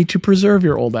 And I need to preserve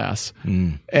your old ass.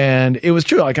 And it was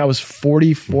true. Like I was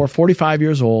 44, 45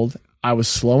 years old. I was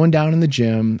slowing down in the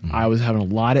gym. I was having a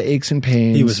lot of aches and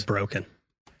pains. He was broken.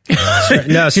 He's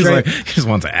like, he just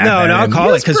wants to add that I'll in.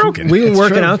 call it because we were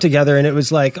working true. out together, and it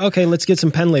was like, okay, let's get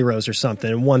some Penley rows or something,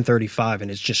 and 135,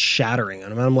 and it's just shattering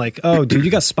on him. I'm like, oh, dude,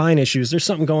 you got spine issues. There's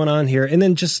something going on here. And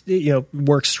then just,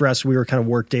 work stress. We were kind of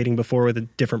work dating before with a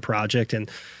different project,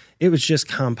 and it was just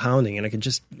compounding.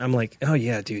 And I'm like, oh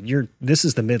yeah, dude, this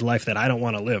is the midlife that I don't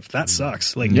want to live. That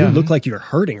sucks. Like you look like you're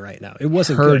hurting right now. It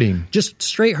wasn't hurting. Good. Just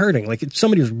straight hurting. Like if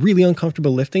somebody was really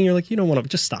uncomfortable lifting, you're like, you don't want to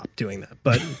just stop doing that.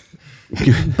 But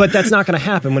but that's not going to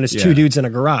happen when it's two dudes in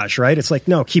a garage, right? It's like,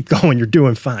 no, keep going. You're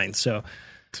doing fine. So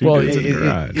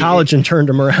collagen turned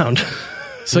him around.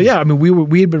 So yeah, I mean,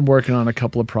 we had been working on a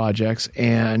couple of projects,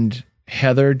 and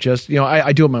Heather just,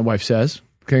 I do what my wife says.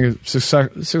 Okay,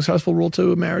 successful rule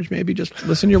to a marriage, maybe just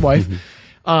listen to your wife.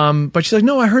 But she's like,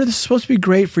 no, I heard this is supposed to be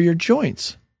great for your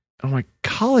joints. And I'm like,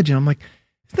 collagen? I'm like,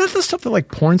 isn't that the stuff that like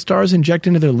porn stars inject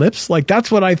into their lips? Like that's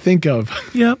what I think of.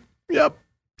 Yep.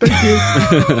 Thank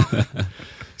you.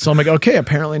 So I'm like, okay,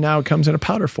 apparently now it comes in a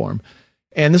powder form.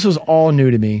 And this was all new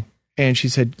to me. And she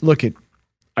said, look,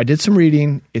 I did some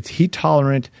reading. It's heat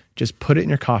tolerant. Just put it in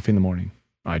your coffee in the morning.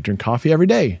 I drink coffee every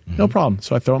day. No problem.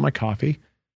 So I throw in my coffee.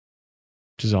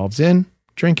 Dissolves in,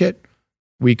 drink it.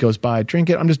 Week goes by, drink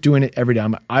it. I'm just doing it every day.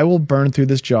 I will burn through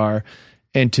this jar.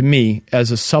 And to me,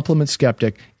 as a supplement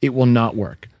skeptic, it will not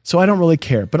work. So I don't really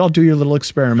care, but I'll do your little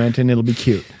experiment and it'll be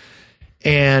cute.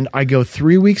 And I go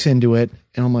 3 weeks into it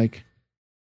and I'm like,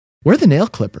 where are the nail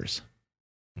clippers?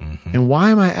 And why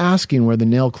am I asking where the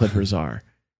nail clippers are?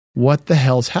 What the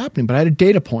hell's happening? But I had a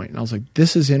data point and I was like,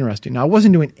 this is interesting. Now I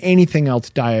wasn't doing anything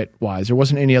else diet wise. There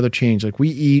wasn't any other change. Like we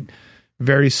eat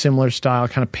very similar style,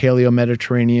 kind of paleo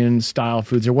Mediterranean style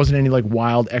foods. There wasn't any like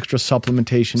wild extra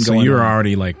supplementation going on. So you were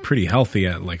already like pretty healthy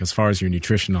at like as far as your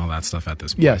nutrition and all that stuff at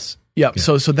this point. Yes. Yep.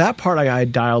 Yeah. So that part I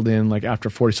dialed in like after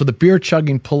 40. So the beer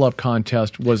chugging pull-up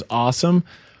contest was awesome,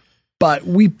 but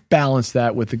we balanced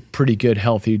that with a pretty good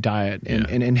healthy diet.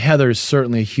 And Heather is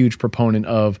certainly a huge proponent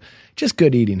of just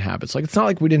good eating habits. Like it's not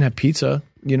like we didn't have pizza,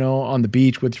 on the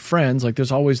beach with friends. Like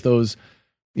there's always those,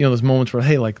 those moments where,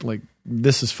 hey, like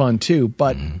this is fun too,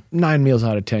 but 9 meals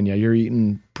out of 10, you're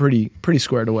eating pretty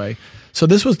squared away. So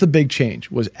this was the big change,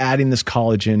 was adding this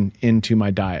collagen into my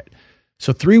diet.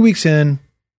 So 3 weeks in,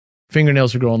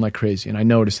 fingernails are growing like crazy. And I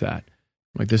noticed that.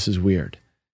 I'm like, this is weird.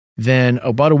 Then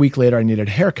about a week later, I needed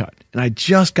a haircut. And I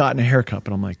just gotten a haircut,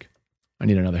 but I'm like, I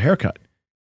need another haircut.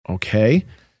 Okay.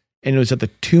 And it was at the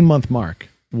 2-month mark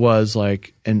was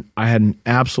like, and I had an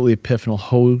absolutely epiphanal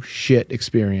ho shit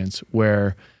experience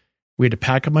where we had to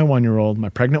pack up my 1-year-old, my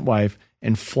pregnant wife,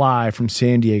 and fly from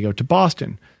San Diego to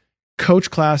Boston. Coach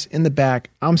class in the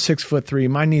back. I'm 6'3".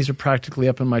 My knees are practically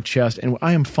up in my chest, and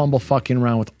I am fumble fucking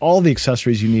around with all the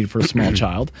accessories you need for a small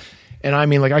child. And I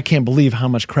mean, like, I can't believe how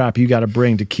much crap you got to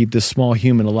bring to keep this small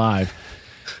human alive.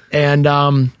 And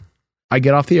I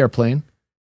get off the airplane,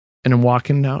 and I'm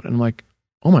walking out, and I'm like,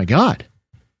 oh my God,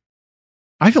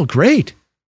 I feel great.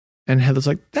 And Heather's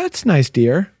like, that's nice,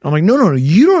 dear. I'm like, no,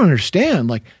 you don't understand.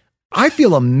 Like, I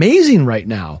feel amazing right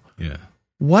now. Yeah.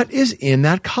 What is in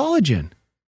that collagen?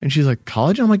 And she's like,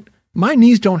 collagen? I'm like, my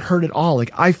knees don't hurt at all.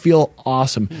 Like, I feel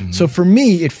awesome. Mm-hmm. So for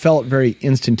me, it felt very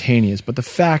instantaneous. But the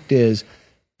fact is,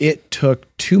 it took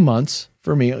 2 months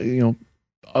for me,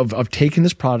 of taking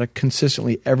this product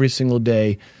consistently every single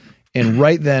day. And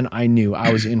right then I knew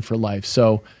I was in for life.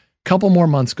 So a couple more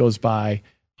months goes by.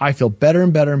 I feel better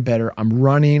and better and better. I'm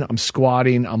running, I'm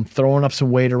squatting, I'm throwing up some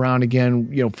weight around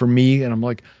again, for me. And I'm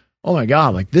like, oh my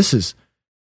God, like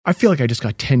I feel like I just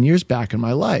got 10 years back in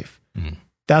my life. Mm-hmm.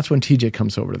 That's when TJ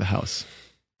comes over to the house.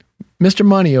 Mr.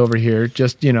 Money over here,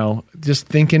 just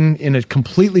thinking in a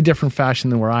completely different fashion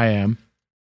than where I am,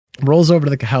 rolls over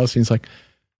to the house and he's like,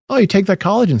 oh, you take that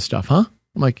collagen stuff, huh?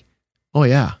 I'm like, oh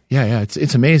yeah.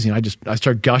 It's amazing. I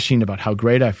start gushing about how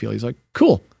great I feel. He's like,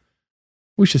 cool.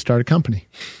 We should start a company.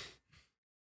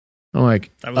 I'm like,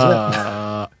 that was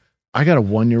it. I got a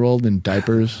 1-year-old in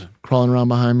diapers crawling around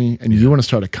behind me, and you want to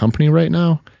start a company right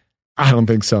now? I don't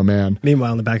think so, man.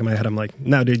 Meanwhile, in the back of my head, I'm like,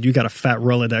 no, dude, you got a fat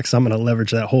Rolodex. I'm going to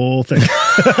leverage that whole thing.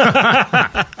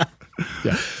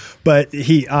 Yeah. But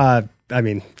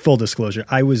full disclosure,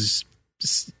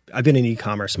 I've been in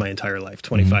e-commerce my entire life,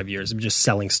 25 years. I'm just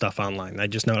selling stuff online. I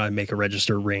just know how to make a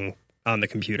register ring on the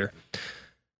computer.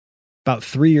 About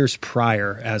 3 years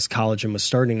prior, as collagen was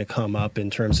starting to come up in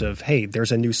terms of, hey,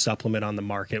 there's a new supplement on the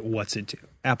market. What's it do?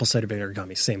 Apple cider vinegar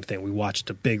gummies, same thing. We watched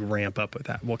a big ramp up with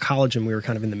that. Well, collagen, we were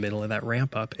kind of in the middle of that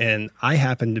ramp up. And I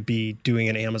happened to be doing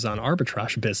an Amazon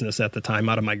arbitrage business at the time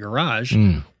out of my garage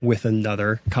with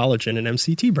another collagen and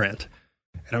MCT brand.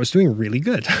 And I was doing really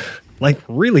good, like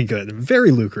really good,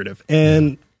 very lucrative.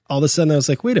 And all of a sudden I was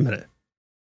like, wait a minute.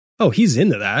 Oh, he's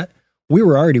into that. We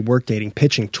were already work dating,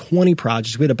 pitching 20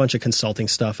 projects. We had a bunch of consulting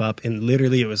stuff up. And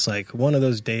literally it was like one of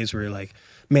those days where you're like,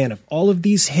 man, if all of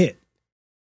these hit,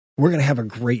 we're going to have a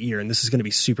great year and this is going to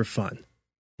be super fun.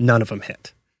 None of them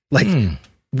hit. Like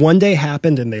one day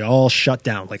happened and they all shut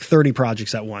down, like 30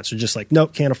 projects at once. They're just like,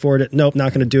 nope, can't afford it. Nope,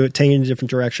 not going to do it. Taking in a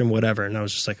different direction, whatever. And I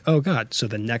was just like, oh God. So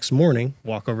the next morning,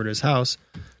 walk over to his house.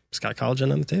 He's got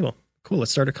collagen on the table. Cool,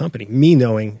 let's start a company. Me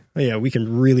knowing, oh yeah, we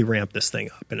can really ramp this thing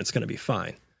up and it's going to be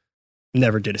fine.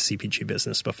 Never did a CPG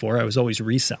business before. I was always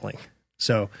reselling.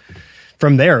 So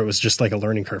from there, it was just like a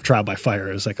learning curve, trial by fire.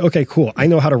 It was like, okay, cool. I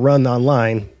know how to run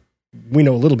online. We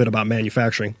know a little bit about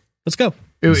manufacturing. Let's go.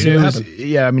 It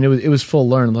was full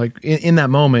learn. Like in that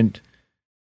moment,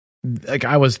 like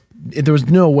there was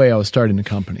no way I was starting a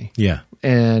company. Yeah.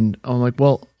 And I'm like,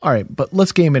 well, all right, but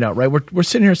let's game it out, right? We're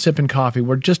sitting here sipping coffee.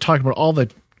 We're just talking about all the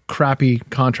crappy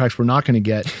contracts we're not going to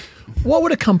get. What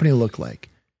would a company look like?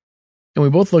 And we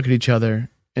both look at each other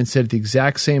and said at the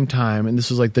exact same time, and this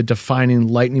was like the defining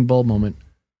lightning bulb moment,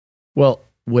 well,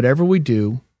 whatever we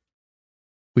do,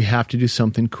 we have to do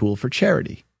something cool for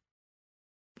charity.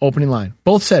 Opening line.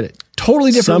 Both said it.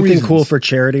 Totally different Something reasons. cool for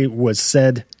charity was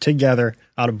said together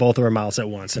out of both of our mouths at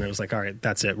once. And it was like, all right,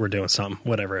 that's it. We're doing something,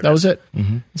 whatever it is. That was it.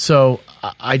 Mm-hmm. So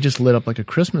I just lit up like a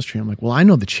Christmas tree. I'm like, well, I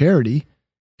know the charity.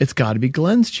 It's got to be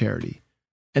Glen's charity.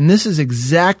 And this is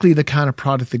exactly the kind of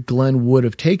product that Glen would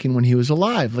have taken when he was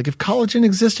alive. Like if collagen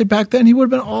existed back then, he would have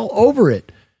been all over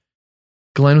it.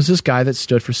 Glen was this guy that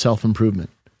stood for self-improvement,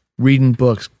 reading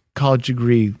books, college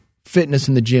degree, fitness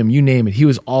in the gym, you name it. He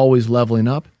was always leveling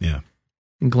up. Yeah.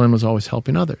 And Glen was always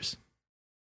helping others.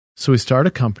 So we started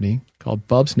a company called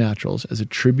Bubs Naturals as a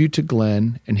tribute to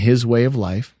Glen and his way of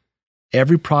life.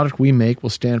 Every product we make will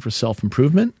stand for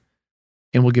self-improvement.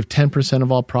 And we'll give 10% of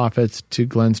all profits to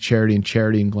Glen's charity and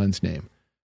charity in Glen's name.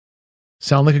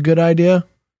 Sound like a good idea?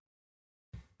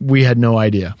 We had no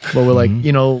idea. But we're like,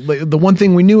 the one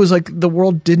thing we knew was like the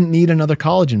world didn't need another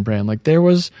collagen brand. Like there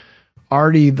was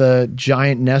already the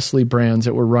giant Nestle brands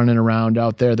that were running around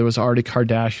out there. There was already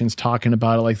Kardashians talking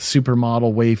about it, like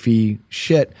supermodel, wafy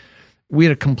shit. We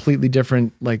had a completely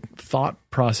different like thought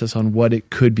process on what it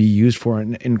could be used for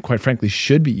and quite frankly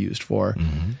should be used for.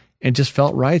 Mm-hmm. And it just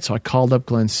felt right. So I called up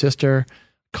Glen's sister,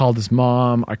 called his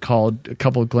mom. I called a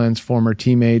couple of Glen's former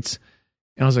teammates.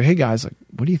 And I was like, hey guys, like,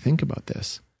 what do you think about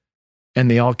this? And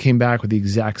they all came back with the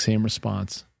exact same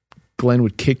response. Glen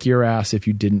would kick your ass if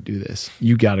you didn't do this.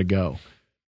 You got to go.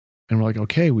 And we're like,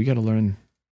 okay, we got to learn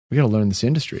this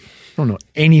industry. I don't know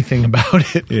anything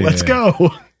about it. Yeah, Let's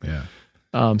go.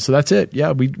 Yeah. So that's it.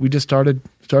 Yeah. We just started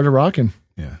rocking.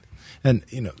 Yeah. And,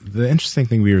 the interesting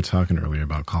thing we were talking earlier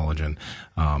about collagen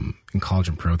and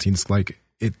collagen proteins, like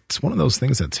it's one of those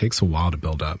things that takes a while to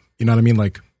build up. You know what I mean?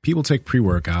 Like people take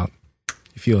pre-workout,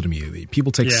 you feel it immediately.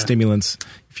 People take stimulants,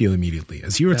 you feel it immediately.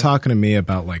 As you were talking to me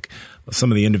about like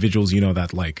some of the individuals,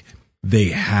 that like they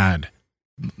had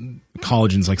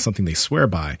collagen's like something they swear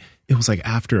by. It was like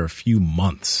after a few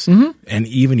months, Mm-hmm. and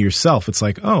even yourself, it's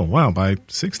like, oh wow, by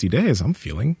 60 days, I'm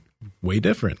feeling way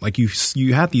different. Like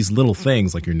you had these little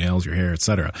things like your nails, your hair,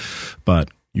 etc. But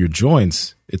your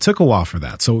joints, it took a while for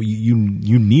that. So you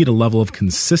need a level of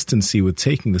consistency with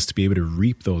taking this to be able to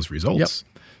reap those results.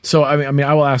 Yep. So I mean,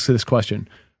 I will ask you this question,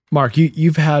 Mark.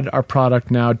 You've had our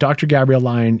product now. Dr. Gabrielle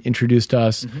Lyon introduced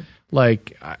us. Mm-hmm.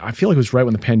 Like I feel like it was right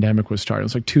when the pandemic was starting.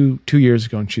 It was like two years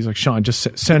ago, and she's like, Sean,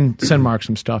 just send Mark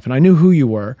some stuff. And I knew who you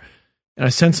were, and I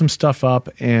sent some stuff up.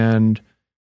 And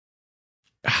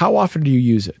how often do you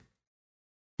use it?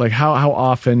 Like how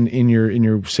often in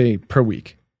your say per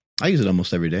week? I use it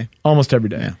almost every day. Almost every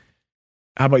day. Yeah.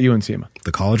 How about you and Seema?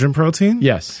 The collagen protein?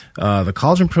 Yes. The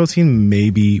collagen protein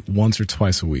maybe once or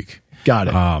twice a week. Got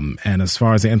it. And as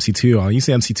far as the MCT oil, I use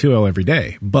the MCT oil every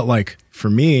day. But like for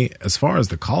me, as far as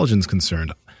the collagen's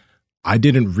concerned, I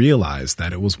didn't realize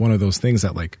that it was one of those things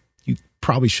that like you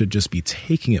probably should just be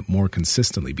taking it more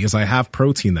consistently because I have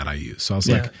protein that I use. So I was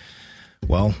like,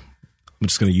 well, I'm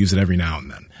just going to use it every now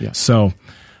and then. Yeah. So,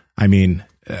 I mean,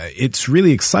 it's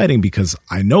really exciting because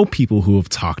I know people who have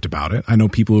talked about it. I know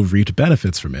people who have reaped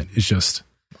benefits from it. It's just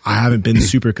I haven't been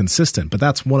super consistent. But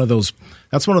that's one of those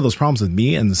problems with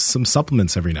me and some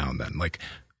supplements every now and then. Like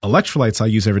electrolytes I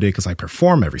use every day because I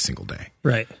perform every single day.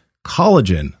 Right.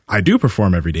 Collagen I do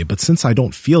perform every day, but since I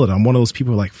don't feel it, I'm one of those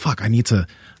people who are like, fuck, I need to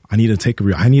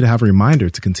have a reminder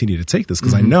to continue to take this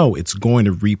because I know it's going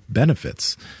to reap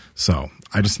benefits. So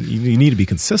you need to be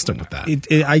consistent with that.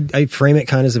 I frame it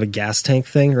kind of as a gas tank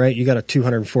thing, right? You got a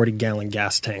 240 gallon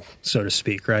gas tank, so to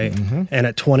speak, right? Mm-hmm. And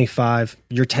at 25,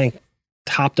 your tank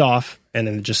topped off and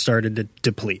then it just started to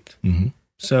deplete. Mm-hmm.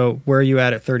 So where are you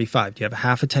at 35? Do you have a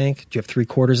half a tank? Do you have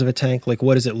 3/4 of a tank? Like,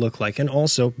 what does it look like? And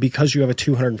also, because you have a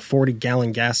 240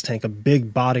 gallon gas tank, a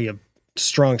big body of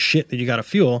strong shit that you got to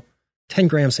fuel, 10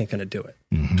 grams ain't going to do it.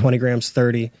 Mm-hmm. 20 grams,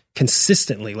 30,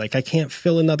 consistently. Like I can't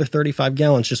fill another 35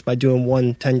 gallons just by doing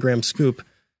one 10-gram scoop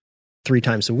 3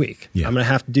 times a week. Yeah. I'm going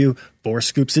to have to do 4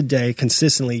 scoops a day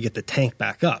consistently to get the tank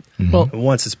back up. Mm-hmm. Well, and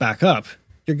once it's back up,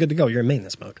 you're good to go. You're in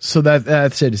maintenance mode. So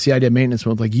that's it. It's the idea of maintenance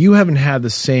mode. Like you haven't had the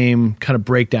same kind of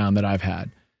breakdown that I've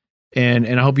had. And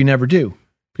I hope you never do.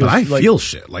 But I feel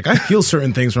shit. Like I feel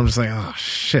certain things where I'm just like, oh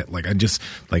shit. Like I just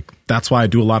like that's why I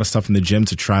do a lot of stuff in the gym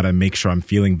to try to make sure I'm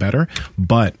feeling better.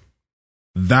 But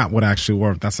that would actually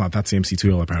work. That's the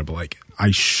MCT oil apparently, but like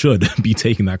I should be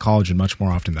taking that collagen much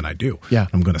more often than I do. Yeah.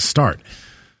 I'm going to start.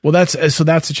 Well, that's a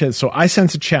challenge. So I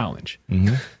sense a challenge.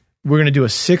 Mm-hmm. We're going to do a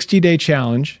 60-day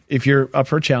challenge. If you're up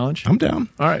for a challenge, I'm down.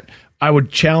 All right. I would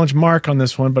challenge Mark on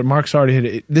this one, but Mark's already hit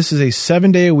it. This is a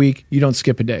 7-day a week. You don't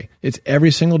skip a day. It's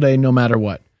every single day, no matter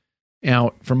what.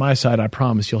 Now, from my side, I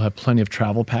promise you'll have plenty of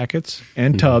travel packets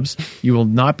and tubs. You will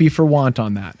not be for want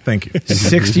on that. Thank you.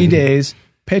 60 days.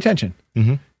 Pay attention.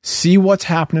 Mm-hmm. See what's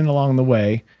happening along the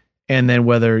way. And then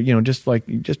whether, just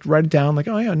write it down like,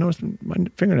 oh yeah, I noticed my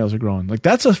fingernails are growing. Like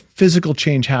that's a physical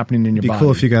change happening in your body. It'd be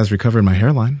cool if you guys recovered my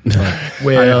hairline.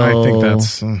 Well, I think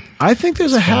that's... I think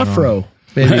there's a half-row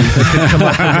maybe that could come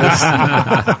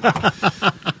up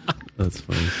with this. That's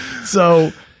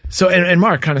funny. So and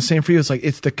Mark, kind of same for you. It's like,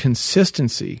 it's the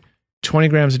consistency. 20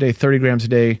 grams a day, 30 grams a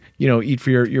day, eat for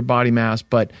your body mass,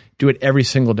 but do it every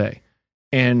single day.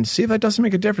 And see if that doesn't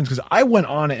make a difference. Because I went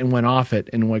on it and went off it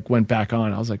and like went back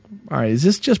on. I was like, all right, is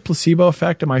this just placebo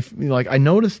effect? Am I like, I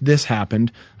noticed this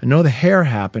happened. I know the hair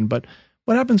happened, but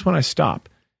what happens when I stop?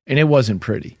 And it wasn't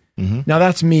pretty. Mm-hmm. Now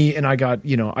that's me, and I got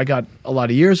a lot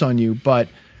of years on you, but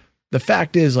the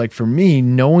fact is, like for me,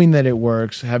 knowing that it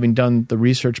works, having done the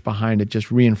research behind it, just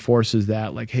reinforces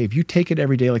that. Like, hey, if you take it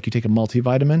every day, like you take a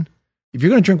multivitamin, if you're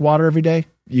going to drink water every day,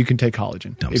 you can take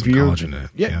collagen. Dump some collagen in it.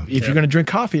 Yeah. If you're going to drink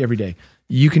coffee every day,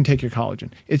 you can take your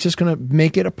collagen. It's just going to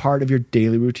make it a part of your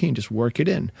daily routine. Just work it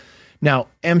in. Now,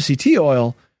 MCT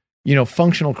oil,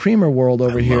 functional creamer world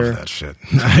over here. Love that shit.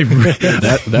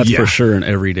 That's for sure an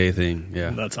everyday thing. Yeah.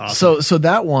 That's awesome. So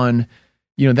that one,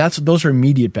 those are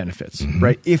immediate benefits,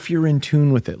 right? If you're in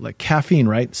tune with it, like caffeine,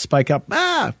 right? Spike up,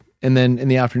 and then in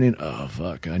the afternoon, oh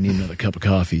fuck, I need another cup of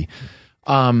coffee.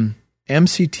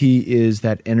 MCT is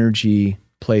that energy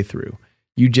playthrough.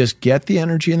 You just get the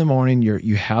energy in the morning.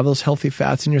 You have those healthy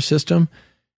fats in your system,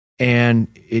 and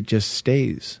it just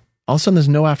stays. All of a sudden, there's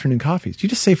no afternoon coffees. You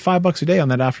just save $5 a day on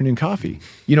that afternoon coffee.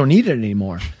 You don't need it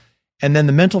anymore. And then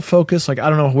the mental focus, like I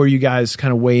don't know where you guys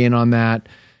kind of weigh in on that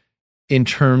in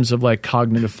terms of like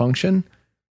cognitive function.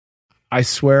 I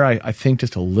swear I think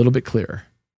just a little bit clearer,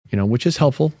 which is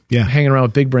helpful. Yeah, hanging around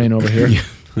with big brain over here.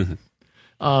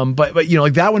 But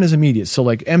like that one is immediate. So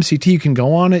like MCT, you can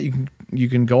go on it, you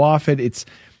can go off it.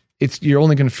 you're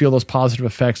only going to feel those positive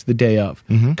effects the day of.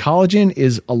 Collagen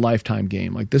is a lifetime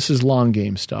game. Like, this is long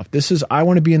game stuff. I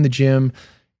want to be in the gym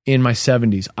in my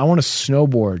 70s. I want to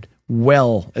snowboard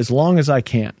well as long as I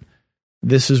can.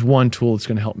 This is one tool that's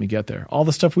going to help me get there. All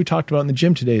the stuff we talked about in the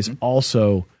gym today is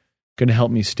also going to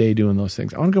help me stay doing those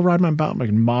things. I want to go ride my mountain bike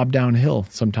and mob downhill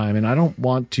sometime, and I don't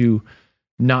want to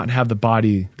not have the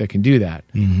body that can do that.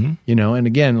 You know, and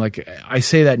again, like, I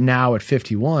say that now at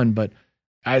 51, but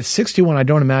at 61, I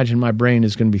don't imagine my brain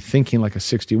is going to be thinking like a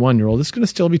 61-year-old. It's going to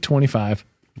still be 25.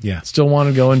 Yeah. Still want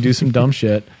to go and do some dumb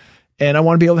shit, and I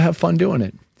want to be able to have fun doing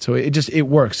it. So it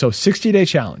works. So 60-day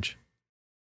challenge.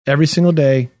 Every single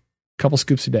day, couple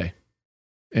scoops a day,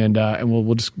 and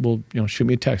we'll shoot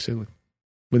me a text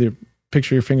with your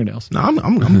picture of your fingernails. No,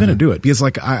 I'm gonna do it because,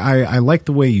 like, I like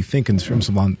the way you think in terms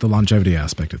of the longevity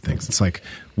aspect of things. It's like,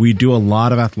 we do a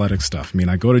lot of athletic stuff. I mean,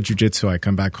 I go to jiu-jitsu, I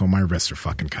come back home, my wrists are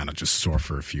fucking kind of just sore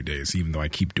for a few days, even though I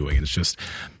keep doing it. It's just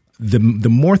the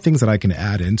more things that I can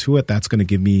add into it, that's going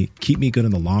to keep me good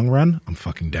in the long run. I'm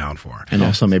fucking down for. And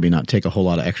also maybe not take a whole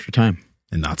lot of extra time.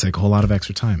 And not take a whole lot of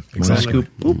extra time. Exactly. One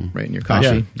scoop, boop, right in your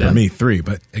coffee. Yeah. For me, 3,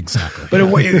 but exactly. But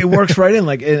it works right in.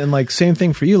 Like, and like, same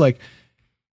thing for you. Like,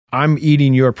 I'm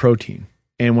eating your protein,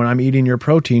 and when I'm eating your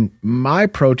protein, my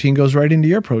protein goes right into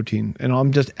your protein, and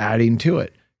I'm just adding to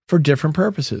it for different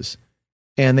purposes.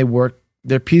 And they work.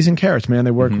 They're peas and carrots, man.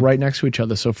 They work right next to each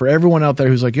other. So for everyone out there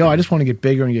who's like, yo, I just want to get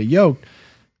bigger and get yoked,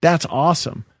 that's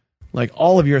awesome. Like,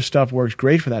 all of your stuff works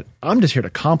great for that. I'm just here to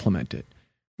complement it.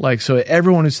 Like, so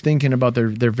everyone who's thinking about their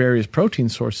various protein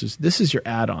sources, this is your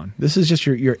add-on. This is just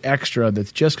your extra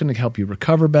that's just going to help you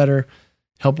recover better,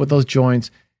 help with those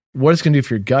joints. What it's going to do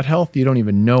for your gut health, you don't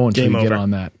even know until you get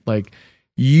on that. Like,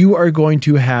 you are going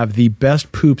to have the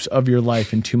best poops of your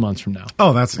life in 2 months from now.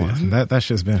 Oh, that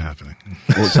shit's been happening.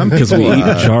 Well, some Because we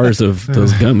eat jars of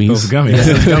those gummies. Those gummies.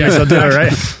 Gummies will do it,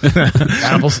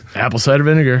 right? Apple cider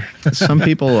vinegar. Some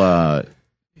people,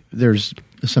 there's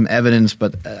some evidence,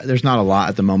 but there's not a lot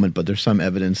at the moment, but there's some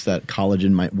evidence that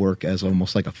collagen might work as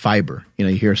almost like a fiber. You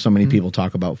know, you hear so many people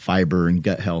talk about fiber and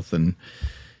gut health, and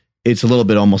it's a little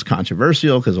bit almost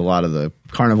controversial because a lot of the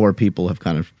carnivore people have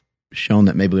kind of shown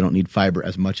that maybe we don't need fiber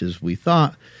as much as we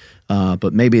thought.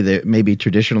 But maybe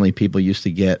traditionally people used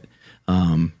to get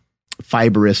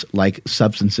fibrous like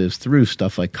substances through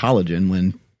stuff like collagen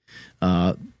when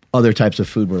other types of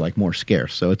food were like more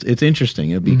scarce. So it's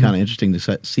interesting. It'd be kind of interesting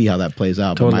to see how that plays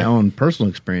out. Totally. But my own personal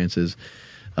experience is,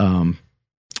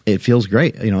 it feels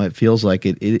great. You know, it feels like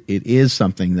it is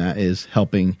something that is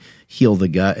helping heal the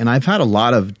gut. And I've had a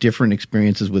lot of different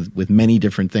experiences with many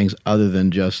different things other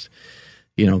than just,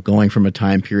 you know, going from a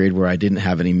time period where I didn't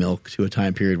have any milk to a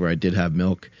time period where I did have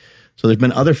milk. So there's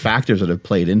been other factors that have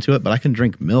played into it, but I can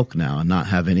drink milk now and not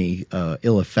have any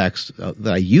ill effects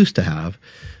that I used to have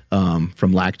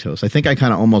from lactose. I think I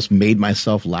kind of almost made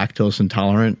myself lactose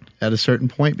intolerant at a certain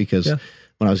point because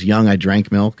when I was young, I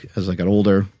drank milk. As I got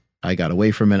older, I got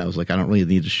away from it. I was like, I don't really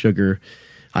need the sugar.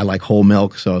 I like whole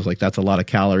milk. So I was like, that's a lot of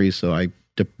calories. So I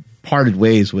parted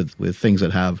ways with things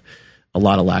that have a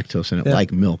lot of lactose in it,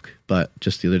 like milk. But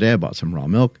just the other day, I bought some raw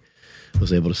milk.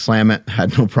 Was able to slam it.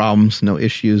 Had no problems, no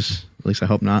issues. At least I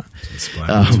hope not.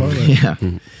 Yeah.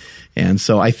 And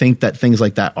so I think that things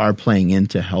like that are playing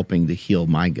into helping to heal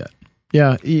my gut.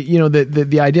 Yeah. You know,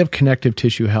 the idea of connective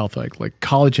tissue health, like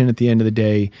collagen at the end of the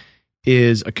day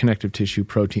is a connective tissue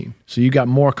protein. So you got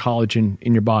more collagen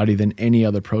in your body than any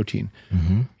other protein.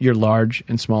 Your large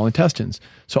and small intestines.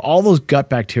 So all those gut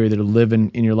bacteria that are living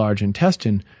in your large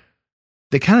intestine,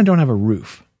 they kind of don't have a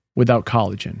roof without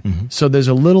collagen. So there's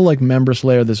a little like membranous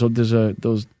layer.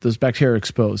 Those bacteria are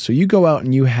exposed. So you go out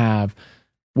and you have,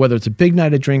 whether it's a big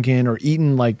night of drinking or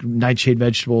eating like nightshade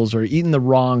vegetables or eating the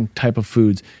wrong type of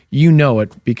foods, you know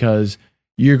it because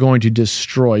you're going to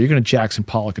you're going to Jackson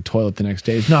Pollock a toilet the next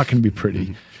day. It's not going to be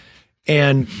pretty.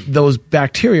 And those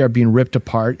bacteria are being ripped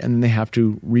apart and then they have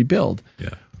to rebuild.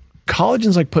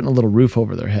 Collagen's like putting a little roof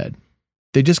over their head.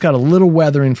 They just got a little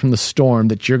weathering from the storm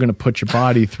that you're going to put your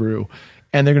body through,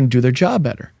 and they're going to do their job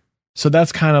better. So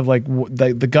that's kind of like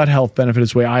the gut health benefit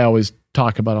is the way I always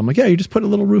talk about it. I'm like, yeah, you just put a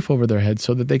little roof over their head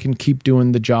so that they can keep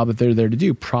doing the job that they're there to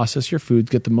do. Process your foods,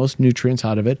 get the most nutrients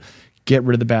out of it, get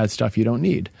rid of the bad stuff you don't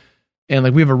need. And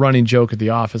like we have a running joke at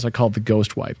the office. I call it the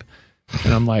ghost wipe.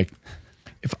 And I'm like,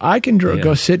 if I can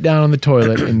go sit down on the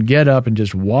toilet and get up and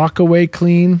just walk away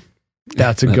clean,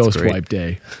 that's a ghost great. Wipe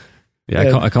day.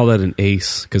 Yeah, I call that an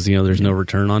ace because, you know, there's no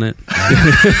return on it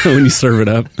when you serve it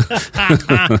up.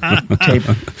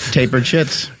 Tapered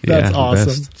shits. That's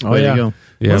awesome. Best. Way to go.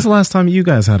 Yeah. When was the last time you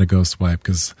guys had a ghost wipe?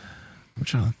 Because I'm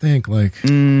trying to think. Like,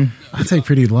 I take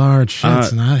pretty large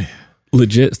shits, and I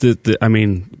legit. I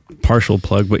mean, partial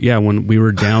plug, but yeah, when we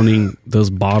were downing those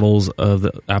bottles of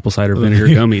the apple cider vinegar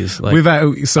gummies, like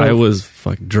I was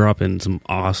fucking dropping some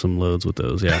awesome loads with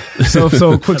those. Yeah.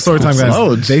 So quick story time, guys.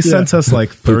 Loads. They sent us like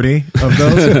 30 of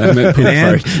those,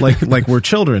 and like we're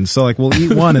children, so like we'll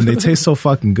eat one, and they taste so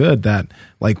fucking good that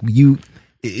like you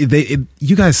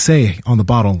guys say on the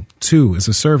bottle 2 is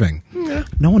a serving. Yeah.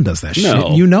 No one does that shit.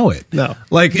 You know it. No.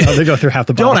 Like, they go through half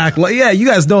the bottle. Don't act like, you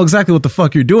guys know exactly what the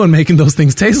fuck you're doing making those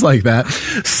things taste like that.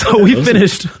 So we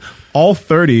finished all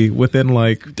 30 within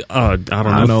like, I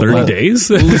don't know, 30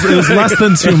 days? It was less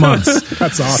than 2 months.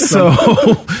 That's awesome.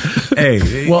 So,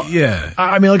 hey, well, yeah.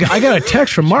 I mean, like, I got a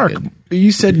text from Mark.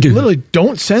 You said, literally,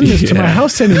 don't send this to my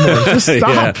house anymore. Just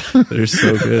stop. Yeah, they're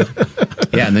so good.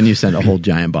 Yeah, and then you send a whole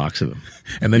giant box of them.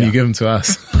 And then you give them to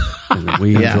us.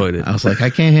 We enjoyed it. I was like, I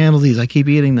can't handle these. I keep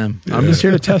eating them. I'm just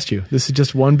here to test you. This is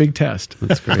just one big test.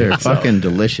 That's great. They're fucking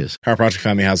delicious. Power Project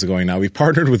family, how's it going now? We've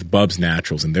partnered with Bubs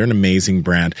Naturals, and they're an amazing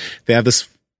brand. They have this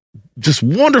just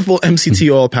wonderful MCT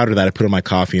oil powder that I put in my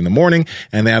coffee in the morning,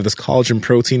 and they have this collagen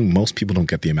protein. Most people don't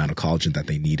get the amount of collagen that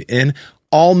they need in.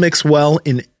 All mix well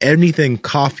in anything,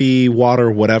 coffee, water,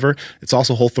 whatever. It's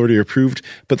also Whole30 approved.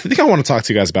 But the thing I want to talk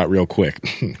to you guys about real quick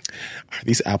are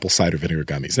these apple cider vinegar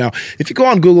gummies. Now, if you go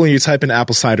on Google and you type in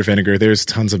apple cider vinegar, there's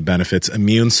tons of benefits.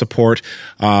 Immune support,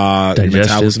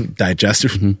 metabolism,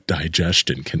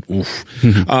 digestion can, oof.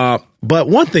 But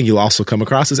one thing you'll also come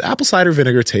across is apple cider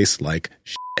vinegar tastes like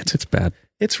shit. It's bad.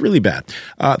 It's really bad.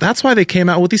 That's why they came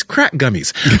out with these crack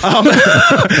gummies.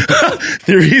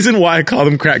 The reason why I call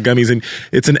them crack gummies, and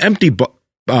it's an empty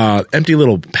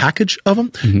little package of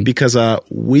them, because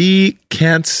we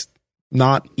can't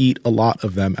not eat a lot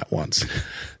of them at once.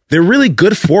 They're really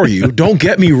good for you. Don't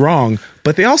get me wrong,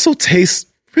 but they also taste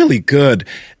really good.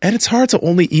 And it's hard to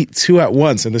only eat 2 at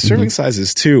once. And the serving size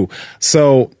is 2.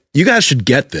 So you guys should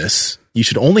get this. You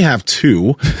should only have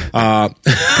 2.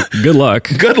 Good luck.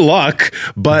 Good luck.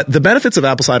 But the benefits of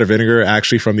apple cider vinegar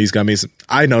actually from these gummies,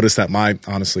 I noticed that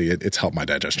it's helped my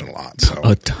digestion a lot. So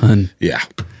a ton. Yeah.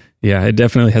 Yeah, it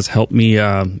definitely has helped me,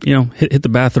 hit the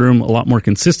bathroom a lot more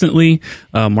consistently.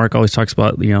 Mark always talks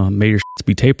about, may your shits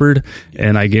be tapered.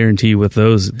 And I guarantee you with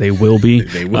those, they will be.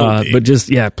 They will be. But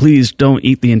just, please don't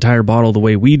eat the entire bottle the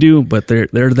way we do, but they're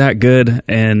that good.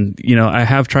 And, I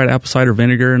have tried apple cider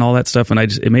vinegar and all that stuff. And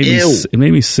it made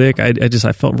me sick. I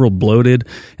felt real bloated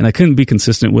and I couldn't be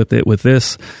consistent with it. With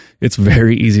this, it's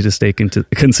very easy to stay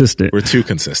consistent. We're too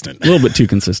consistent. A little bit too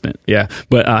consistent. Yeah.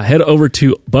 But head over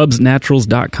to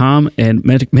bubsnaturals.com and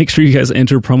make sure you guys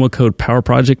enter promo code Power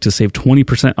Project to save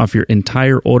 20% off your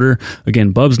entire order.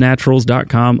 Again,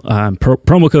 bubsnaturals.com,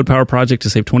 promo code Power Project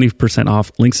to save 20%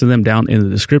 off. Links to them down in the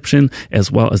description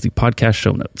as well as the podcast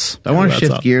show notes. I want to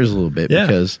shift gears a little bit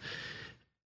because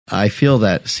I feel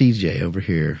that CJ over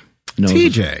here.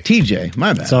 TJ,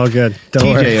 my bad. It's all good. Don't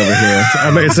TJ worry. Over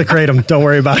here. It's a kratom. Don't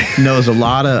worry about it. Knows a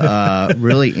lot of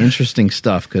really interesting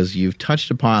stuff because you've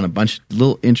touched upon a bunch of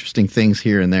little interesting things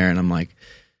here and there. And I'm like,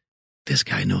 this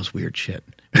guy knows weird shit.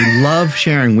 We love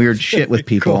sharing weird shit with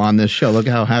people on this show. Look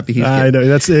at how happy he's getting. I know.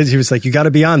 That's it. He was like, you got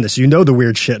to be on this. You know the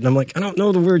weird shit. And I'm like, I don't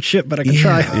know the weird shit, but I can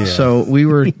try. Yeah. So we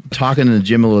were talking in the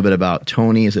gym a little bit about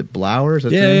Tony. Is it Blower? Is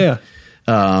that yeah.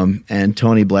 And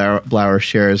Tony Blower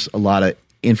shares a lot of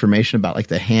information about like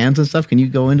the hands and stuff. Can you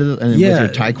go into with your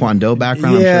Taekwondo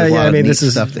background? I mean, this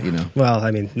is stuff that you know. Well,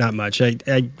 I mean, not much.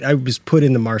 I was put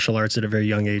into martial arts at a very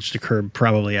young age to curb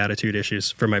probably attitude issues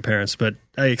for my parents, but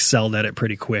I excelled at it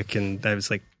pretty quick, and I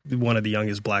was like one of the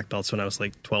youngest black belts when I was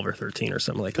like 12 or 13 or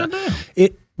something like that. Oh, no.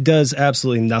 It does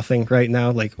absolutely nothing right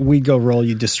now. Like, we go roll,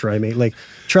 you destroy me. Like,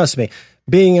 trust me.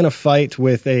 Being in a fight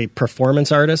with a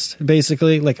performance artist,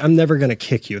 basically, like, I'm never going to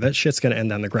kick you. That shit's going to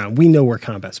end on the ground. We know where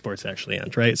combat sports actually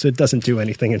end, right? So it doesn't do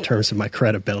anything in terms of my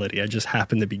credibility. I just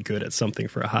happen to be good at something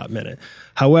for a hot minute.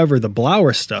 However, the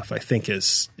Blower stuff, I think,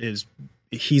 is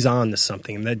he's on to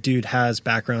something. And that dude has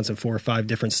backgrounds in 4 or 5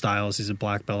 different styles. He's a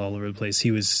black belt all over the place. He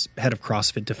was head of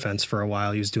CrossFit Defense for a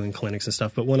while. He was doing clinics and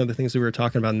stuff. But one of the things that we were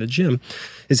talking about in the gym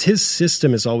is his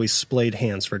system is always splayed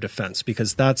hands for defense,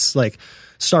 because that's like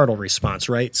startle response,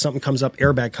 right? Something comes up,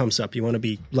 airbag comes up. You want to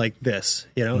be like this,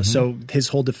 you know? Mm-hmm. So his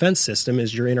whole defense system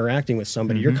is you're interacting with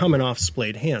somebody. Mm-hmm. You're coming off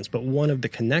splayed hands. But one of the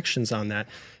connections on that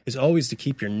is always to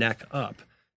keep your neck up.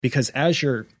 Because as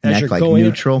you're like going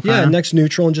neutral, neck's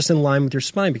neutral and just in line with your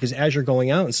spine. Because as you're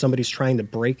going out and somebody's trying to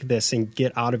break this and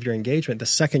get out of your engagement, the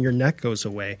second your neck goes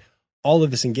away, all of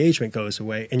this engagement goes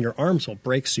away, and your arms will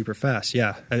break super fast.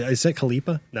 Yeah, is that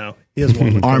Khalipa? No, he has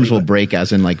one. Arms will break,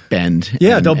 as in like bend.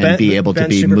 Yeah, and, they'll bend, be able to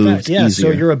be moved fast. Yeah,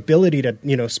 easier. so your ability to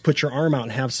put your arm out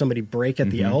and have somebody break at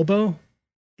the elbow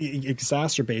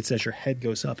exacerbates as your head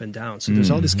goes up and down. So there's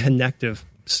all this connective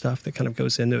stuff that kind of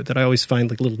goes into it that I always find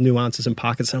like little nuances and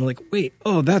pockets. And I'm like, wait,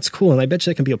 oh, that's cool. And I bet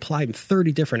you that can be applied in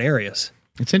 30 different areas.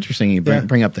 It's interesting you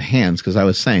bring up the hands, because I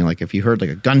was saying, like, if you heard like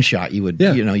a gunshot, you would,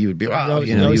 you would be, wow,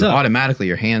 you automatically,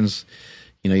 your hands,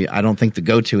 I don't think the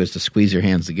go-to is to squeeze your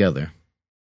hands together.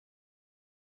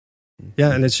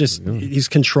 Yeah, and it's just he's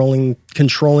controlling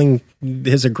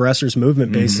his aggressor's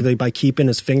movement basically by keeping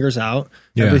his fingers out,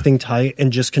 everything tight,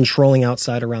 and just controlling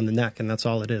outside around the neck, and that's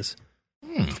all it is.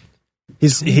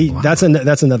 That's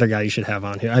another guy you should have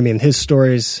on here. I mean, his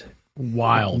story's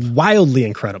wildly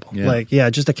incredible. Yeah.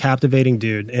 Just a captivating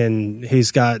dude, and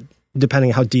he's got,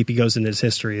 depending on how deep he goes into his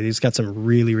history, he's got some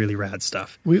really, really rad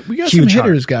stuff. We got huge some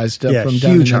hitters, guys, from down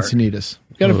in Encinitas.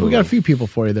 We got a few people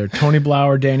for you there. Tony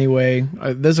Blauer, Danny Way.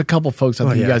 There's a couple folks I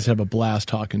think you guys have a blast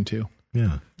talking to.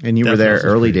 Yeah. And you were there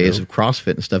early days of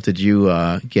CrossFit and stuff. Did you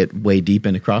get way deep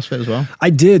into CrossFit as well? I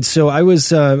did. So I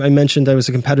was, I mentioned I was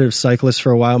a competitive cyclist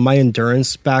for a while. My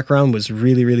endurance background was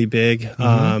really, really big,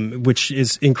 which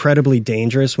is incredibly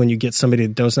dangerous when you get somebody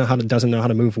that doesn't know how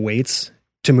to move weights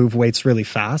really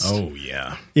fast. Oh,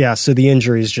 yeah. Yeah, so the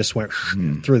injuries just went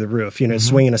through the roof.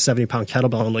 Swinging a 70-pound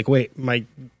kettlebell, I'm like, wait,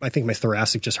 I think my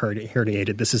thoracic just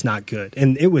herniated. This is not good.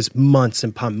 And it was months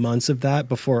upon months of that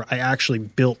before I actually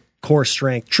built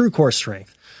true core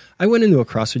strength. I went into a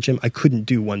CrossFit gym. I couldn't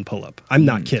do one pull-up. I'm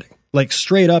not kidding. Like,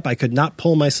 straight up, I could not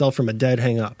pull myself from a dead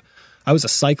hang up. I was a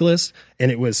cyclist,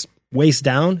 and it was waist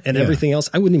down, and everything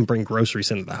else. I wouldn't even bring groceries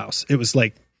into the house. It was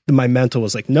like, my mental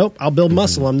was like, nope, I'll build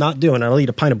muscle. I'm not doing it. I'll eat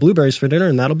a pint of blueberries for dinner,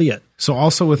 and that'll be it. So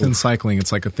also within cycling,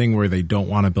 it's like a thing where they don't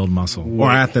want to build muscle, or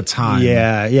at the time.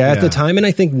 Yeah, at the time. And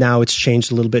I think now it's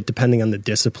changed a little bit depending on the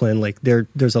discipline. Like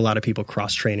there's a lot of people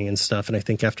cross-training and stuff. And I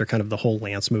think after kind of the whole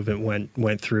Lance movement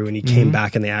went through and he came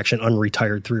back in the action,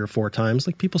 unretired 3 or 4 times,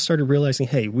 like people started realizing,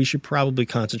 hey, we should probably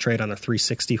concentrate on a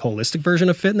 360 holistic version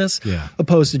of fitness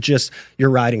opposed to just you're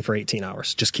riding for 18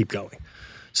 hours. Just keep going.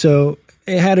 So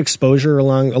it had exposure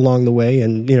along the way.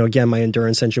 And, again, my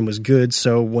endurance engine was good.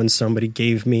 So when somebody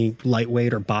gave me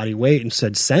lightweight or body weight and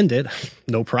said, send it,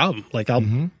 no problem. Like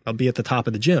I'll be at the top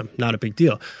of the gym. Not a big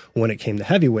deal. When it came to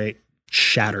heavyweight,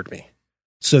 shattered me.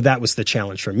 So that was the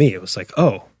challenge for me. It was like,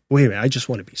 oh, wait a minute. I just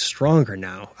want to be stronger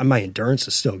now. My endurance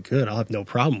is still good. I'll have no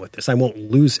problem with this. I won't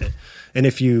lose it. And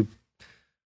if you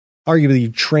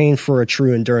arguably train for a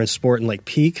true endurance sport and like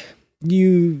peak,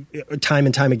 you time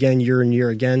and time again, year and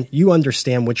year again, you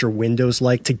understand what your window's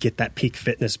like to get that peak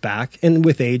fitness back. And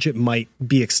with age, it might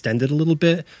be extended a little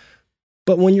bit.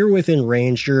 But when you're within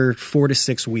range, you're 4 to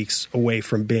 6 weeks away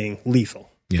from being lethal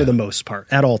for the most part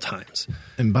at all times.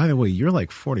 And by the way, you're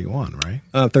like 41, right?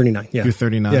 39. Yeah. You're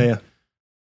 39. Yeah.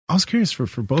 I was curious for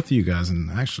both of you guys, and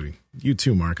actually you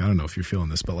too, Mark. I don't know if you're feeling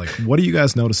this, but like, what are you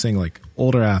guys noticing? Like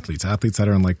older athletes that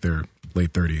are in like their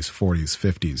late 30s, 40s,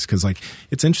 50s, because like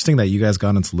it's interesting that you guys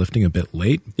got into lifting a bit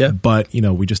late. Yeah. But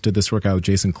we just did this workout with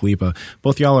Jason Kalipa.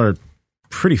 Both y'all are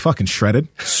pretty fucking shredded,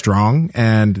 strong,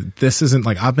 and this isn't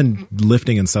like I've been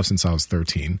lifting and stuff since I was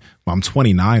 13. Well, I'm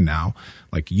 29 now.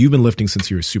 Like you've been lifting since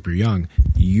you were super young.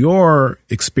 Your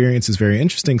experience is very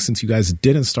interesting since you guys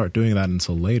didn't start doing that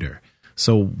until later.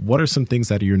 So what are some things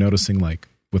that you're noticing, like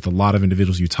with a lot of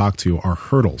individuals you talk to, are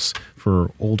hurdles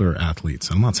for older athletes?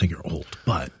 I'm not saying you're old,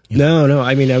 but No.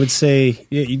 I mean, I would say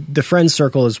the friend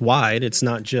circle is wide. It's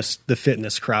not just the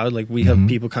fitness crowd. Like we have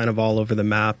people kind of all over the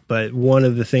map. But one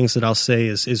of the things that I'll say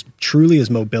is truly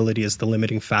mobility is the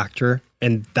limiting factor,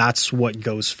 and that's what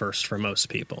goes first for most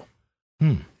people.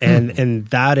 And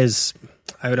that is,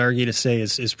 I would argue to say,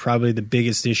 is probably the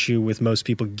biggest issue with most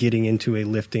people getting into a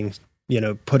lifting.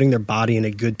 Putting their body in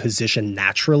a good position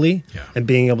naturally and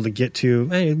being able to get to,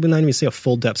 we're not even say a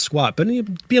full depth squat, but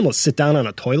be able to sit down on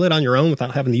a toilet on your own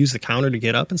without having to use the counter to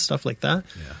get up and stuff like that.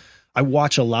 Yeah. I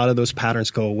watch a lot of those patterns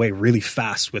go away really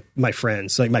fast with my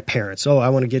friends, like my parents. Oh, I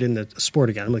want to get into sport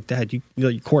again. I'm like, Dad,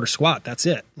 you quarter squat. That's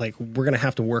it. Like we're going to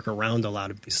have to work around a lot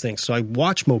of these things. So I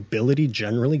watch mobility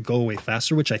generally go away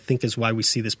faster, which I think is why we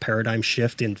see this paradigm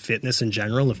shift in fitness in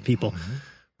general of people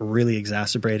really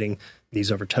exacerbating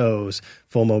knees over toes,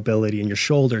 full mobility in your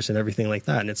shoulders and everything like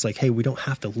that. And it's like, hey, we don't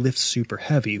have to lift super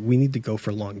heavy. We need to go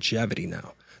for longevity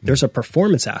now. There's a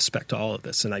performance aspect to all of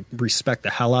this, and I respect the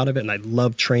hell out of it, and I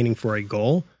love training for a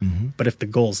goal. But if the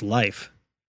goal is life,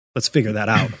 let's figure that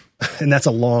out. And that's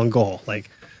a long goal. Like,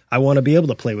 I want to be able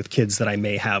to play with kids that I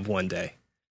may have one day.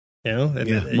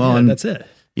 That's it.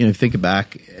 Think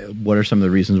back, what are some of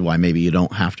the reasons why maybe you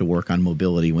don't have to work on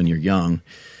mobility when you're young?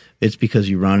 It's because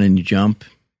you run and you jump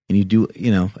and you do,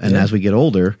 and as we get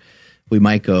older, we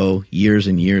might go years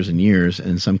and years and years, and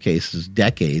in some cases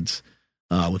decades,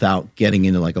 without getting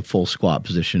into like a full squat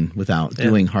position, without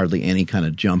doing hardly any kind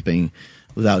of jumping.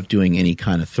 without doing any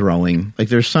kind of throwing. Like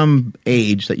there's some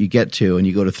age that you get to and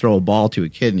you go to throw a ball to a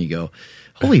kid and you go,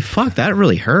 holy fuck, that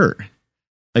really hurt.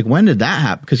 Like when did that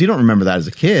happen? Because you don't remember that as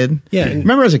a kid. Yeah.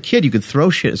 Remember as a kid, you could throw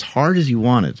shit as hard as you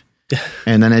wanted.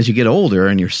 And then as you get older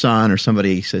and your son or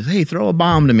somebody says, hey, throw a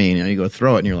bomb to me, and you go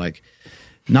throw it and you're like,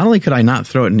 not only could I not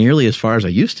throw it nearly as far as I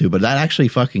used to, but that actually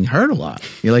fucking hurt a lot.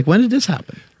 You're like, when did this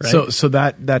happen? Right? So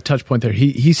that touch point there,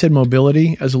 he said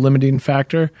mobility as a limiting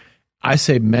factor. I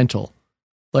say mental.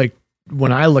 Like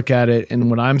when I look at it and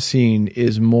what I'm seeing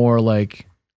is more like,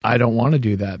 I don't want to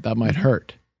do that. That might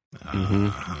hurt.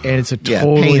 And it's a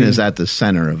totally, pain is at the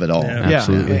center of it all. Yeah,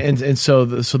 Absolutely. and so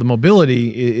the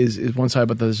mobility is one side,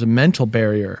 but there's a mental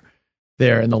barrier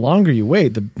there. And the longer you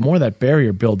wait, the more that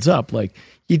barrier builds up. Like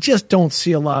you just don't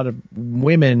see a lot of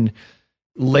women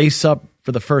lace up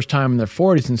for the first time in their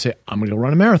 40s and say, I'm going to go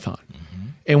run a marathon.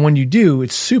 And when you do,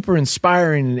 it's super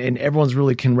inspiring and everyone's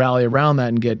really can rally around that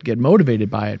and get motivated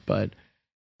by it. But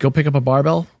go pick up a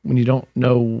barbell when you don't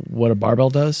know what a barbell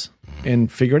does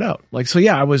and figure it out. Like, so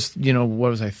yeah, I was, what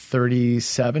was I,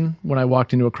 37 when I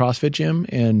walked into a CrossFit gym.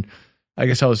 And I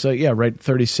guess I was, right,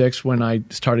 36 when I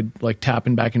started like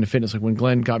tapping back into fitness, like when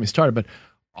Glen got me started. But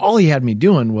all he had me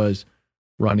doing was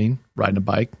running, riding a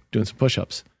bike, doing some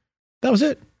push-ups. That was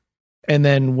it. And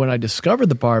then when I discovered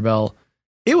the barbell,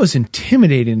 it was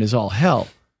intimidating as all hell.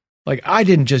 Like I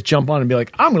didn't just jump on and be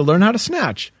like, I'm going to learn how to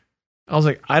snatch. I was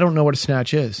like, I don't know what a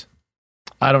snatch is.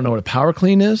 I don't know what a power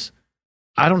clean is.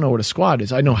 I don't know what a squat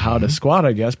is. I know how to squat,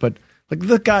 I guess, but like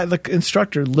the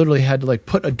instructor literally had to like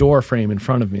put a door frame in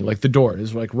front of me. Like the door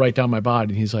is like right down my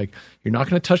body. And he's like, you're not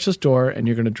going to touch this door and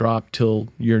you're going to drop till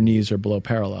your knees are below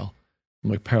parallel. I'm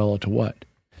like, parallel to what?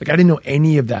 Like I didn't know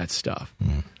any of that stuff.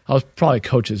 I was probably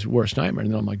coach's worst nightmare.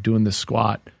 And then I'm like doing this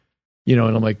squat, and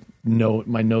I'm like, no,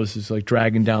 my nose is like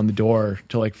dragging down the door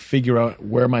to like figure out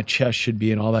where my chest should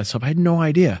be and all that stuff. I had no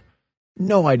idea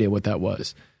what that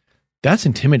was. That's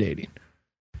intimidating.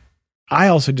 I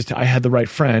also I had the right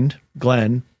friend,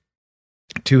 Glen,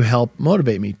 to help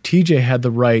motivate me. TJ had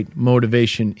the right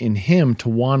motivation in him to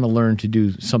want to learn to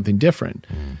do something different.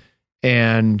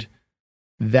 And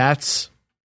that's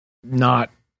not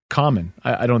common.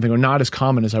 I don't think, or not as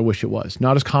common as I wish it was,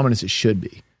 not as common as it should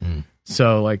be.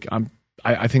 So like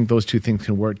I think those two things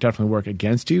can definitely work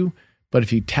against you. But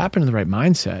if you tap into the right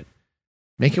mindset,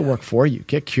 make it work for you.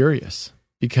 Get curious,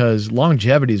 because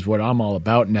longevity is what I'm all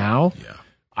about now. Yeah.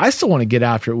 I still want to get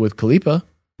after it with Khalipa.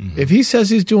 If he says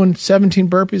he's doing 17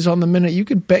 burpees on the minute, you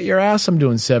can bet your ass I'm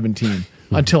doing 17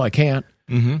 until I can't.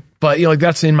 But like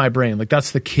that's in my brain. Like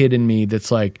that's the kid in me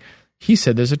that's like, he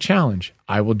said there's a challenge.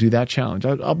 I will do that challenge.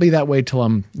 I'll be that way till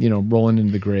I'm, rolling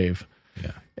into the grave.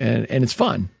 Yeah. And it's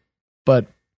fun. But,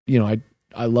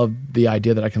 I love the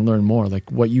idea that I can learn more.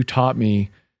 Like what you taught me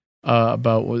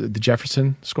about the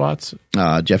Jefferson squats.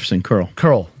 Jefferson curl.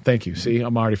 Curl. Thank you. See,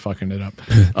 I'm already fucking it up.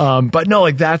 But no,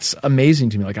 like that's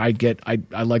amazing to me. Like I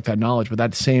like that knowledge, but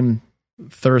that same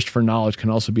thirst for knowledge can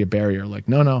also be a barrier. Like,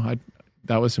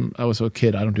 I was a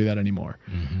kid. I don't do that anymore.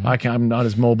 I'm not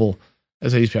as mobile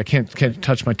as I used to be. I can't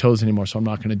touch my toes anymore, so I'm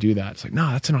not going to do that. It's like,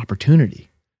 no, that's an opportunity.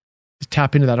 Just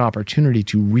tap into that opportunity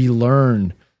to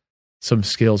relearn some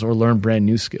skills or learn brand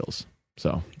new skills.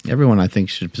 So everyone, I think,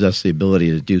 should possess the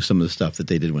ability to do some of the stuff that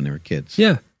they did when they were kids.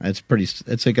 Yeah. It's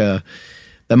like that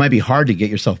might be hard to get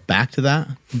yourself back to that,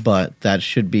 but that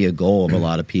should be a goal of a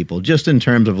lot of people, just in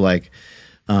terms of like,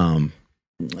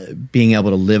 being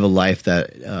able to live a life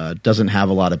that doesn't have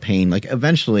a lot of pain. Like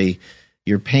eventually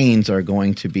your pains are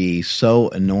going to be so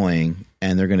annoying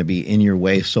and they're going to be in your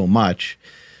way so much.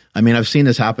 I mean, I've seen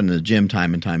this happen in the gym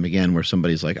time and time again where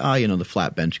somebody's like, the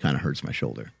flat bench kind of hurts my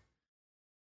shoulder.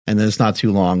 And then it's not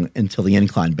too long until the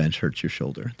incline bench hurts your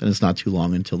shoulder. Then it's not too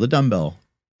long until the dumbbell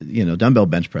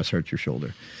bench press hurts your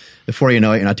shoulder. Before you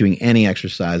know it, you're not doing any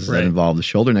exercises that involve the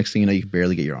shoulder. Next thing you know, you can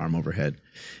barely get your arm overhead.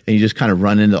 And you just kind of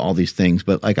run into all these things.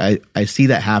 But like I see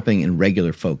that happening in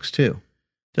regular folks too.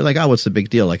 They're like, what's the big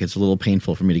deal? Like, it's a little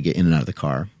painful for me to get in and out of the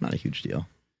car. Not a huge deal.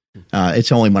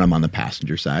 It's only when I'm on the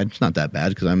passenger side. It's not that bad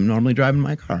because I'm normally driving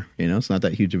my car. It's not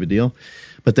that huge of a deal.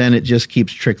 But then it just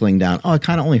keeps trickling down. It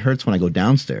kind of only hurts when I go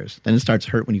downstairs. Then it starts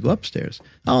to hurt when you go upstairs.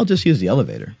 I'll just use the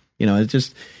elevator. It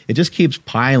just keeps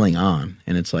piling on.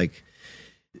 And it's like,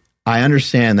 I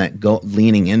understand that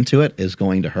leaning into it is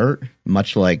going to hurt,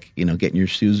 much like, getting your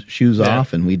shoes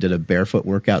off. And we did a barefoot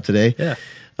workout today. Yeah.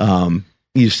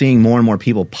 You're seeing more and more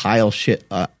people pile shit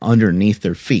underneath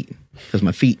their feet because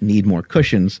my feet need more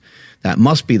cushions. That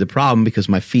must be the problem because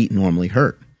my feet normally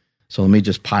hurt. So let me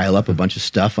just pile up a bunch of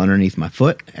stuff underneath my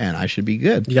foot, and I should be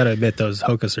good. You got to admit, those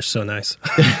Hokas are so nice.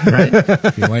 Right?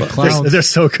 Feel like clowns. They're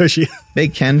so cushy. They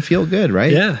can feel good,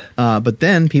 right? Yeah. But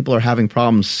then people are having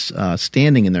problems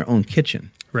standing in their own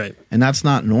kitchen. Right. And that's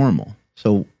not normal.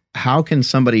 So how can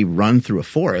somebody run through a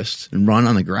forest and run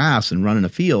on the grass and run in a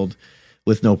field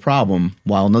with no problem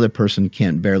while another person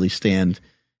can't barely stand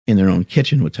in their own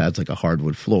kitchen, which has like a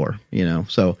hardwood floor, you know?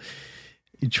 So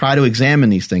you try to examine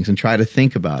these things and try to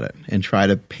think about it and try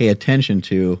to pay attention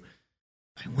to,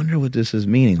 I wonder what this is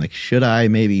meaning. Like, should I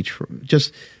maybe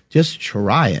just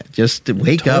try it? Just to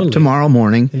wake up tomorrow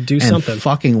morning and do something.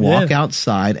 Fucking walk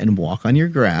outside and walk on your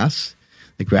grass.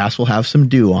 The grass will have some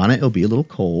dew on it. It'll be a little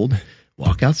cold.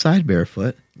 Walk outside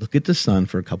barefoot. Look at the sun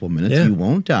for a couple minutes. Yeah. You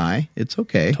won't die. It's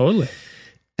okay. Totally.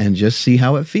 And just see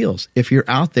how it feels. If you're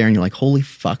out there and you're like, holy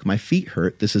fuck, my feet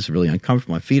hurt. This is really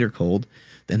uncomfortable. My feet are cold.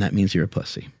 Then that means you're a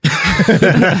pussy.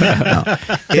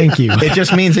 Thank you. It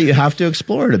just means that you have to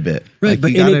explore it a bit. Right. Like,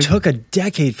 But you gotta, it took a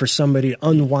decade for somebody to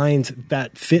unwind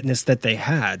that fitness that they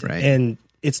had. Right. And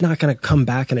it's not going to come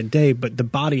back in a day, but the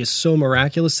body is so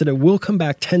miraculous that it will come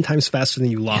back 10 times faster than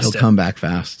you lost it'll come back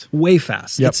fast. Way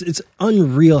fast. Yep. It's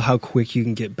unreal how quick you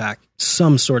can get back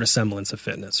some sort of semblance of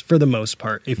fitness for the most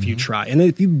part if you try. And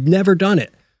if you've never done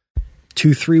it,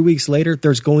 2-3 weeks later,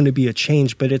 there's going to be a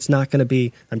change, but it's not going to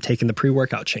be, I'm taking the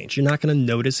pre-workout change. You're not going to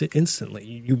notice it instantly.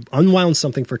 You unwound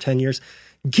something for 10 years,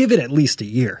 give it at least a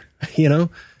year, you know?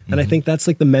 And I think that's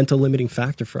like the mental limiting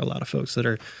factor for a lot of folks that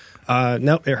are,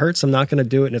 no, it hurts. I'm not going to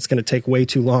do it. And it's going to take way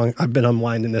too long. I've been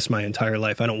unwinding this my entire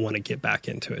life. I don't want to get back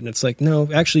into it. And it's like,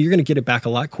 no, actually, you're going to get it back a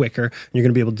lot quicker. And you're going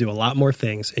to be able to do a lot more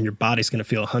things. And your body's going to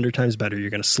feel 100 times better.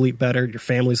 You're going to sleep better. Your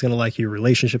family's going to like you. Your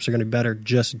relationships are going to be better.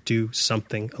 Just do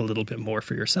something a little bit more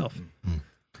for yourself.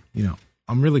 You know,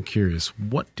 I'm really curious.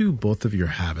 What do both of your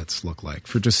habits look like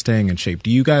for just staying in shape?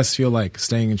 Do you guys feel like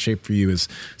staying in shape for you is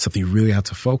something you really have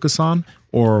to focus on?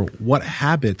 Or what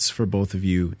habits for both of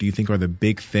you do you think are the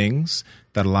big things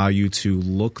that allow you to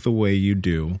look the way you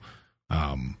do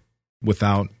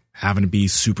without having to be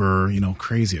super, you know,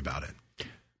 crazy about it?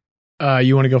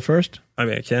 You want to go first? I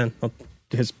mean, I can.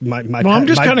 I'm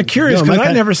just kind of curious because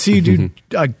I never see you do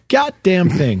a goddamn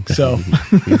thing. So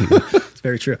it's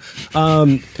very true.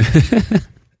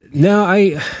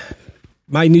 No,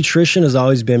 my nutrition has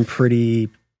always been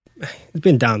it's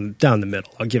been down the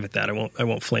middle. I'll give it that. I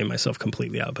won't flame myself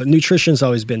completely out, but nutrition's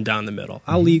always been down the middle.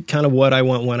 I'll eat kind of what I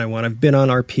want when I want. I've been on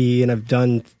RP and I've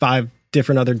done 5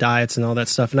 different other diets and all that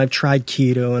stuff. And I've tried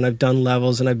keto and I've done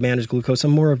levels and I've managed glucose.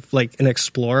 I'm more of like an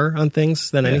explorer on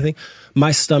things than anything.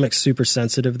 My stomach's super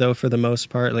sensitive though, for the most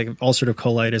part, like ulcerative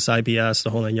colitis, IBS, the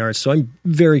whole 9 yards. So I'm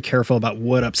very careful about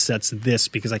what upsets this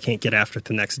because I can't get after it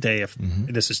the next day if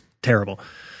this is terrible.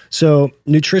 So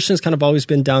nutrition's kind of always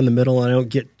been down the middle, and I don't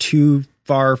get too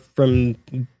far from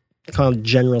kind of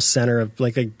general center of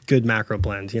like a good macro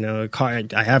blend. You know,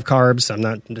 I have carbs. I'm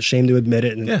not ashamed to admit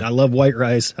it. And I love white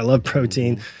rice. I love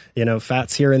protein, you know,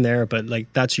 fats here and there, but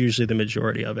like that's usually the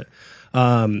majority of it.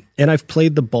 And I've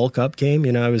played the bulk up game.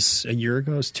 You know, a year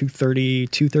ago, I was 230,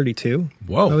 232.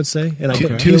 Whoa. I would say. And I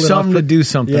do something to do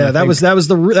something. Yeah, that was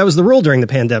the rule during the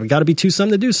pandemic. Got to be 2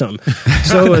 something to do something.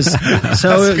 So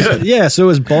it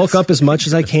was bulk up as much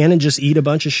as I can and just eat a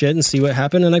bunch of shit and see what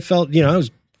happened. And I felt, you know, I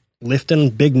was lifting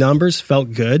big numbers,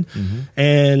 felt good.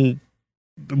 And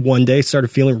one day started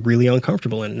feeling really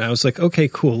uncomfortable in it. And I was like, okay,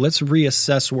 cool. Let's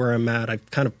reassess where I'm at. I've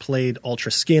kind of played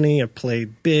ultra skinny. I've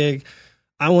played big.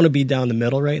 I want to be down the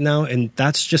middle right now. And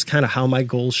that's just kind of how my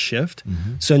goals shift.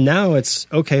 So now it's,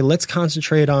 okay, let's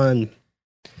concentrate on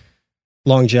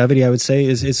longevity, I would say,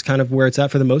 is kind of where it's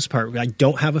at for the most part. I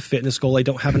don't have a fitness goal. I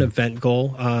don't have an event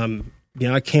goal. You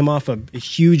know, I came off a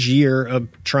huge year of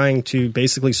trying to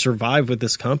basically survive with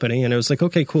this company. And it was like,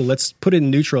 okay, cool. Let's put it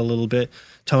in neutral a little bit,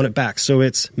 tone it back. So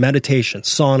it's meditation,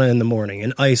 sauna in the morning,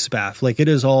 an ice bath. Like it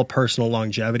is all personal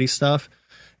longevity stuff.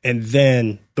 And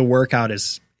then the workout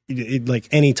is like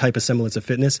any type of semblance of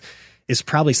fitness is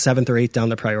probably 7th or 8th down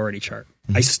the priority chart.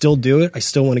 I still do it. I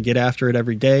still want to get after it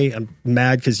every day. I'm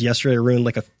mad because yesterday I ruined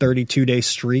like a 32-day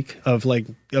streak of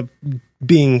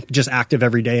being just active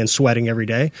every day and sweating every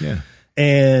day. Yeah.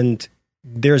 And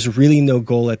there's really no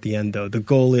goal at the end though. The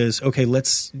goal is, okay,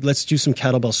 let's do some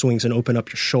kettlebell swings and open up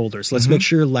your shoulders. Let's make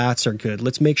sure your lats are good.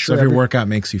 Let's make sure every workout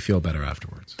makes you feel better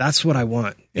afterwards. That's what I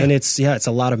want. Yeah. And it's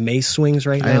a lot of mace swings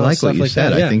right now. I like what you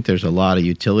said. Yeah. I think there's a lot of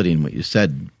utility in what you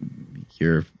said.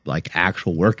 Your like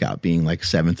actual workout being like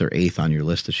 7th or 8th on your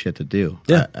list of shit to do.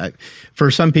 Yeah.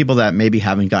 For some people that maybe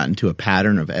haven't gotten to a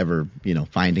pattern of ever, you know,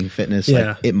 finding fitness,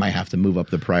 like, it might have to move up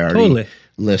the priority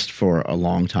list for a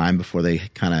long time before they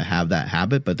kind of have that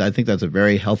habit. But I think that's a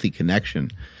very healthy connection.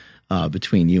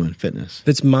 between you and fitness. If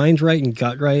it's mind right and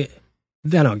gut right,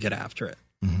 then I'll get after it.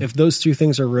 Mm-hmm. If those two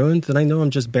things are ruined, then I know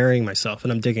I'm just burying myself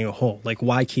and I'm digging a hole. Like,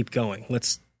 why keep going?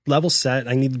 Let's level set.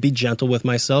 I need to be gentle with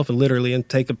myself and literally and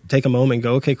take a moment and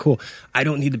go, okay, cool. I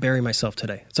don't need to bury myself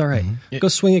today. It's all right. Mm-hmm. Go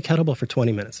swing a kettlebell for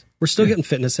 20 minutes. We're still getting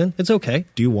fitness in. It's okay.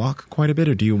 Do you walk quite a bit,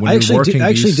 or do you, when I you're working, I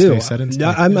actually do you do. stay sedentary?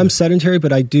 I'm sedentary,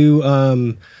 but I do.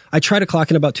 I try to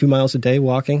clock in about 2 miles a day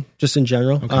walking, just in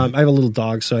general. Okay. I have a little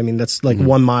dog, so I mean that's like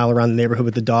 1 mile around the neighborhood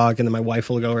with the dog, and then my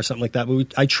wife will go or something like that.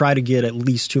 But I try to get at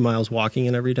least 2 miles walking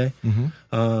in every day.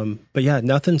 Mm-hmm. But yeah,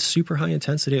 nothing super high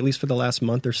intensity, at least for the last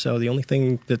month or so. The only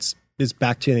thing is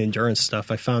back to the endurance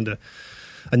stuff. I found a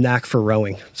knack for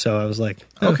rowing, so I was like,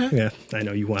 okay, yeah, I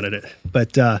know you wanted it,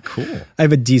 but cool. I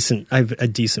have a decent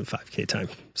 5K time,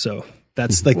 so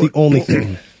that's like the only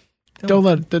thing. Don't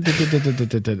let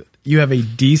you have a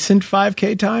decent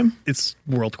 5K time. It's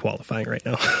world qualifying right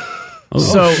now.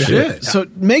 So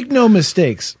make no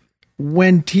mistakes.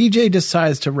 When TJ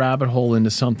decides to rabbit hole into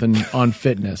something on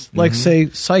fitness, like say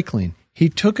cycling, he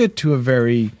took it to a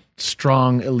very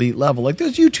strong elite level. Like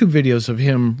there's YouTube videos of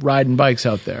him riding bikes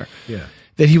out there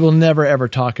that he will never ever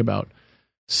talk about.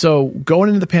 So going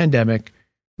into the pandemic,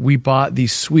 we bought the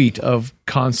suite of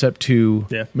Concept 2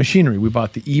 machinery. We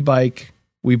bought the e-bike,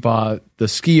 we bought the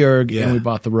ski erg, and we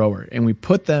bought the rower. And we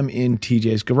put them in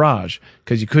TJ's garage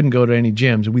because you couldn't go to any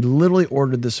gyms. And we literally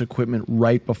ordered this equipment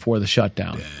right before the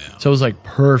shutdown. Damn. So it was like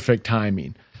perfect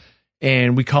timing.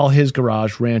 And we call his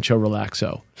garage Rancho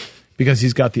Relaxo, because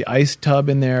he's got the ice tub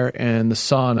in there and the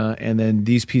sauna and then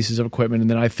these pieces of equipment. And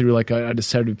then I threw like a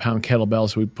 70-pound kettlebell,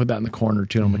 so we put that in the corner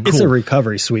too. And I'm like, cool. It's a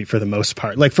recovery suite for the most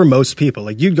part. Like for most people,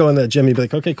 like you'd go in the gym, you'd be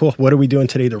like, okay, cool. What are we doing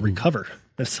today to recover?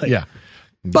 It's like,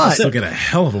 but you still get a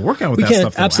hell of a workout with that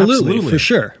stuff. Absolutely, for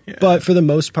sure. Yeah. But for the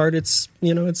most part, it's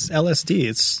LSD.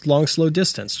 It's long, slow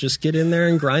distance. Just get in there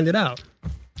and grind it out.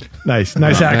 Nice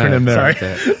acronym there.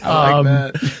 Sorry. I like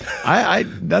that. I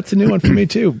that's a new one for me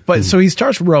too. But so he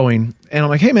starts rowing, and I'm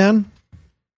like, hey man,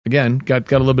 again,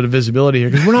 got a little bit of visibility here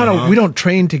because we're not we don't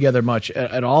train together much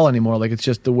at all anymore. Like it's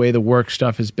just the way the work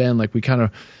stuff has been. Like we kind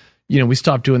of, we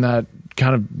stopped doing that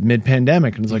kind of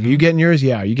mid-pandemic, and it's like, are you getting yours?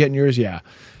 Yeah. Are you getting yours? Yeah.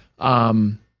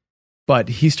 But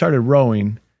he started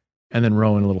rowing and then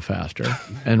rowing a little faster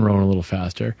and rowing a little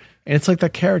faster. And it's like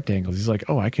that carrot dangles. He's like,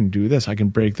 oh, I can do this. I can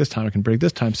break this time. I can break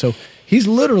this time. So he's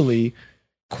literally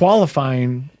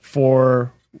qualifying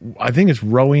for, I think it's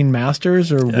rowing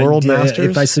masters or world masters.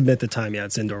 If I submit the time,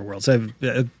 it's indoor worlds.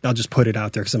 I'll just put it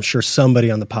out there because I'm sure somebody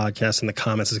on the podcast in the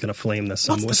comments is going to flame this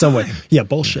some way. Yeah,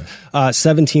 bullshit.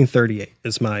 17:38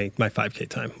 is my 5K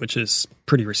time, which is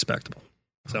pretty respectable.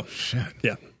 So, shit.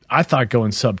 Yeah. I thought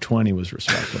going sub 20 was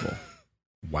respectable.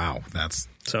 Wow, that's...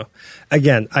 So,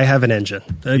 again, I have an engine.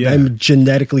 I'm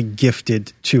genetically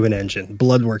gifted to an engine.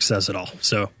 Blood work says it all.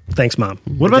 So, thanks, Mom.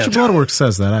 What about your blood work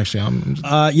says that, actually?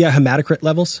 Hematocrit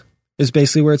levels is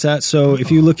basically where it's at. So,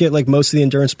 if you look at like most of the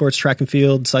endurance sports, track and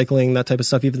field, cycling, that type of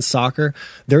stuff, even soccer,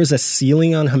 there is a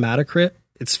ceiling on hematocrit.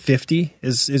 It's 50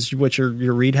 is what your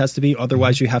read has to be.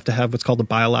 Otherwise, you have to have what's called a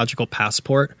biological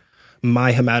passport.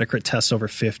 My hematocrit tests over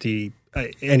 50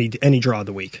 any draw of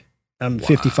the week.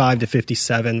 55 to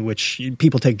 57, which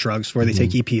people take drugs for. They take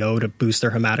EPO to boost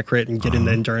their hematocrit and get in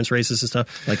the endurance races and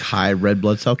stuff. Like high red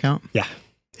blood cell count? Yeah.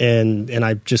 And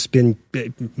I've just been,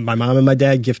 my mom and my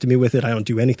dad gifted me with it. I don't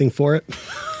do anything for it.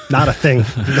 Not a thing.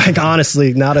 Like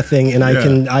honestly, not a thing. And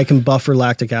I can buffer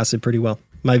lactic acid pretty well.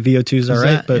 My VO2's all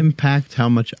right. Does that impact how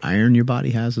much iron your body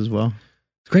has as well?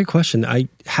 Great question. I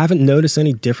haven't noticed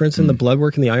any difference in the blood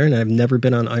work and the iron. I've never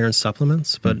been on iron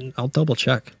supplements, but I'll double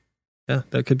check. Yeah,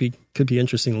 that could be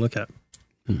interesting to look at.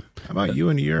 How about you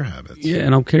and your habits? Yeah,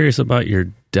 and I'm curious about your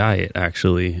diet,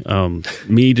 actually.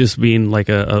 Me just being like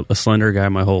a slender guy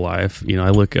my whole life, I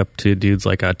look up to dudes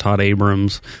like Todd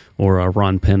Abrams or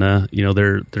Ron Penna.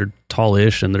 They're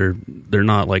tallish and they're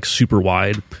not like super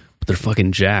wide, but they're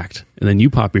fucking jacked. And then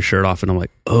you pop your shirt off and I'm like,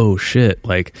 oh shit,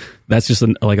 like that's just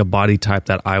like a body type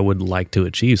that I would like to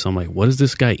achieve. So I'm like, what does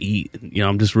this guy eat?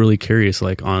 I'm just really curious,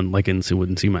 like on like and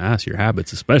wouldn't see my ass, your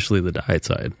habits, especially the diet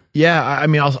side. Yeah, I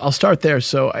mean, I'll start there.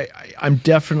 So I'm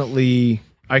definitely,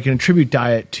 I can attribute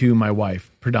diet to my wife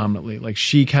predominantly. Like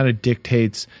she kind of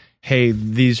dictates, hey,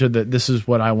 this is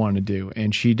what I want to do,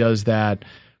 and she does that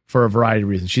for a variety of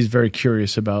reasons. She's very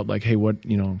curious about like, hey, what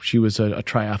she was a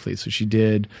triathlete, so she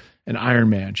did an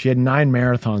Ironman. She had 9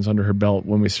 marathons under her belt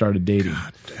when we started dating.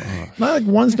 Not like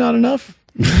one's not enough.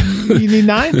 You need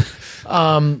 9.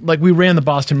 Like we ran the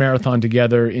Boston Marathon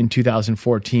together in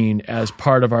 2014 as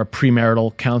part of our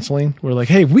premarital counseling. We're like,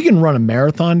 hey, if we can run a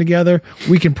marathon together,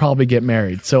 we can probably get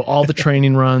married. So all the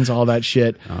training runs, all that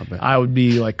shit, I would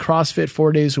be like CrossFit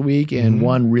 4 days a week and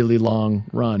one really long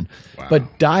run. Wow.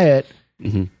 But diet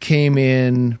came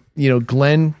in,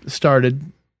 Glen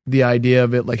started the idea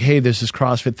of it like, hey, there's this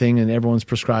CrossFit thing and everyone's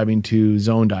prescribing to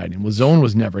zone dieting. Well, zone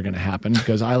was never going to happen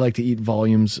because I like to eat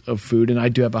volumes of food and I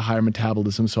do have a higher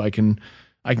metabolism, so I can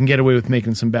get away with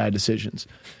making some bad decisions.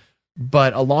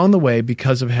 But along the way,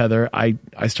 because of Heather, I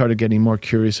started getting more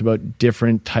curious about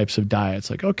different types of diets.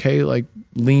 Like, okay, like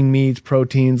lean meats,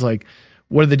 proteins, like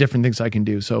what are the different things I can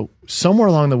do? So somewhere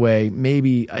along the way,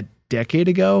 maybe a decade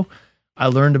ago, I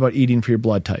learned about eating for your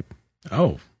blood type.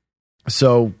 Oh.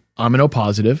 So I'm an O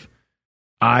positive.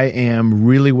 I am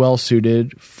really well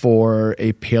suited for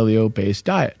a paleo-based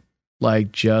diet.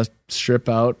 Like just strip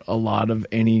out a lot of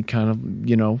any kind of,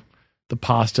 the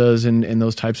pastas and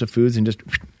those types of foods and just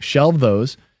shelve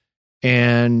those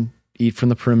and eat from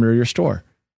the perimeter of your store.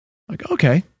 Like,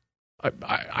 okay,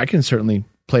 I can certainly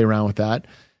play around with that.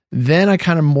 Then I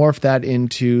kind of morphed that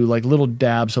into like little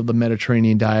dabs of the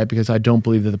Mediterranean diet because I don't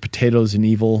believe that the potato is an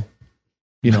evil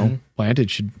plant. It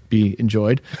should be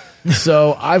enjoyed.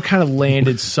 So I've kind of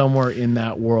landed somewhere in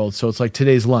that world. So it's like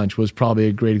today's lunch was probably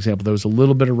a great example. There was a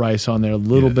little bit of rice on there, a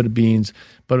little bit of beans,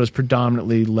 but it was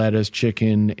predominantly lettuce,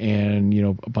 chicken, and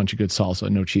a bunch of good salsa,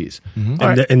 no cheese.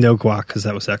 Mm-hmm. And no guac because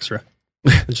that was extra.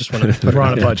 I just want to we're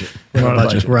on a budget.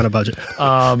 We're on a budget.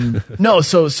 No,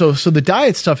 so the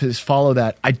diet stuff is follow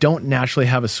that. I don't naturally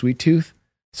have a sweet tooth.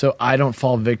 So I don't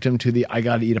fall victim to I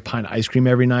got to eat a pint of ice cream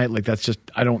every night. Like that's just,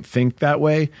 I don't think that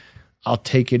way. I'll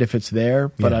take it if it's there,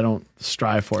 but I don't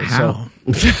strive for it. How?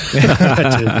 So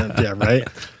yeah, right.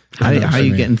 How are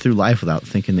you getting through life without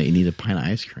thinking that you need a pint of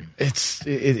ice cream? I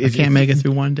can't make it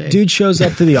through one day. Dude shows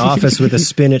up to the office with a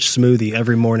spinach smoothie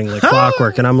every morning like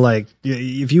clockwork. And I'm like,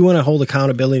 if you want to hold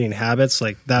accountability and habits,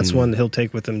 like that's one he'll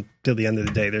take with him till the end of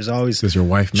the day. There's always Does your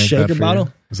wife make shaker that for bottle?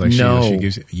 You? It's like no. she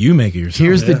gives you make it yourself.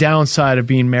 Here's the downside of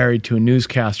being married to a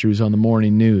newscaster who's on the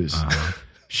morning news.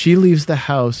 She leaves the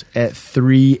house at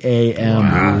 3 a.m.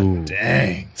 Wow,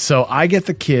 dang. So I get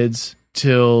the kids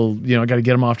till, I got to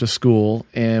get them off to school,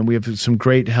 and we have some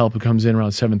great help who comes in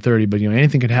around 7:30, but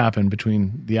anything could happen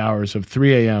between the hours of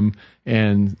 3 a.m.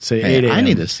 and say 8 a.m. I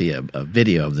need to see a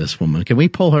video of this woman. Can we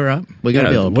pull her up? We got to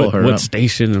be able to pull her up. What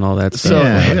station and all that stuff. So,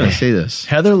 I got to see this.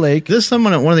 Heather Lake. This is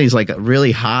someone at one of these like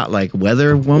really hot like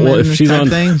weather woman Well, if she's type on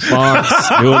things. Fox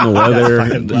doing the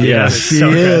weather, Yes, she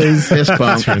is. Fist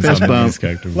bump. Fist bump.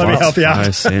 Let me help you out. Fox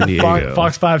 5 San Diego.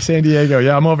 Fox 5 San Diego.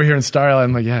 Yeah, I'm over here in Starlight.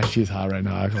 I'm like, yeah, she's hot right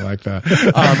now. I don't like that.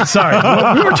 Sorry,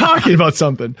 we were talking about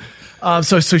something.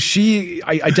 So she,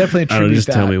 I definitely attribute I don't know, just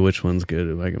that. tell me which one's good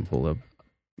if I can pull up.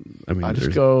 I mean, I just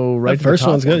there's- go right. The first to the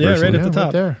top. one's good. Yeah, right at the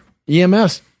top. Right there.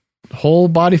 EMS, whole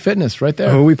body fitness, right there.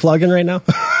 Who are we plugging right now?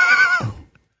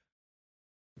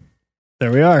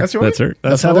 There we are. That's your That's her.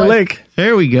 That's my Heather wife. Lake.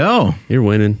 There we go. You're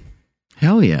winning.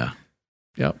 Hell yeah.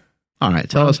 Yep. All right,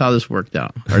 tell us how this worked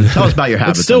out, or tell us about your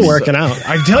habits. It's still working out.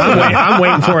 I'm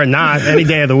waiting for it not any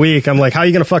day of the week. I'm like, how are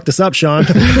you going to fuck this up, Sean?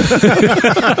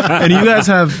 And you guys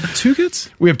have 2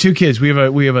 kids? We have 2 kids. We have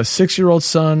a 6-year-old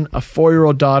son, a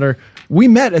 4-year-old daughter. We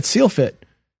met at SealFit.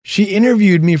 She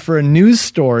interviewed me for a news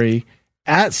story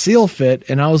at SealFit,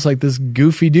 and I was like this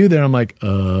goofy dude there. I'm like,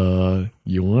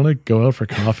 you want to go out for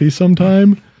coffee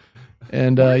sometime?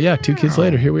 And 2 kids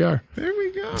later, here we are. There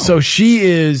we go. So she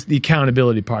is the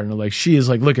accountability partner. Like she is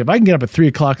like, look, if I can get up at 3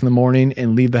 o'clock in the morning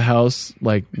and leave the house,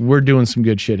 like we're doing some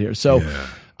good shit here. So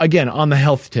again, on the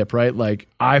health tip, right? Like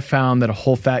I found that a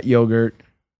whole fat yogurt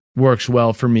works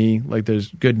well for me. Like there's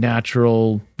good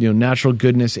natural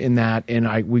goodness in that. And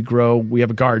we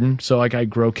have a garden. So like I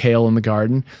grow kale in the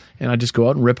garden and I just go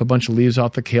out and rip a bunch of leaves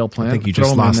off the kale plant. I think you throw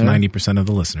just them in lost there. 90% of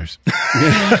the listeners.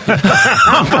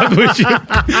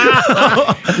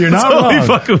 You're not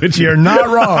wrong. You're not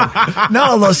wrong.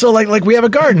 No, so like we have a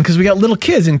garden because we got little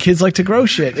kids and kids like to grow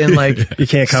shit. And like You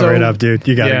can't cover it up, dude.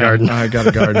 You got a garden. I got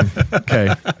a garden.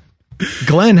 Okay.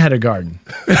 Glen had a garden.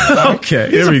 Okay,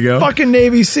 He's here we a go. fucking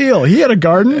Navy SEAL. He had a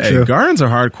garden. Hey, gardens are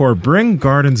hardcore. Bring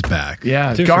gardens back.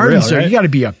 Yeah, Dude, for gardens real, right? you got to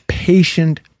be a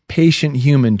patient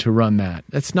human to run that.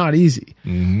 That's not easy.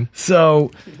 Mm-hmm. So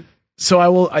I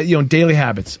will, daily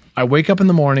habits. I wake up in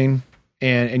the morning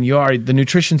and the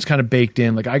nutrition's kind of baked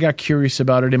in. Like I got curious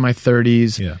about it in my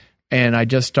 30s. Yeah. And I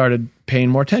just started paying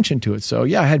more attention to it. So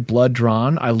I had blood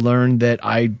drawn. I learned that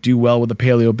I do well with a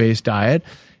paleo-based diet.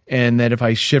 And that if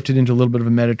I shifted into a little bit of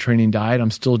a Mediterranean diet,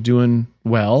 I'm still doing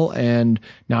well. And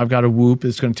now I've got a Whoop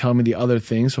that's going to tell me the other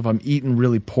things. So if I'm eating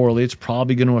really poorly, it's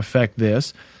probably going to affect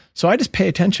this. So I just pay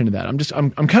attention to that.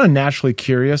 I'm kind of naturally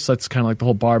curious. That's kind of like the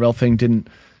whole barbell thing.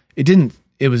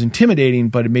 It was intimidating,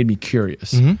 but it made me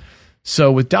curious.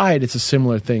 So with diet, it's a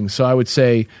similar thing. So I would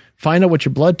say, find out what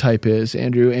your blood type is,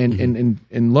 Andrew,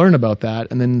 and learn about that,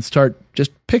 and then start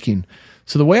just picking.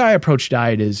 So the way I approach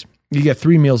diet is you get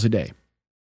 3 meals a day.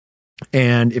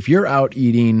 And if you're out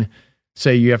eating,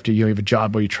 say you have a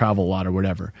job where you travel a lot or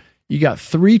whatever, you got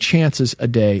 3 chances a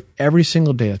day, every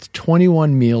single day. That's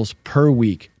 21 meals per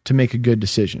week to make a good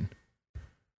decision.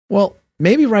 Well,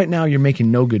 maybe right now you're making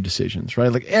no good decisions,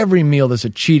 right? Like every meal, there's a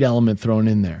cheat element thrown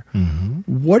in there.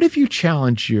 What if you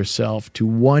challenge yourself to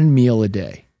 1 meal a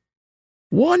day?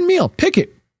 1 meal, pick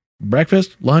it.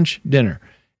 Breakfast, lunch, dinner.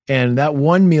 And that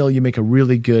 1 meal, you make a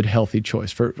really good, healthy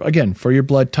choice for your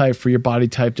blood type, for your body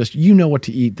type, just you know what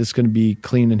to eat that's going to be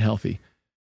clean and healthy.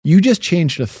 You just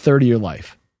changed a third of your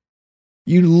life.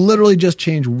 You literally just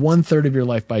changed 1/3 of your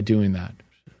life by doing that.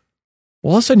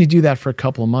 Well, all of a sudden you do that for a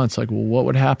couple of months. Like, well, what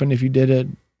would happen if you did it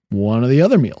one of the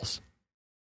other meals?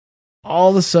 All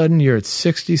of a sudden you're at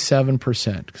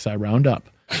 67%, because I round up.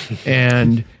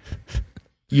 And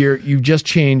you've just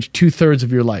changed 2/3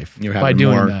 of your life by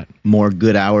doing that. More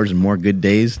good hours and more good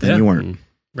days than you weren't.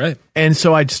 Right. And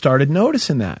so I started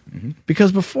noticing that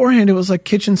because beforehand it was like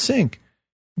kitchen sink.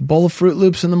 Bowl of Fruit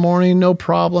Loops in the morning, no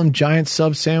problem. Giant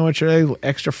sub sandwich,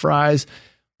 extra fries.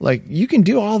 Like you can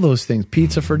do all those things.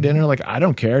 Pizza for dinner. Like I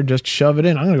don't care. Just shove it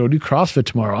in. I'm going to go do CrossFit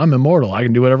tomorrow. I'm immortal. I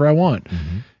can do whatever I want.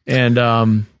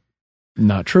 And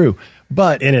not true.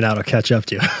 But In-N-Out will catch up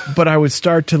to you. But I would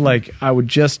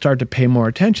just start to pay more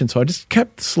attention. So I just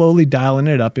kept slowly dialing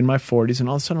it up in my 40s. And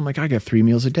all of a sudden I'm like, I get 3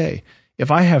 meals a day.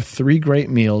 If I have 3 great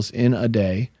meals in a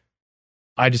day,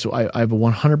 I have a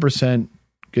 100%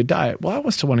 good diet. Well, I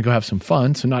always still want to go have some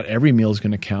fun. So not every meal is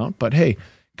going to count, but hey,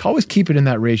 always keep it in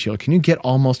that ratio. Can you get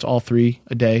almost all 3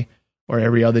 a day or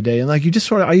every other day? And like you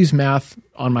just I use math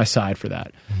on my side for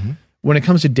that. When it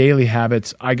comes to daily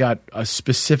habits, I got a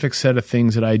specific set of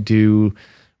things that I do,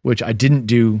 which I didn't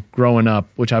do growing up,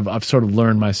 which I've sort of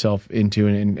learned myself into,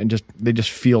 and just they just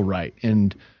feel right.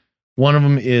 And one of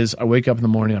them is I wake up in the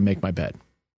morning, I make my bed.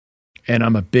 And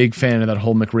I'm a big fan of that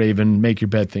whole McRaven make your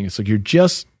bed thing. It's like you're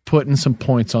just putting some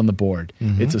points on the board.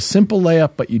 It's a simple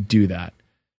layup, but you do that.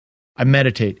 I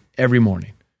meditate every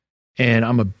morning. And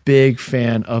I'm a big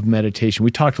fan of meditation.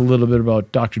 We talked a little bit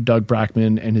about Dr. Doug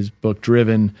Brackman and his book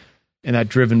Driven. And that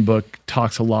Driven book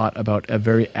talks a lot about a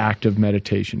very active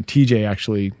meditation. TJ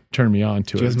actually turned me on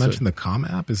to it. You guys mentioned the Calm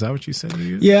app. Is that what you said you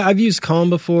used? Yeah, I've used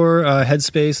Calm before,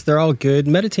 Headspace. They're all good.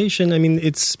 Meditation, I mean,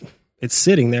 it's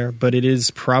sitting there, but it is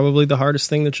probably the hardest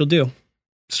thing that you'll do.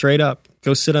 Straight up.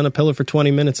 Go sit on a pillow for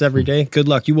 20 minutes every day. Good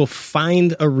luck. You will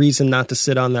find a reason not to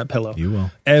sit on that pillow. You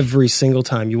will. Every single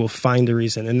time you will find a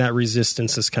reason. And that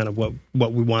resistance is kind of what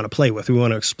we want to play with. We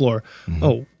want to explore,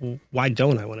 why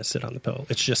don't I want to sit on the pillow?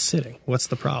 It's just sitting. What's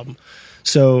the problem?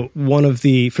 So for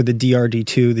the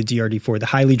DRD2, the DRD4, the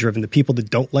highly driven, the people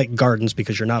that don't like gardens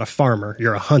because you're not a farmer,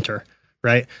 you're a hunter,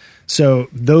 right? So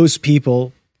those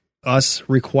people, us,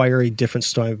 require a different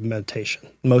style of meditation.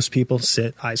 Most people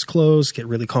sit, eyes closed, get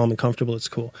really calm and comfortable. It's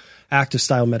cool. Active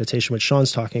style meditation, what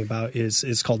Sean's talking about,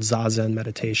 is called Zazen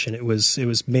meditation. It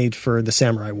was made for the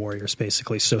samurai warriors,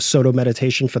 basically. So Soto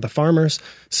meditation for the farmers,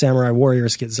 samurai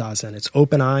warriors get Zazen. It's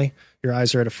open eye. Your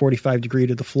eyes are at a 45 degree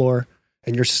to the floor,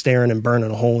 and you're staring and burning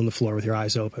a hole in the floor with your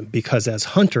eyes open. Because as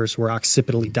hunters, we're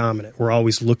occipitally dominant. We're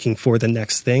always looking for the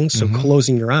next thing. So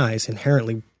closing your eyes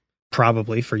inherently,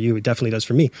 probably for you, it definitely does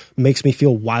for me, makes me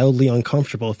feel wildly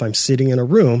uncomfortable if I'm sitting in a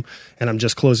room and I'm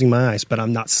just closing my eyes, but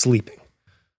I'm not sleeping.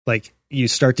 Like you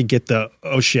start to get the,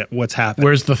 oh shit, what's happening?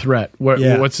 Where's the threat?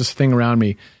 What's this thing around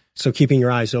me? So keeping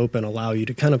your eyes open allow you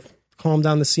to kind of calm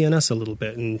down the CNS a little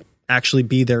bit and actually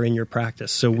be there in your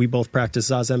practice. So we both practice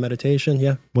Zazen meditation.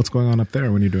 Yeah. What's going on up there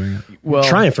when you're doing it? Well,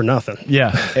 trying for nothing.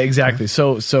 Yeah, exactly.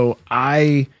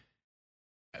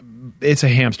 It's a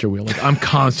hamster wheel. Like I'm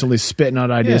constantly spitting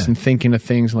out ideas and thinking of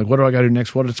things. Like, what do I got to do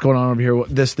next? What's going on over here?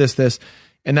 This.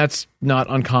 And that's not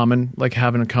uncommon, like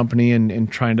having a company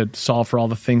and trying to solve for all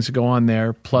the things that go on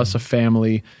there, plus a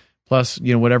family, plus,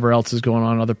 whatever else is going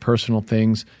on, other personal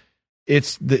things.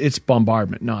 It's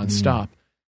bombardment nonstop.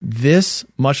 This,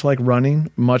 much like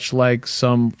running, much like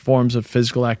some forms of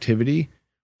physical activity,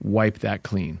 wipe that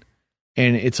clean.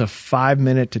 And it's a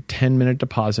 5-minute to 10-minute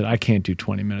deposit. I can't do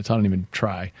 20 minutes. I don't even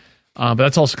try. But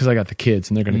that's also because I got the kids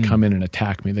and they're going to come in and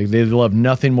attack me. They love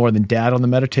nothing more than dad on the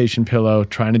meditation pillow,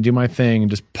 trying to do my thing and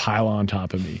just pile on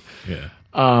top of me.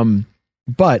 Yeah.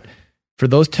 But for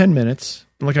those 10 minutes,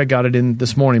 like I got it in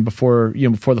this morning before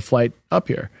the flight up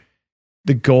here,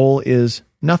 the goal is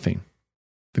nothing.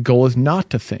 The goal is not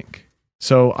to think.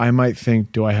 So I might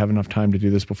think, do I have enough time to do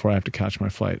this before I have to catch my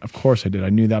flight? Of course I did. I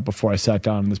knew that before I sat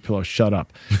down on this pillow. Shut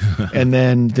up. And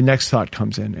then the next thought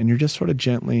comes in, and you're just sort of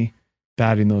gently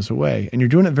batting those away. And you're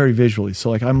doing it very visually. So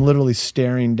like I'm literally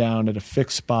staring down at a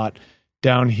fixed spot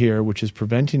down here, which is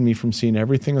preventing me from seeing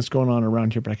everything that's going on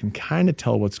around here, but I can kind of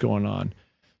tell what's going on.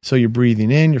 So you're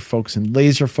breathing in, you're focusing,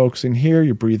 laser focusing here,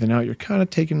 you're breathing out, you're kind of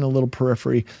taking a little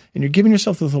periphery, and you're giving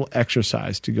yourself this little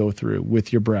exercise to go through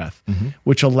with your breath,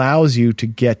 which allows you to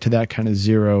get to that kind of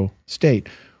zero state.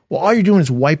 Well, all you're doing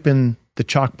is wiping the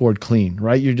chalkboard clean,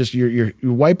 right? You're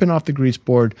wiping off the grease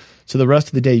board so the rest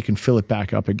of the day you can fill it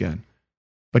back up again,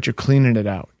 but you're cleaning it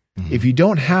out. If you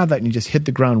don't have that and you just hit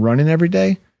the ground running every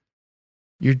day,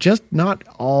 you're just not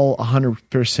all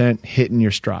 100% hitting your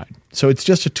stride. So it's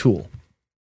just a tool.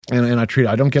 And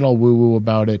I don't get all woo-woo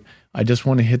about it. I just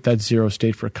want to hit that zero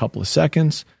state for a couple of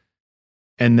seconds,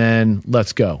 and then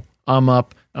let's go. I'm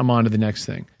up. I'm on to the next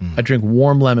thing. I drink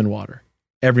warm lemon water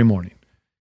every morning.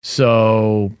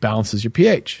 So balances your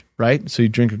pH, right? So you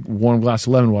drink a warm glass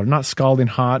of lemon water, not scalding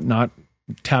hot, not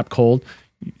tap cold.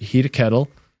 You heat a kettle,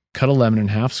 cut a lemon in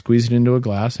half, squeeze it into a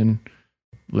glass, and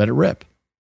let it rip.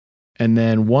 And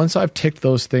then once I've ticked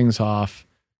those things off,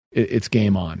 it's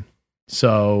game on.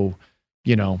 So,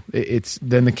 you know, it's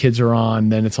then the kids are on,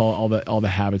 then it's all the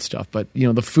habit stuff. But, you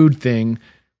know, the food thing,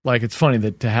 like, it's funny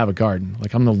that to have a garden,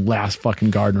 like I'm the last fucking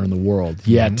gardener in the world.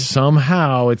 Yet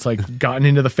somehow it's like gotten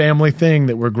into the family thing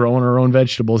that we're growing our own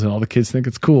vegetables and all the kids think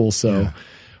it's cool. So,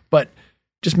 but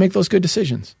just make those good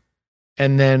decisions.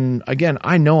 And then again,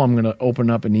 I know I'm going to open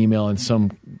up an email and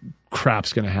some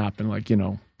crap's going to happen, like, you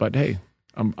know, but hey,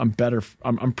 I'm better.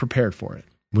 I'm prepared for it.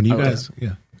 When you guys,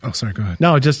 Oh, sorry. Go ahead.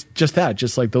 No, just that.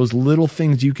 Just like those little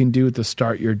things you can do to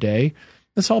start your day.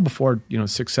 That's all before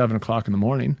 6, 7 o'clock in the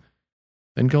morning.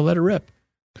 Then go let it rip.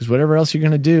 Because whatever else you're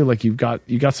going to do, like you got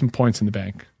some points in the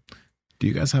bank. Do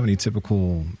you guys have any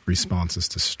typical responses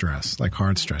to stress, like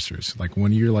hard stressors? Like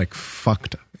when you're like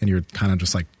fucked and you're kind of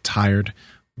just like tired,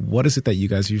 what is it that you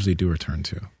guys usually do or turn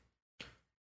to?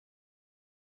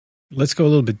 Let's go a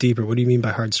little bit deeper. What do you mean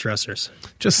by hard stressors?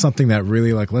 Just something that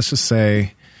really, like, let's just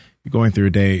say you're going through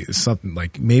a day, something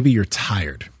like maybe you're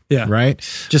tired. Yeah. Right?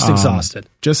 Just exhausted.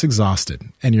 Just exhausted.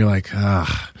 And you're like,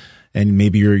 and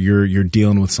maybe you're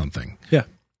dealing with something. Yeah.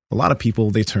 A lot of people,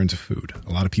 they turn to food.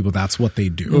 A lot of people, that's what they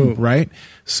do. Right?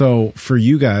 So for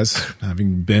you guys,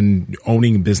 having been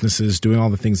owning businesses, doing all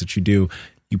the things that you do,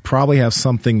 you probably have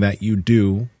something that you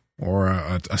do or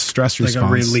a stress like response.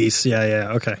 Like a release.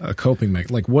 Yeah. Okay. A coping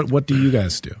mechanism. Like what do you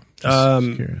guys do?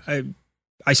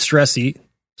 I stress eat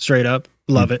straight up.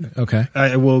 Love it. Okay.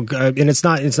 I will, and it's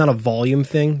not a volume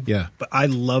thing. Yeah. But I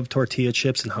love tortilla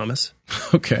chips and hummus.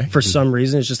 Okay. For some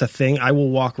reason, it's just a thing. I will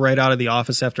walk right out of the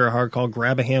office after a hard call,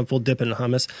 grab a handful, dip it in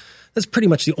hummus. That's pretty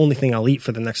much the only thing I'll eat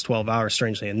for the next 12 hours,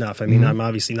 strangely enough. I mean, I'm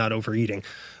obviously not overeating.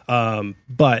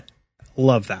 But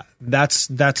love that.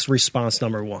 That's response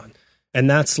number one. And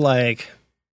that's like,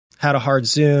 had a hard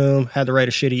Zoom, had to write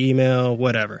a shitty email,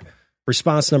 whatever.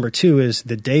 Response number two is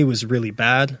the day was really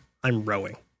bad. I'm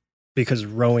rowing. Because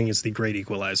rowing is the great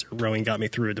equalizer. Rowing got me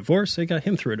through a divorce. I got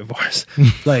him through a divorce.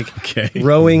 Like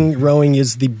rowing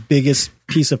is the biggest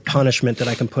piece of punishment that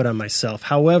I can put on myself.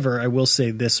 However, I will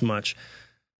say this much.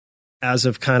 As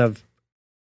of kind of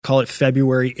call it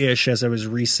February-ish, as I was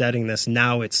resetting this,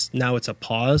 now it's a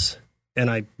pause. And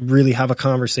I really have a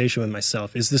conversation with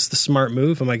myself. Is this the smart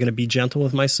move? Am I going to be gentle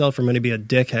with myself? Or am I going to be a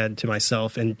dickhead to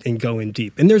myself and go in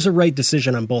deep? And there's a right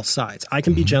decision on both sides. I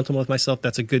can be gentle with myself.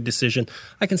 That's a good decision.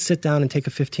 I can sit down and take a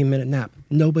 15-minute nap.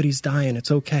 Nobody's dying.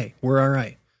 It's okay. We're all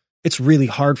right. It's really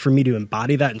hard for me to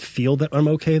embody that and feel that I'm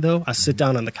okay, though. I sit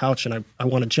down on the couch and I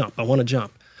want to jump. I want to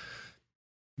jump.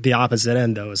 The opposite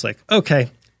end, though, is like, okay,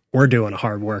 we're doing a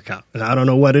hard workout. And I don't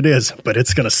know what it is, but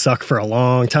it's going to suck for a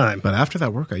long time. But after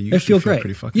that workout, you feel great.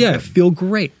 Pretty fucking good. I feel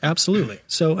great. Absolutely.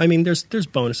 So, I mean, there's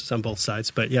bonuses on both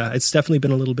sides. But yeah, it's definitely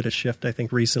been a little bit of shift, I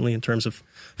think, recently in terms of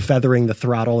feathering the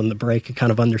throttle and the brake and kind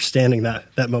of understanding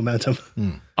that momentum.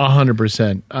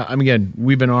 100%. I mean, again,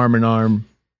 we've been arm in arm,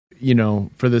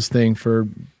 for this thing for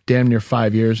damn near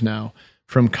 5 years now,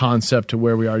 from concept to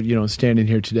where we are, standing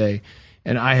here today.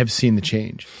 And I have seen the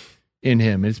change in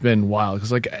him. It's been wild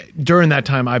because like during that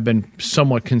time I've been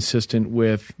somewhat consistent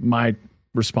with my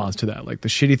response to that. Like the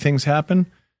shitty things happen,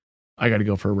 I got to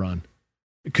go for a run.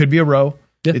 It could be a row,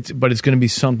 but it's going to be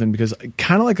something because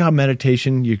kind of like how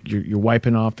meditation, you're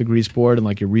wiping off the grease board and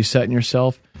like you're resetting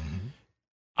yourself.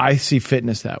 I see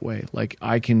fitness that way. Like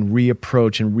I can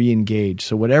reapproach and re-engage.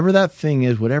 So whatever that thing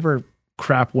is, whatever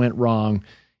crap went wrong,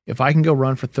 if I can go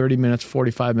run for 30 minutes,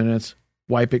 45 minutes,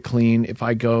 wipe it clean. If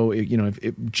I go,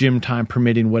 if gym time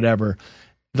permitting, whatever,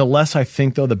 the less I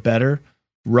think though, the better.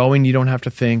 Rowing, you don't have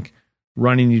to think.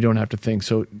 Running, you don't have to think.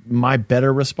 So my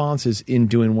better response is in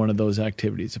doing one of those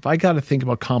activities. If I got to think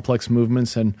about complex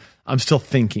movements and I'm still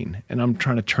thinking and I'm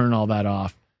trying to turn all that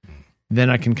off, then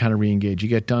I can kind of re-engage. You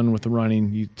get done with the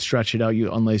running, you stretch it out, you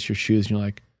unlace your shoes, and you're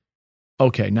like,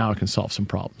 okay, now I can solve some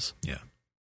problems. Yeah.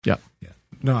 Yeah. Yeah.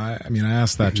 No, I mean, I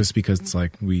asked that just because it's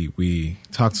like we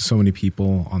talk to so many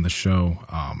people on the show.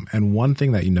 And one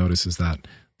thing that you notice is that,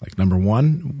 like, number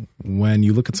one, when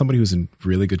you look at somebody who's in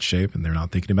really good shape and they're not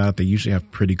thinking about it, they usually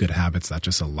have pretty good habits that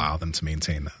just allow them to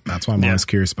maintain that. That's why I'm always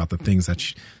curious about the things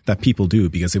that people do,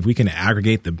 because if we can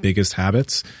aggregate the biggest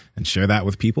habits and share that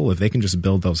with people, if they can just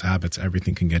build those habits,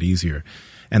 everything can get easier.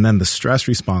 And then the stress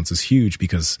response is huge,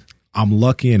 because I'm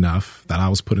lucky enough that I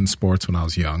was put in sports when I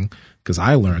was young, because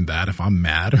I learned that if I'm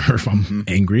mad or if I'm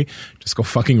angry, just go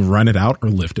fucking run it out or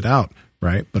lift it out,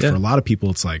 right? But for a lot of people,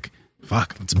 it's like,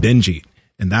 fuck, let's binge eat.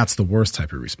 And that's the worst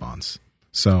type of response.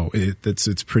 So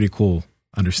it's pretty cool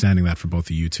understanding that for both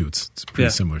of you two. It's a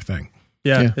pretty similar thing.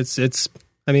 Yeah. It's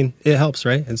I mean, it helps,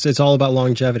 right? It's all about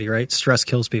longevity, right? Stress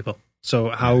kills people. So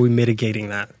how are we mitigating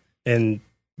that? And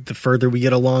the further we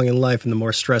get along in life and the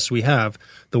more stress we have,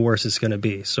 the worse it's going to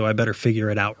be. So I better figure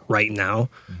it out right now,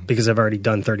 because I've already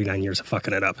done 39 years of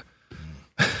fucking it up.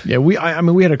 Yeah, we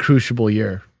had a crucible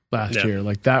year last year.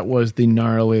 Like, that was the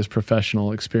gnarliest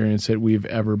professional experience that we've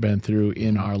ever been through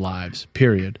in our lives,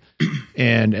 period.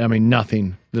 And I mean,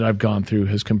 nothing that I've gone through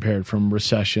has compared, from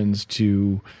recessions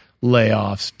to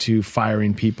layoffs to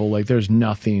firing people. Like, there's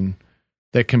nothing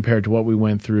that compared to what we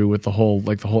went through with the whole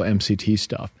MCT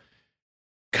stuff.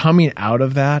 Coming out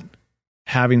of that,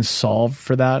 having solved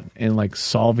for that and like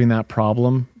solving that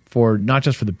problem for not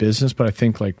just for the business, but I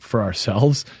think like for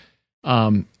ourselves,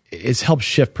 it's helped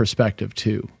shift perspective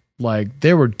too. Like,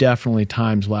 there were definitely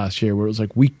times last year where it was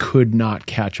like we could not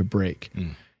catch a break.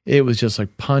 It was just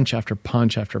like punch after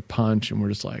punch after punch, and we're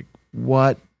just like,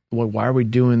 what? Why are we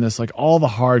doing this? Like, all the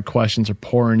hard questions are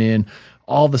pouring in,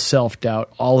 all the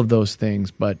self-doubt, all of those things.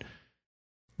 But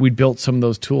we'd built some of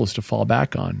those tools to fall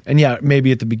back on. And yeah,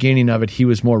 maybe at the beginning of it, he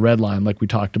was more redline, like we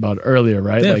talked about earlier,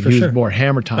 right? Yeah, like, for he sure. was more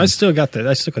hammer time. I still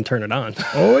can turn it on.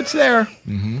 Oh, it's there.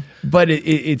 But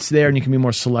it's there, and you can be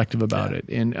more selective about it.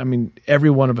 And I mean, every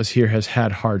one of us here has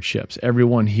had hardships.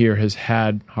 Everyone here has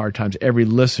had hard times. Every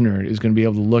listener is going to be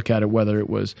able to look at it, whether it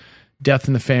was death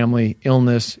in the family,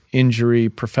 illness, injury,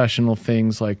 professional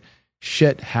things. Like,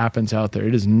 shit happens out there.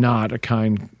 It is not a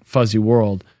kind, fuzzy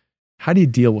world. How do you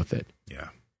deal with it? Yeah.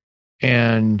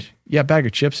 And yeah, bag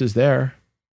of chips is there.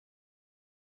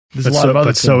 There's But a lot of other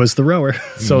but so is the rower.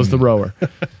 So is the rower.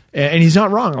 And he's not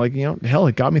wrong. Like, you know, hell,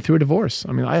 it got me through a divorce.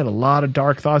 I mean, I had a lot of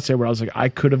dark thoughts there where I was like, I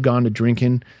could have gone to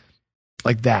drinking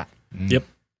like that. Yep.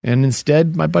 And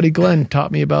instead, my buddy Glen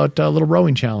taught me about a little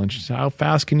rowing challenge. So how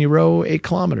fast can you row 8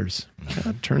 kilometers?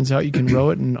 It turns out you can row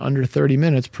it in under 30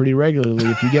 minutes pretty regularly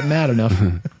if you get mad enough.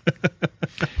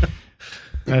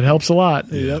 That helps a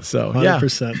lot. Yep. So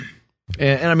 100%.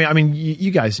 And I mean,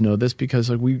 you guys know this because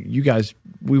like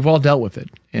we've all dealt with it,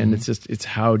 and it's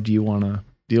how do you want to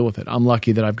deal with it? I'm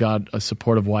lucky that I've got a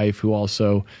supportive wife who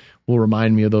also will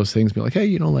remind me of those things. Be like, hey,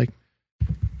 you know, like,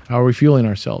 how are we fueling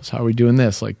ourselves? How are we doing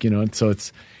this? Like, you know, and so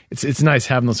it's nice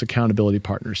having those accountability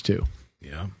partners too.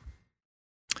 Yeah.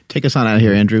 Take us on out of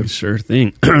here, Andrew. Sure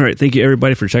thing. All right. Thank you,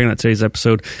 everybody, for checking out today's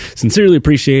episode. Sincerely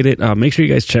appreciate it. Make sure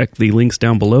you guys check the links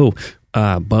down below.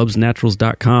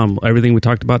 bubsnaturals.com. Everything we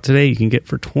talked about today, you can get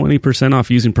for 20%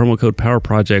 off using promo code Power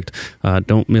Project.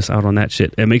 Don't miss out on that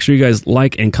shit. And make sure you guys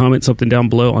like and comment something down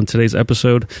below on today's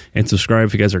episode, and subscribe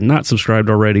if you guys are not subscribed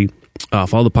already.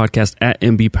 Follow the podcast at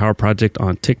MB Power Project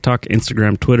on TikTok,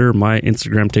 Instagram, Twitter. My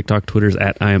Instagram, TikTok, Twitter is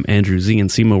at I am Andrew Z. And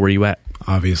Simo, where you at?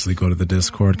 Obviously, go to the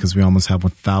Discord because we almost have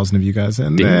 1,000 of you guys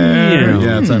in there. Damn.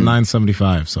 Yeah, it's at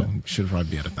 975, so we should probably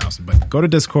be at 1,000. But go to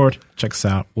Discord, check us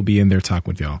out. We'll be in there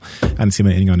talking with y'all. And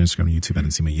Sima Yin on Instagram and YouTube, and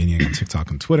Sima Yin Yang on TikTok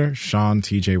and Twitter. Sean,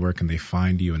 TJ, where can they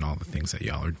find you and all the things that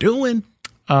y'all are doing?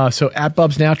 So at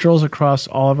Bubs Naturals across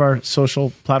all of our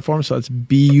social platforms. So it's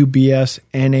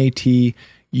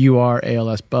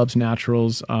BUBSNATURALS, Bubs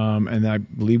Naturals. And I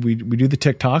believe we do the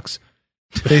TikToks.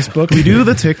 Facebook. We do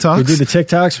the TikToks. We do the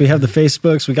TikToks. We have the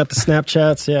Facebooks. We got the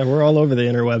Snapchats. Yeah, we're all over the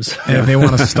interwebs. And if they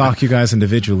want to stalk you guys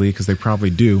individually, because they probably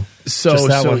do.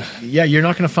 So yeah, you're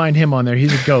not going to find him on there.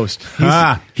 He's a ghost.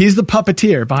 He's the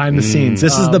puppeteer behind the scenes.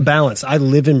 This is the balance. I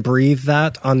live and breathe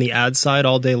that on the ad side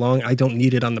all day long. I don't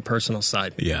need it on the personal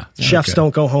side. Yeah. Chefs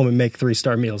don't go home and make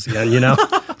 3-star meals again, you know?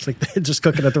 It's like they're just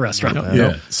cooking at the restaurant.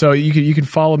 Yeah. So you can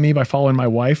follow me by following my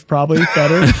wife, probably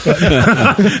better.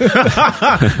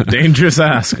 Dangerous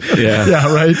ask.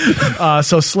 Yeah, right.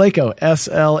 So Slako,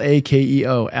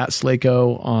 SLAKEO, at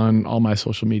Slako on all my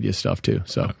social media stuff too.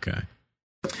 So Okay.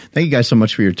 Thank you guys so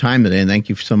much for your time today, and thank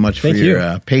you so much for Thank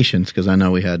your patience, because I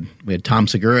know we had Tom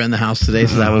Segura in the house today,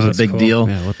 so that was a that's big cool. deal.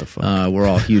 Yeah, what the fuck? We're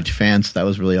all huge fans. So that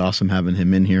was really awesome having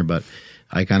him in here, but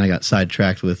I kind of got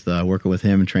sidetracked with working with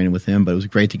him and training with him. But it was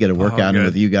great to get a workout in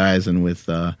with you guys and with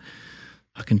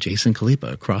fucking Jason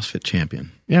Khalipa, a CrossFit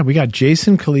champion. Yeah, we got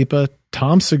Jason Khalipa,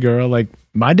 Tom Segura. Like,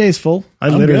 my day's full. I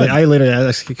literally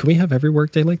asked, can we have every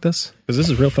work day like this? Because this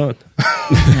is real fun.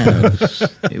 Yeah,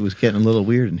 it was getting a little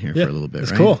weird in here for a little bit.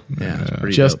 It's right? cool. Yeah, it's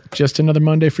pretty just dope. just another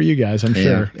Monday for you guys, I'm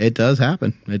sure. It does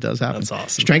happen. It does happen. That's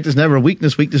awesome. Strength is never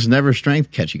weakness. Weakness is never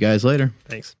strength. Catch you guys later.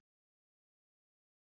 Thanks.